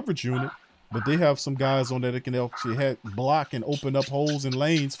only coverage unit, but they have some guys on there that can actually block and open up holes and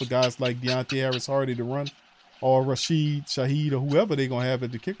lanes for guys like Deontay Harris-Hardy to run, or Rashid Shaheed, or whoever they're gonna have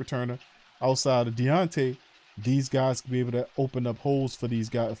at the kick returner outside of Deontay. These guys can be able to open up holes for these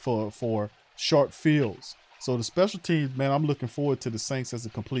guys for short fields. So the special teams, man, I'm looking forward to the Saints as a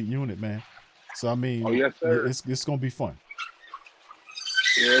complete unit, man. So I mean, yes, sir. It's gonna be fun.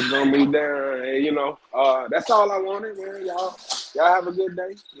 Yeah, it's gonna be there. And, that's all I wanted, man. Y'all have a good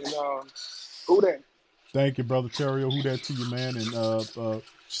day. And who that? Thank you, brother Terrio. Who that to you, man? And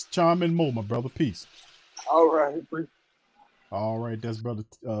chime in more, my brother. Peace. All right. All right, that's brother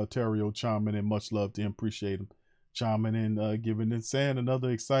Terrio chiming in. Much love to him. Appreciate him chiming in, giving and saying another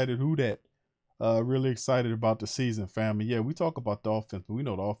excited who that. Really excited about the season, family. Yeah, we talk about the offense, but we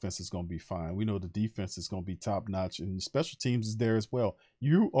know the offense is going to be fine. We know the defense is going to be top notch, and the special teams is there as well.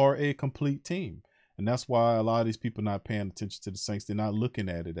 You are a complete team, and that's why a lot of these people not paying attention to the Saints. They're not looking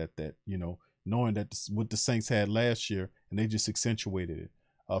at it at that, knowing that what the Saints had last year, and they just accentuated it.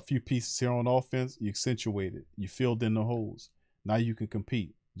 A few pieces here on offense, you accentuated. You filled in the holes. Now you can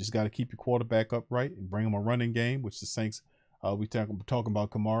compete. You just got to keep your quarterback upright and bring them a running game, which the Saints. We talking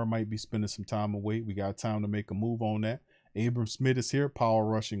about Kamara might be spending some time away. We got time to make a move on that. Abram Smith is here, power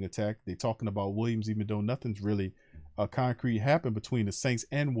rushing attack. They're talking about Williams, even though nothing's really concrete happened between the Saints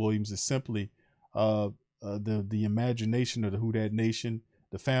and Williams. It's simply the imagination of the Who Dat Nation,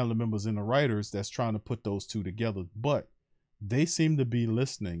 the family members and the writers that's trying to put those two together. But they seem to be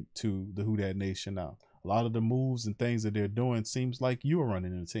listening to the Who Dat Nation now. A lot of the moves and things that they're doing seems like you are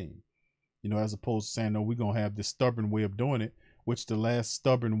running the team. As opposed to saying, no, we're going to have this stubborn way of doing it, which the last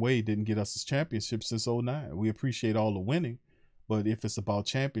stubborn way didn't get us a championship since 2009. We appreciate all the winning, but if it's about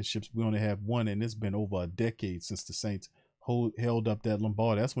championships, we only have one, and it's been over a decade since the Saints held up that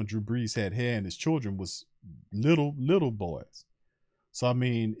Lombardi. That's when Drew Brees had hair and his children was little boys. So, I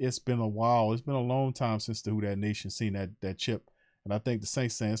mean, it's been a while. It's been a long time since the Who Dat Nation seen that chip, and I think the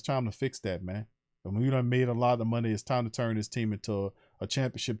Saints saying it's time to fix that, man. I mean, we done made a lot of money. It's time to turn this team into a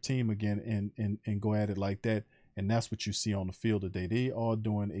championship team again and go at it like that. And that's what you see on the field today. They are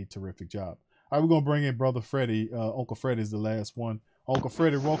doing a terrific job. All right, we're going to bring in Brother Freddie. Uncle Freddie is the last one. Uncle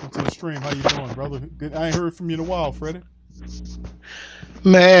Freddie, welcome to the stream. How you doing, brother? Good. I ain't heard from you in a while, Freddie.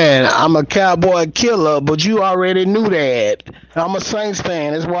 Man, I'm a Cowboy killer, but you already knew that. I'm a Saints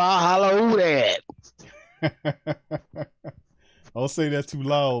fan. That's why I holler who that. Don't say that too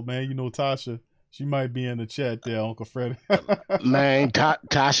loud, man. Tasha. She might be in the chat there, Uncle Freddie. Man,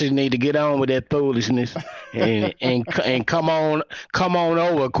 Tasha need to get on with that foolishness and come on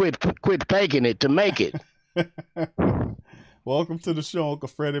over. Quit faking it to make it. Welcome to the show, Uncle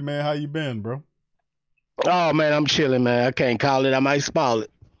Freddie, man. How you been, bro? Oh man, I'm chilling, man. I can't call it. I might spoil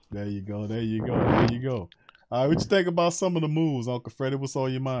it. There you go. All right, what you think about some of the moves, Uncle Freddie? What's on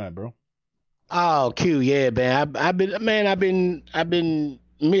your mind, bro? Oh, Q, yeah, man. I've been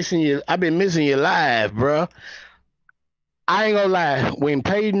missing you. I've been missing you live, bro. I ain't gonna lie. When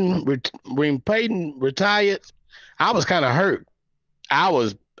Peyton retired, I was kind of hurt. I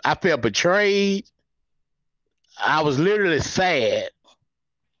felt betrayed. I was literally sad.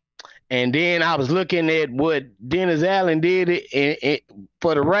 And then I was looking at what Dennis Allen did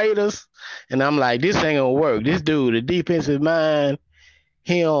for the Raiders, and I'm like, this ain't gonna work. This dude, the defensive mind,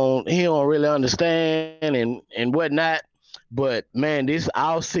 he don't really understand and whatnot. But man, this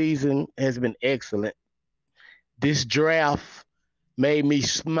offseason has been excellent. This draft made me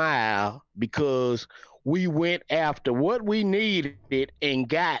smile because we went after what we needed and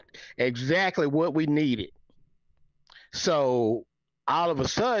got exactly what we needed. So all of a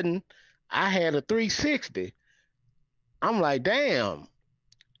sudden, I had a 360. I'm like, damn,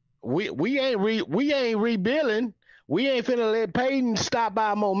 we ain't rebuilding. We ain't finna let Peyton stop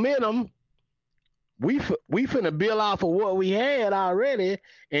our momentum. We finna build off of what we had already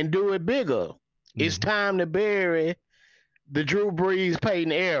and do it bigger. Mm-hmm. It's time to bury the Drew Brees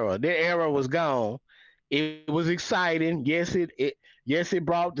Peyton era. Their era was gone. It was exciting. Yes, it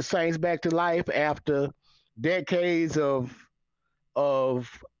brought the Saints back to life after decades of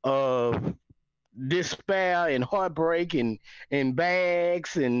despair and heartbreak and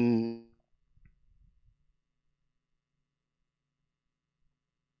bags and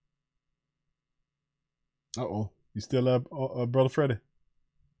Uh-oh. You still up, Brother Freddie?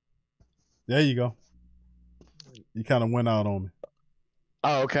 There you go. You kind of went out on me.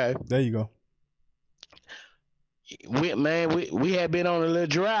 Oh, okay. There you go. We had been on a little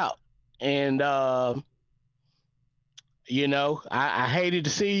drought, and I hated to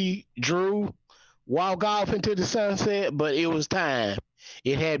see Drew walk off into the sunset, but it was time.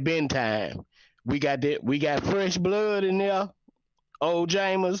 It had been time. We got fresh blood in there. Old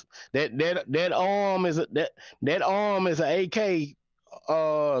Jameis, that arm is an AK.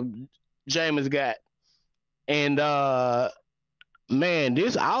 Jameis got, and man,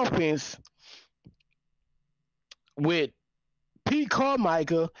 this offense with Pete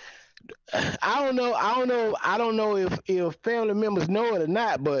Carmichael, I don't know if family members know it or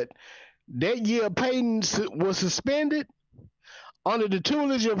not, but that year Peyton was suspended under the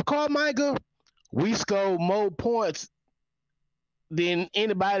tutelage of Carmichael. We scored more points than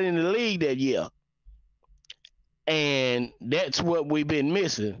anybody in the league that year. and that's what we've been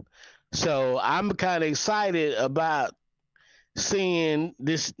missing. So I'm kind of excited about seeing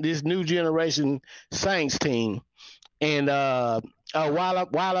this new generation Saints team. And while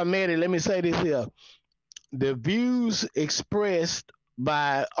I'm at it, let me say this here: the views expressed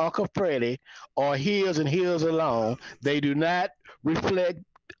by Uncle Freddie are his and his alone. They do not reflect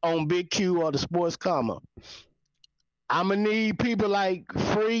on Big Q or the Sports Comma. I'm gonna need people like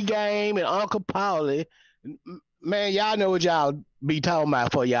Free Game and Uncle Paulie. Man, y'all know what y'all be talking about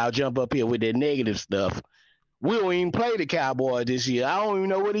before y'all jump up here with that negative stuff. We don't even play the Cowboys this year. I don't even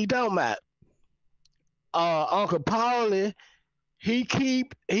know what he talking about. Uncle Paulie, he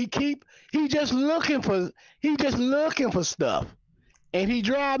just looking for stuff, and he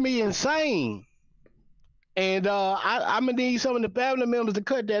drive me insane. And I'm gonna need some of the family members to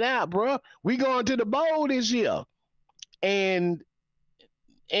cut that out, bro. We going to the bowl this year, and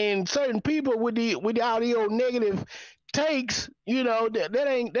certain people with all the old negative takes, you know, that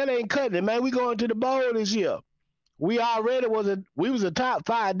ain't cutting it, man. We going to the bowl this year. We already was a top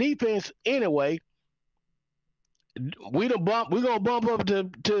 5 defense anyway. We gonna bump up to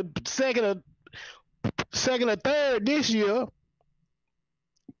second or third this year.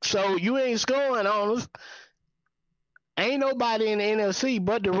 So you ain't scoring on us. Ain't nobody in the NFC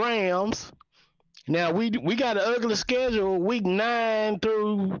but the Rams. Now we got an ugly schedule, week 9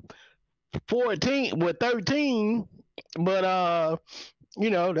 through 14 with 13, but you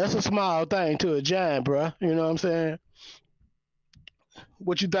know, that's a small thing to a giant, bro. You know what I'm saying?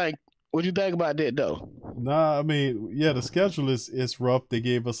 What you think? What you think about that though? Nah, I mean, yeah, the schedule is rough. They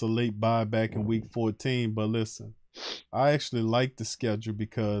gave us a late bye back in week 14, but listen, I actually like the schedule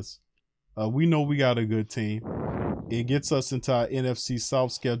because we know we got a good team. It gets us into our NFC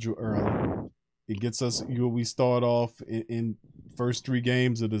South schedule early. It gets us, we start off in first 3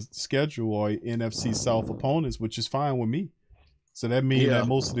 games of the schedule or NFC South opponents, which is fine with me. So that means that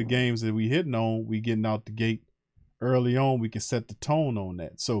most of the games that we hitting on, we getting out the gate early on. We can set the tone on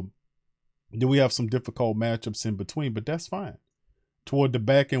that. So then we have some difficult matchups in between, but that's fine. Toward the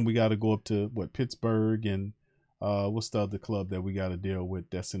back end, we got to go up to Pittsburgh and what's the other club that we got to deal with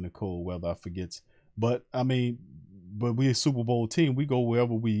that's in the cold weather? I forget. But I mean, but we're a Super Bowl team. We go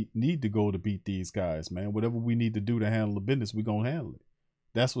wherever we need to go to beat these guys, man. Whatever we need to do to handle the business, we're going to handle it.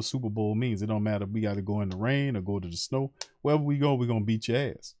 That's what Super Bowl means. It don't matter if we got to go in the rain or go to the snow. Wherever we go, we're going to beat your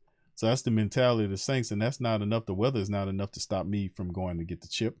ass. So that's the mentality of the Saints, and that's not enough. The weather is not enough to stop me from going to get the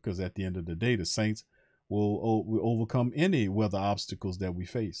chip, because at the end of the day, the Saints will overcome any weather obstacles that we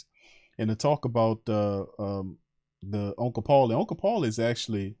face. And to talk about the Uncle Paul is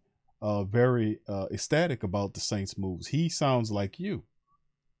actually very ecstatic about the Saints moves. He sounds like you.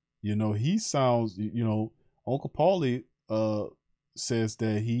 You know, he sounds, you know, Uncle Paulie says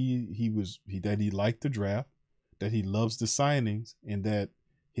that he liked the draft, that he loves the signings, and that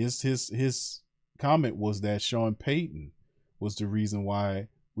his comment was that Sean Payton was the reason why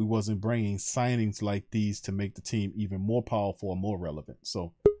we wasn't bringing signings like these to make the team even more powerful and more relevant.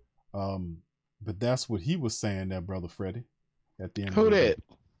 So, but that's what he was saying there, Brother Freddie, at the end of the day.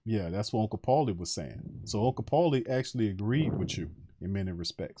 Yeah, that's what Uncle Paulie was saying. So Uncle Paulie actually agreed with you in many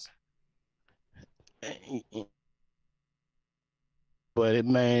respects. But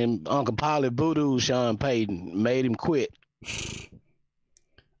man, Uncle Paulie voodoo Sean Payton, made him quit.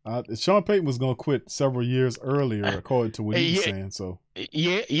 Sean Payton was going to quit several years earlier, according to what he was saying. So but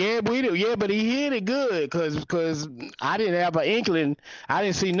he hit it good because I didn't have an inkling. I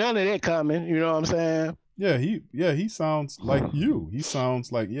didn't see none of that coming. You know what I'm saying? Yeah, he sounds like you. He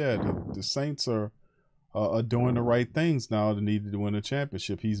sounds like the Saints are doing the right things now. They need to win a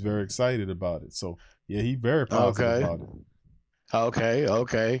championship. He's very excited about it. So yeah, he's very positive about it.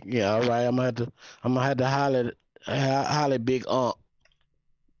 Okay. Yeah, all right. I'm gonna have to holler Big Unc.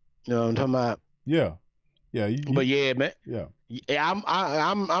 You know what I'm talking about? Yeah. But yeah, man. Yeah.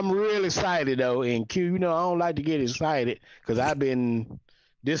 I'm real excited though. And Q, you know, I don't like to get excited because I've been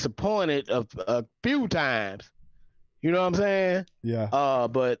disappointed a few times. You know what I'm saying? Yeah.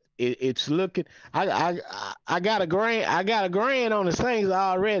 But it's looking. I got a grand on the Saints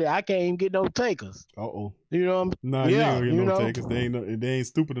already. I can't even get no takers. Uh-oh. You know what I'm Nah, you ain't gonna get no takers. They ain't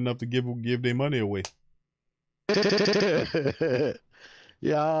stupid enough to give their money away.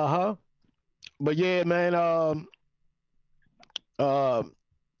 Yeah, But yeah, man, I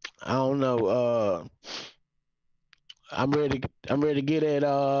don't know. I'm ready to get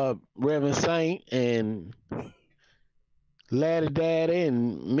at Reverend Saint and Laddie Daddy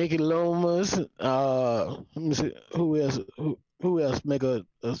and Mickey Loomis. Let me see who else make a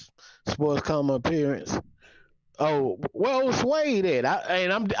sports comma appearance. Oh, well, Sway then.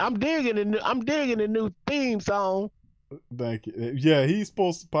 I'm digging the new theme song. Thank you. Yeah, he's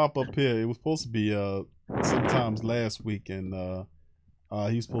supposed to pop up here. It was supposed to be sometimes last week, and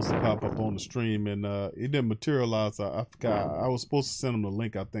he's supposed to pop up on the stream, and it didn't materialize. I forgot. I was supposed to send him the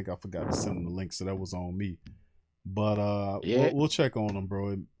link. I think I forgot to send him the link, so that was on me. But we'll check on him,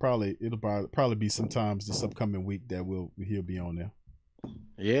 bro. It'll probably be sometimes this upcoming week that he'll be on there.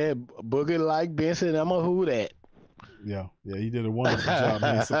 Yeah, Boogie like Benson. I'm a who that. Yeah, he did a wonderful job,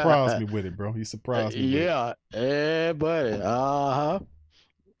 man. He surprised me with it, bro. He surprised me. Yeah, buddy.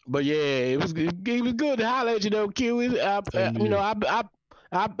 But yeah, it was good to holler at you though, Q. I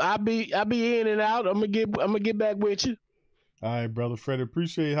be in and out. I'm gonna get back with you. All right, brother Freddie.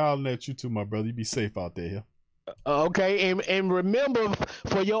 Appreciate hollering at you too, my brother. You be safe out there. Yeah? Okay, and remember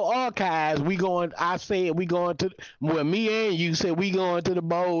for your archives, we going to. Well, me and you said we going to the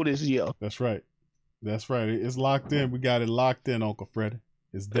bowl this year. That's right. It's locked in. We got it locked in, Uncle Freddie.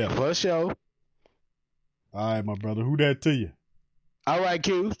 It's there. For sure. All right, my brother. Who that to you? All right,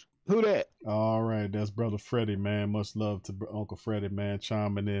 Q. Who that? All right, that's Brother Freddie, man. Much love to Uncle Freddie, man,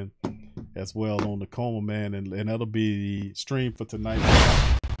 chiming in as well on the coma, man. And that'll be the stream for tonight.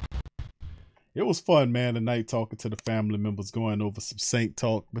 It was fun, man, tonight talking to the family members, going over some Saint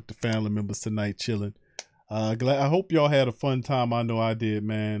talk with the family members tonight, chilling. I hope y'all had a fun time. I know I did,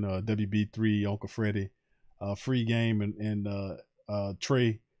 man. WB3, Uncle Freddie, Free Game, and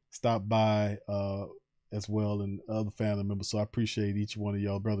Trey stopped by as well, and other family members. So I appreciate each one of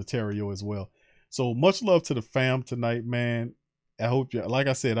y'all, Brother Terrio as well. So much love to the fam tonight, man. I hope you, like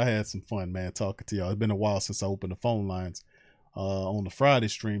I said, I had some fun, man, talking to y'all. It's been a while since I opened the phone lines on the Friday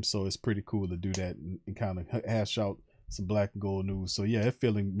stream, so it's pretty cool to do that and kind of hash out some black and gold news. So yeah, it's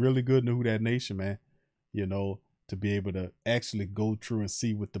feeling really good in Who That Nation, man. You know, to be able to actually go through and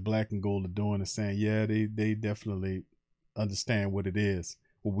see what the black and gold are doing and saying, yeah, they definitely understand what it is,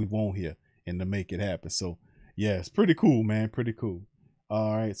 what we want here, and to make it happen. So yeah, it's pretty cool, man. Pretty cool.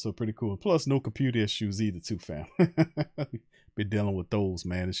 All right, so pretty cool. Plus no computer issues either too, fam. Been dealing with those,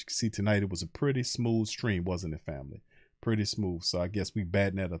 man. As you can see tonight, it was a pretty smooth stream, wasn't it, family? Pretty smooth. So I guess we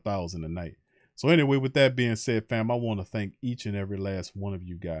batting at 1,000 tonight. So anyway, with that being said, fam, I want to thank each and every last one of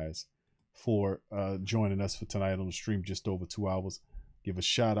you guys for joining us for tonight on the stream, just over 2 hours. Give a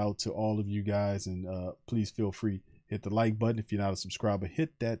shout out to all of you guys, and please feel free, hit the like button. If you're not a subscriber,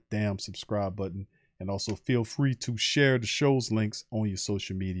 hit that damn subscribe button, and also feel free to share the show's links on your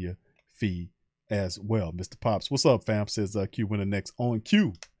social media feed as well. Mr. Pops, what's up, fam? Says Q winner next on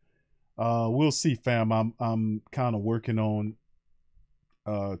Q. We'll see, fam. I'm kind of working on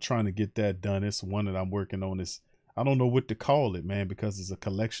trying to get that done. It's one that I'm working on. Is I don't know what to call it, man, because it's a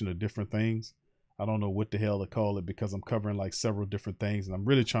collection of different things. I don't know what the hell to call it because I'm covering like several different things, and I'm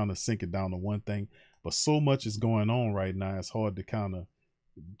really trying to sink it down to one thing. But so much is going on right now, it's hard to kind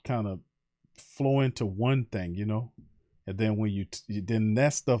of flow into one thing, you know. And then when then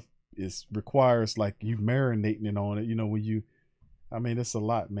that stuff requires like you marinating on it, you know. I mean, it's a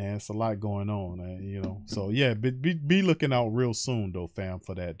lot, man. It's a lot going on, you know. So yeah, be looking out real soon though, fam,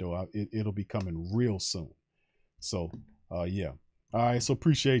 for that though. It'll be coming real soon. So, yeah. All right. So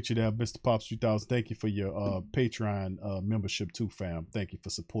appreciate you there, Mr. Pops 3000. Thank you for your Patreon membership too, fam. Thank you for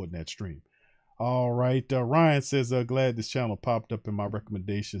supporting that stream. All right. Ryan says, glad this channel popped up in my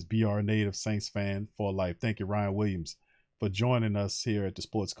recommendations. BR Native Saints fan for life. Thank you, Ryan Williams, for joining us here at the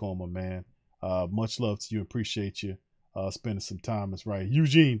Sports Coma, man. Much love to you. Appreciate you spending some time. That's right.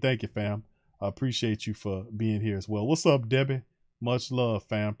 Eugene, thank you, fam. I appreciate you for being here as well. What's up, Debbie? Much love,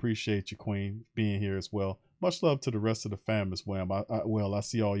 fam. Appreciate you, Queen, being here as well. Much love to the rest of the fam as well. I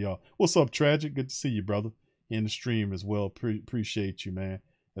see all y'all. What's up, Tragic? Good to see you, brother, in the stream as well. Appreciate you, man,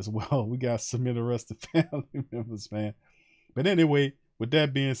 as well. We got some interesting family members, man. But anyway, with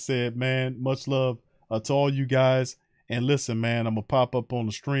that being said, man, much love to all you guys. And listen, man, I'm going to pop up on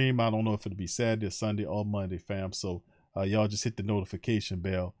the stream. I don't know if it'll be Saturday, Sunday, or Monday, fam. So y'all just hit the notification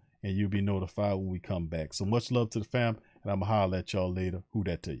bell, and you'll be notified when we come back. So much love to the fam, and I'm going to holler at y'all later. Who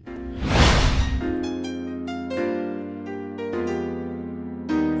that to you?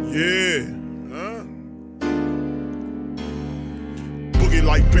 Yeah. Boogie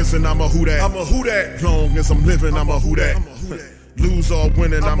like Benson, I'm a who that. I'm a who that. Long as I'm living, I'm a who that. Lose or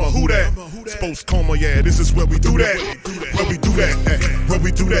winning, I'm a who that. Sports Coma, yeah, this is where we do that. Where we do that, where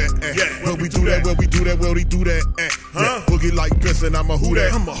we do that, where we do that, where we do that, where we do that, Boogie like Benson, I'm a who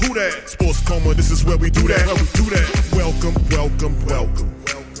that. I'm a who that. Sports Coma, this is where we do that. Where we do that. Welcome, welcome, welcome.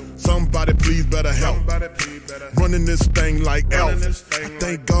 Somebody please please better help. Running this thing like Elf. I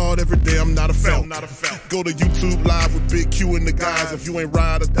thank God every day I'm not a felt. Go to YouTube Live with Big Q and the guys. If you ain't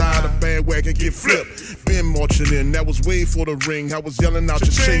ride or die, the bandwagon get flipped. Been marching in, that was way for the ring. I was yelling out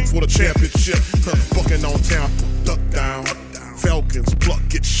your shame for the championship. Bucking on town, duck down. Falcons pluck,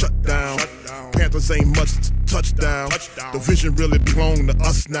 get shut down. Panthers ain't much touchdown. The vision really belong to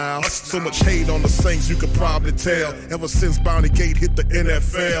us now. So much hate on the Saints, you could probably tell. Ever since Bounty Gate hit the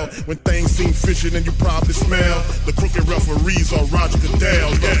NFL, when things seem fishy, then you probably smell the crooked referees or Roger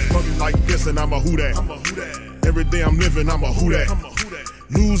Goodell. Yeah, fucking like this, and I'm a who that. Every day I'm living, I'm a who that.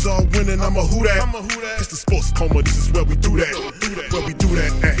 Lose or winning, I'm a who that. It's the sports coma, this is where we do that. Where we do that,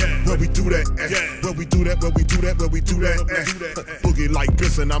 where we do that, where we do that, where we do that, where we do that. Boogie like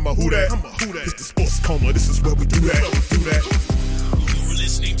this, and I'm a who that. It's the sports coma, this is where we do that. You're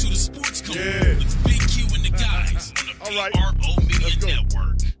listening to the Sports Coma with Big Q and the guys on the P.R.O. Media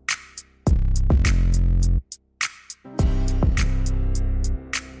Network.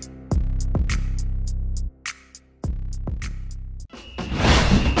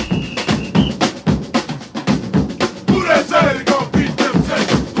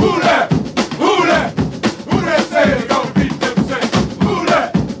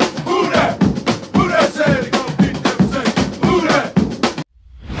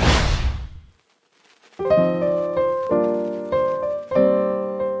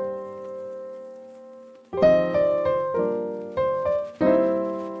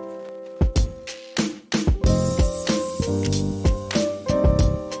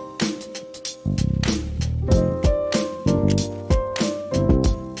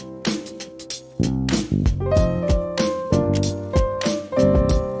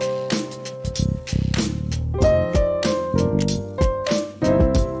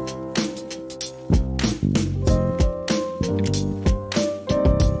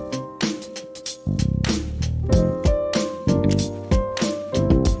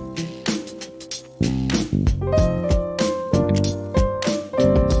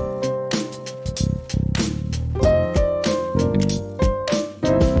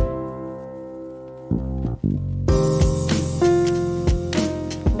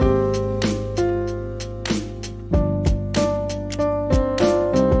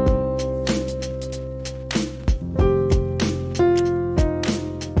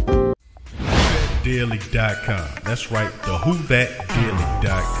 Daily.com. That's right, the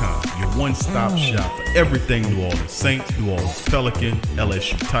WhoThatDaily.com. Your one-stop shop for everything New Orleans Saints, New Orleans Pelicans,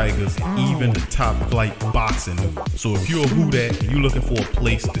 LSU Tigers, and even the top flight boxing news. So if you're a Who That and you're looking for a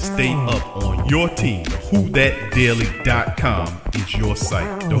place to stay up on your team, WhoThatDaily.com is your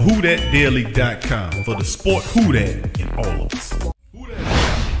site. The WhoThatDaily.com for the sport Who That in all of us.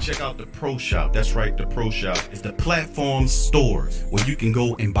 Check out the Pro Shop. That's right, the Pro Shop is the platform stores where you can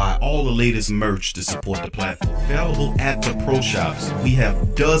go and buy all the latest merch to support the platform. Available at the Pro Shops, we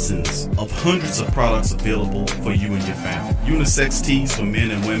have dozens of hundreds of products available for you and your family. Unisex tees for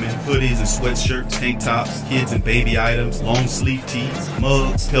men and women, hoodies and sweatshirts, tank tops, kids and baby items, long sleeve tees,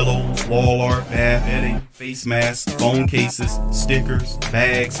 mugs, pillows, wall art, bath bedding, face masks, phone cases, stickers,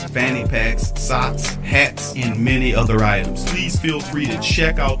 bags, fanny packs, socks, hats, and many other items. Please feel free to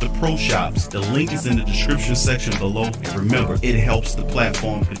check out the Pro Shops. The link is in the description section below. And remember, it helps the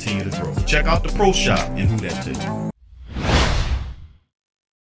platform continue to grow. So check out the Pro Shop and Who That too.